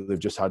even though they've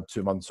just had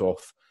 2 months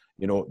off,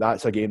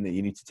 that's a game that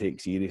you need to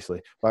take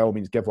seriously. By all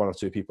means, give 1 or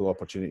 2 people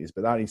opportunities,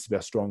 but that needs to be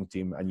a strong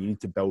team, and you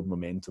need to build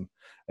momentum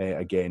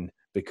again,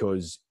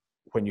 because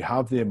when you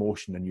have the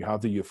emotion and you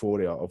have the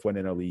euphoria of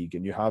winning a league,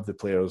 and you have the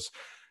players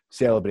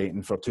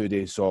celebrating for 2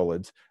 days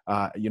solid,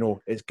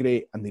 it's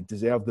great and they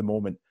deserve the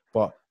moment,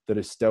 but there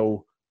is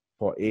still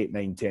 8,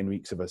 9, 10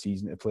 weeks of a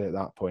season to play at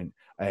that point.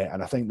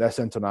 And I think this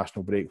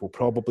international break will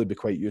probably be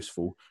quite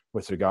useful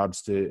with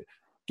regards to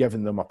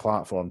giving them a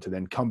platform to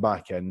then come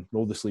back in,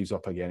 roll the sleeves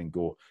up again and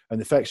go. And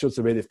the fixtures,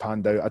 the way they've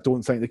panned out, I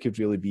don't think they could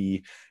really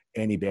be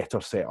any better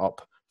set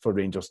up for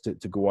Rangers to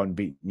go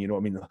unbeaten.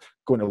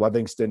 Going to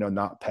Livingston on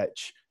that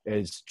pitch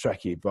is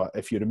tricky, but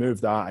if you remove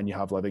that and you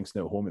have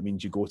Livingston at home, it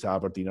means you go to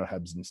Aberdeen or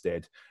Hibs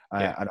instead.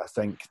 And I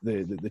think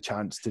the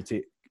chance to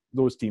take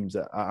those teams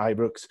at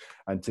Ibrox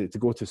and to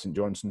go to St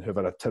Johnstone, who've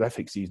had a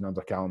terrific season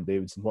under Callum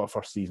Davidson, what a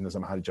first season as a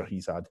manager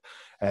he's had.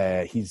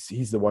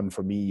 He's the one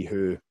for me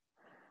who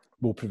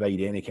will provide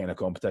any kind of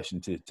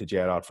competition to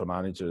Gerrard for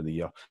Manager of the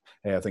Year.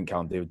 I think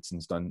Callum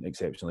Davidson's done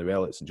exceptionally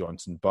well at St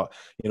Johnstone, but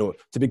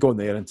to be going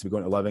there and to be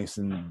going to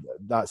Livingston,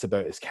 that's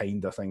about as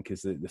kind, I think,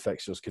 as the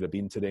fixtures could have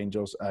been to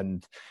Rangers.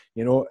 And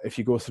if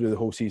you go through the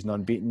whole season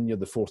unbeaten, you're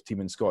the 4th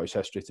team in Scottish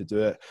history to do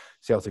it.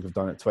 Celtic have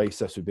done it twice.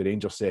 This would be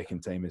Rangers'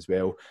 2nd time as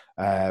well.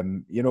 They're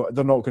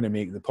not going to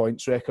make the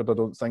points record, I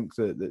don't think,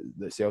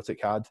 that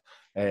Celtic had,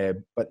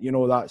 but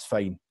that's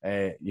fine.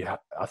 I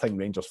think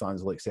Rangers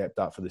fans will accept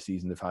that for the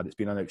season they've had. It's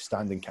been an outstanding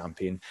outstanding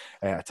campaign,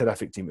 a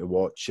terrific team to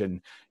watch,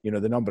 and you know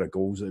the number of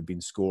goals that have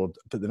been scored,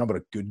 but the number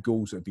of good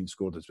goals that have been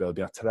scored as well. It'll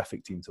be a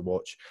terrific team to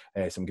watch.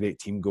 Some great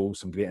team goals,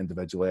 some great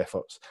individual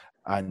efforts.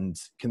 And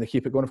can they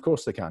keep it going? Of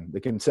course they can. They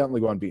can certainly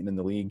go unbeaten in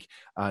the league.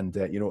 And,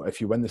 you know, if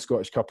you win the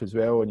Scottish Cup as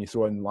well and you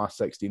throw in the last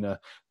 16 of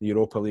the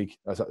Europa League,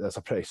 that's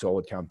a pretty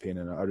solid campaign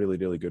and a really,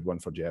 really good one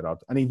for Gerrard.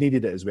 And he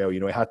needed it as well. You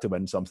know, he had to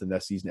win something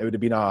this season. It would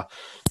have been a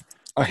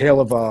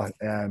hell of a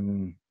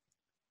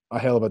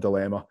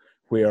dilemma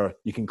where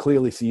you can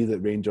clearly see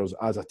that Rangers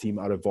as a team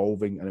are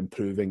evolving and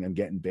improving and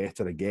getting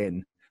better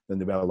again than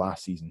they were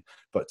last season.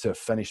 But to have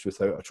finished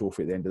without a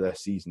trophy at the end of this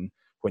season,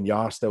 when you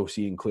are still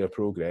seeing clear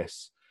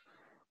progress,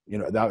 you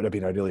know, that would have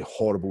been a really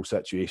horrible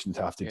situation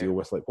to have to deal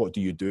with. Like, what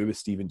do you do with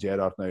Steven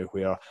Gerrard now,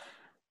 where,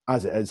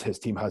 as it is, his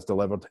team has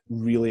delivered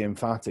really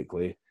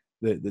emphatically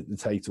the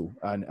title?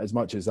 And as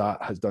much as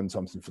that has done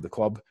something for the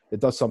club, it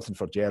does something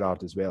for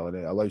Gerrard as well, and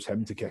it allows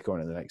him to kick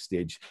on at the next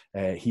stage.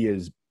 He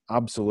is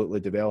absolutely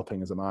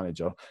developing as a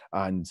manager,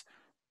 and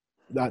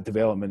that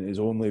development is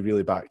only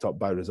really backed up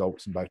by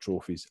results and by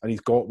trophies. And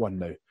he's got one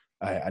now,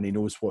 and he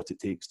knows what it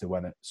takes to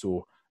win it.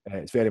 So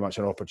it's very much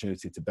an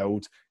opportunity to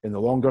build in the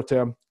longer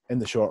term. In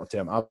the shorter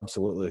term,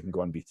 absolutely they can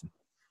go unbeaten.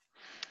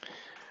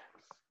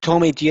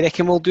 Tommy, do you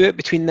reckon we'll do it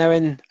between now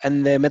and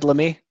the middle of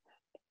May?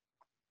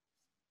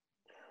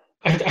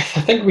 I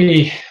think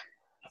we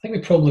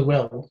probably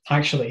will,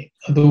 actually.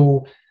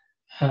 Although,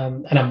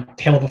 and I'm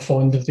hell of a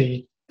fond of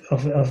the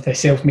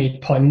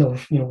self-made pun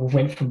of, you know, we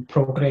went from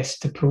progress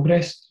to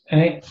progress,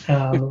 right?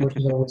 Which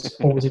is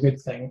always a good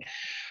thing.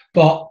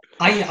 But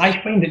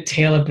I find it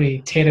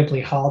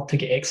terribly hard to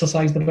get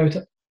exercised about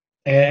it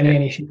in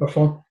any shape or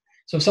form.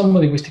 So if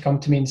somebody was to come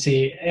to me and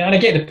say, and I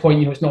get the point,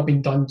 you know, it's not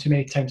been done too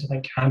many times. I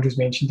think Andrew's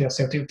mentioned there,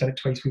 Celtic have done it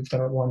twice, we've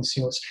done it once.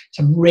 You know, it's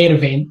a rare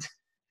event,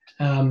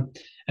 and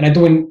I'm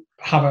not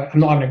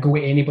having a go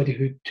at anybody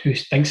who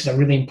thinks it's a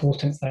really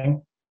important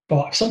thing.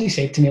 But if somebody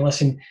said to me,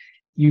 listen,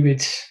 you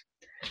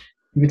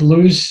would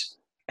lose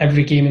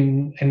every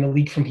game in the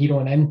league from here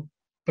on in,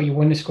 but you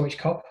win the Scottish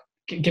Cup.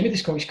 Give me the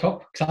Scottish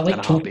Cup, because I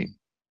like trophies.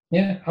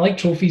 Yeah, I like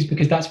trophies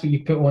because that's what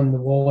you put on the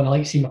wall, and I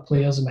like seeing my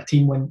players and my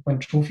team win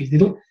trophies. They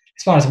don't,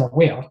 as far as I'm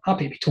aware, I'm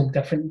happy to be told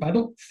different, but I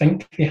don't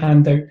think they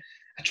hand out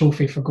a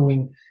trophy for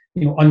going,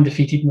 you know,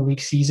 undefeated in the league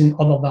season,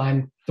 other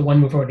than the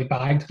one we've already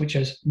bagged, which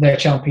is their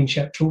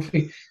championship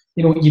trophy.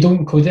 You know, you don't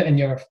include it in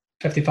your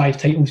 55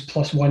 titles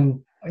plus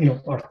one, you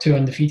know, or two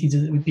undefeated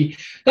as it would be.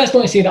 That's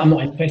not to say that I'm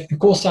not interested. Of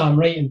course I'm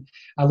right, and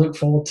I look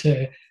forward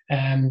to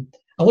that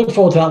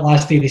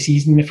last day of the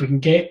season. If we can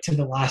get to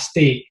the last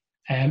day,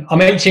 I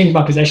might change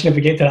my position if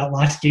we get to that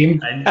last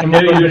game. I knew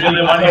you were going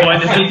to want to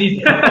win the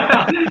season.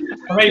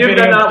 You've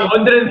done that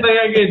wondering thing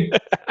again.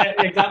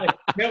 Exactly.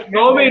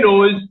 Tommy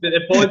knows that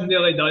the pod's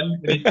nearly done,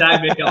 and he's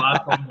trying to make it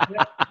last one.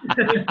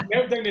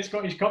 Melt down the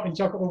Scottish Cup and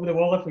chuck it over the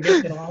wall if we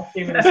get to the last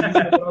game of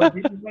the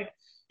season.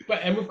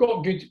 But we've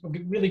got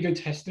really good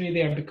history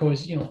there,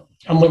 because, you know,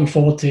 I'm looking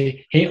forward to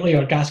Hateley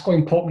or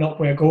Gascoigne popping up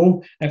with a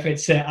goal if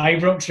it's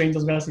Ibrox,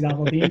 Rangers versus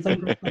Aberdeen.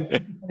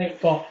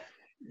 But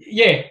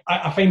yeah,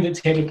 I find it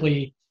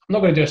terribly. I'm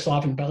not going to do a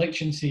Slaven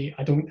Bilic and say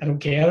I don't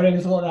care or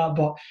anything like that,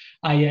 but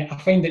I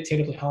find it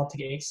terribly hard to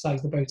get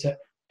exercised about it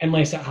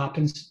unless it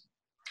happens.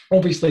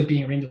 Obviously,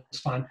 being a Rangers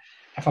fan,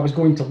 if I was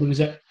going to lose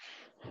it,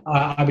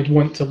 I would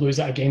want to lose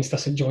it against a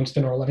St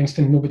Johnstone or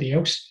Livingston, nobody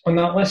else on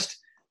that list.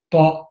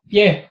 But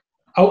yeah,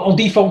 I'll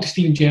default to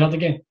Steven Gerrard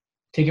again.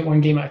 Take it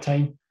one game at a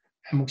time,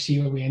 and we'll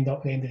see where we end up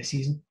at the end of the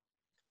season.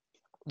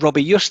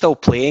 Robbie, you're still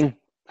playing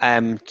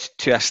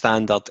to a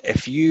standard.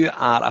 If you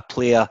are a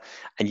player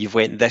and you've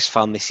went this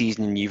far in the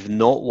season and you've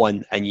not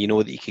won, and you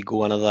know that you could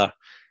go another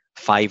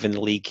 5 in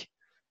the league,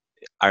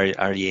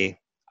 are you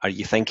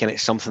thinking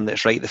it's something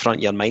that's right at the front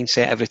of your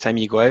mindset every time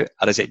you go out,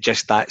 or is it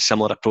just that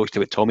similar approach to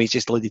what Tommy's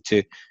just alluded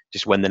to,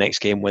 just win the next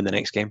game?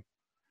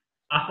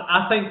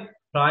 I think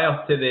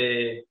prior to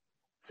the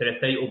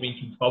title being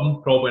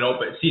confirmed, probably not,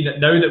 but seeing that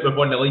now that we've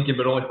won the league and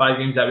we're only 5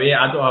 games away,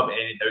 I don't have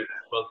any doubt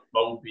that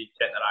we'll be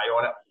setting their eye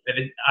on it.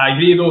 And I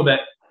agree though that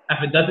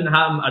if it doesn't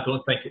happen, I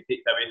don't think it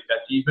takes away the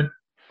achievement.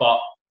 But,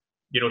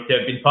 you know, to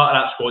have been part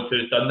of that squad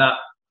who's done that,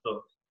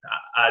 so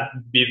I'd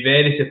be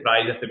very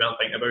surprised if they weren't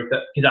thinking about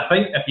it. Because I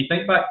think if you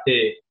think back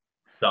to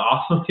the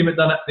Arsenal team that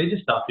done it, they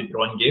just started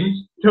drawing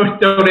games till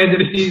the end of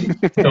the season.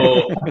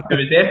 So it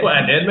was definitely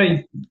in their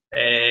mind.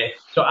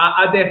 So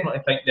I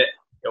definitely think that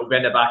it'll be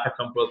in the back of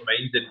some players'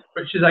 minds, and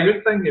which is a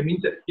good thing. It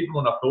means that keep them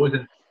on their toes,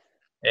 and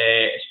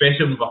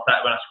especially when we're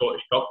trying to win a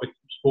Scottish Cup. We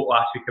spoke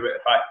last week about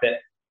the fact that,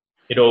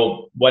 you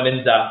know,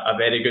 winning's a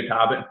very good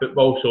habit in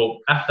football. So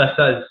if this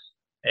is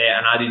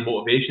an added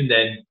motivation,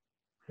 then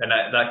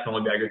that can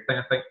only be a good thing,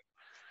 I think.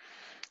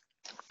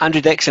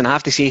 Andrew Dixon, I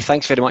have to say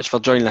thanks very much for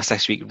joining us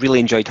this week.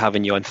 Really enjoyed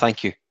having you on.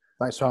 Thank you.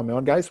 Thanks for having me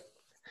on, guys.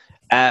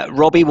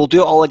 Robbie, we'll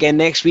do it all again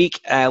next week.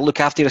 Look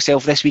after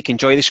yourself this week.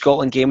 Enjoy the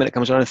Scotland game when it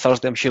comes on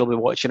Thursday. I'm sure we'll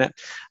be watching it.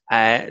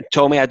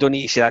 Tommy, I don't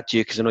need to say that to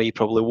you because I know you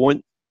probably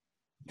won't.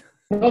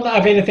 Not that I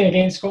have anything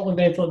against Scotland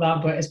or anything like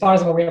that, but as far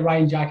as I'm aware,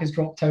 Ryan Jack has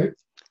dropped out.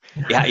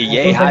 Yeah,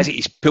 he has.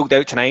 He's pulled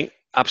out tonight.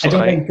 Absolutely.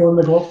 I don't think John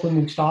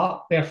McLaughlin will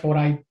start, therefore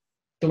I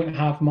don't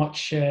have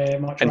much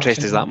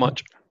interest is that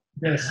much.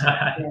 Yes,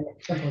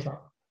 simple as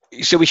that.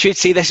 So we should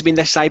say this has been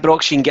This is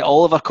Ibrox. You can get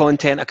all of our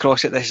content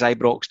across at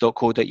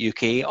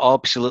thisisibrox.co.uk,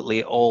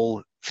 absolutely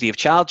all free of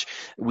charge.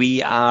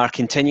 We are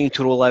continuing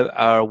to roll out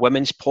our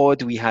women's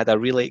pod. We had a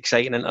really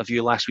exciting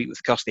interview last week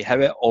with Kirsty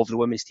Howitt of the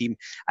women's team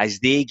as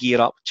they gear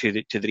up to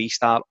the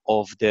restart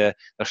of their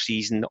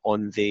season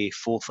on the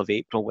 4th of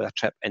April with a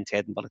trip into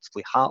Edinburgh to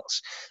play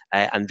Hearts,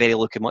 and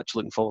much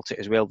looking forward to it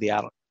as well. They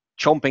are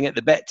chomping at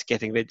the bit,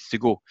 getting ready to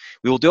go.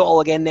 We will do it all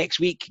again next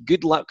week.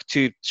 Good luck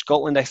to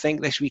Scotland, I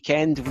think, this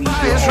weekend. We do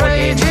it all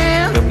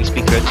again when we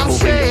speak about the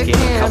Slovenian game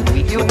in a couple of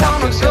weeks. Look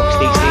after yourself,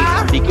 stay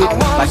safe, be good.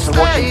 Thanks for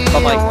watching.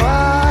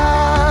 Bye-bye.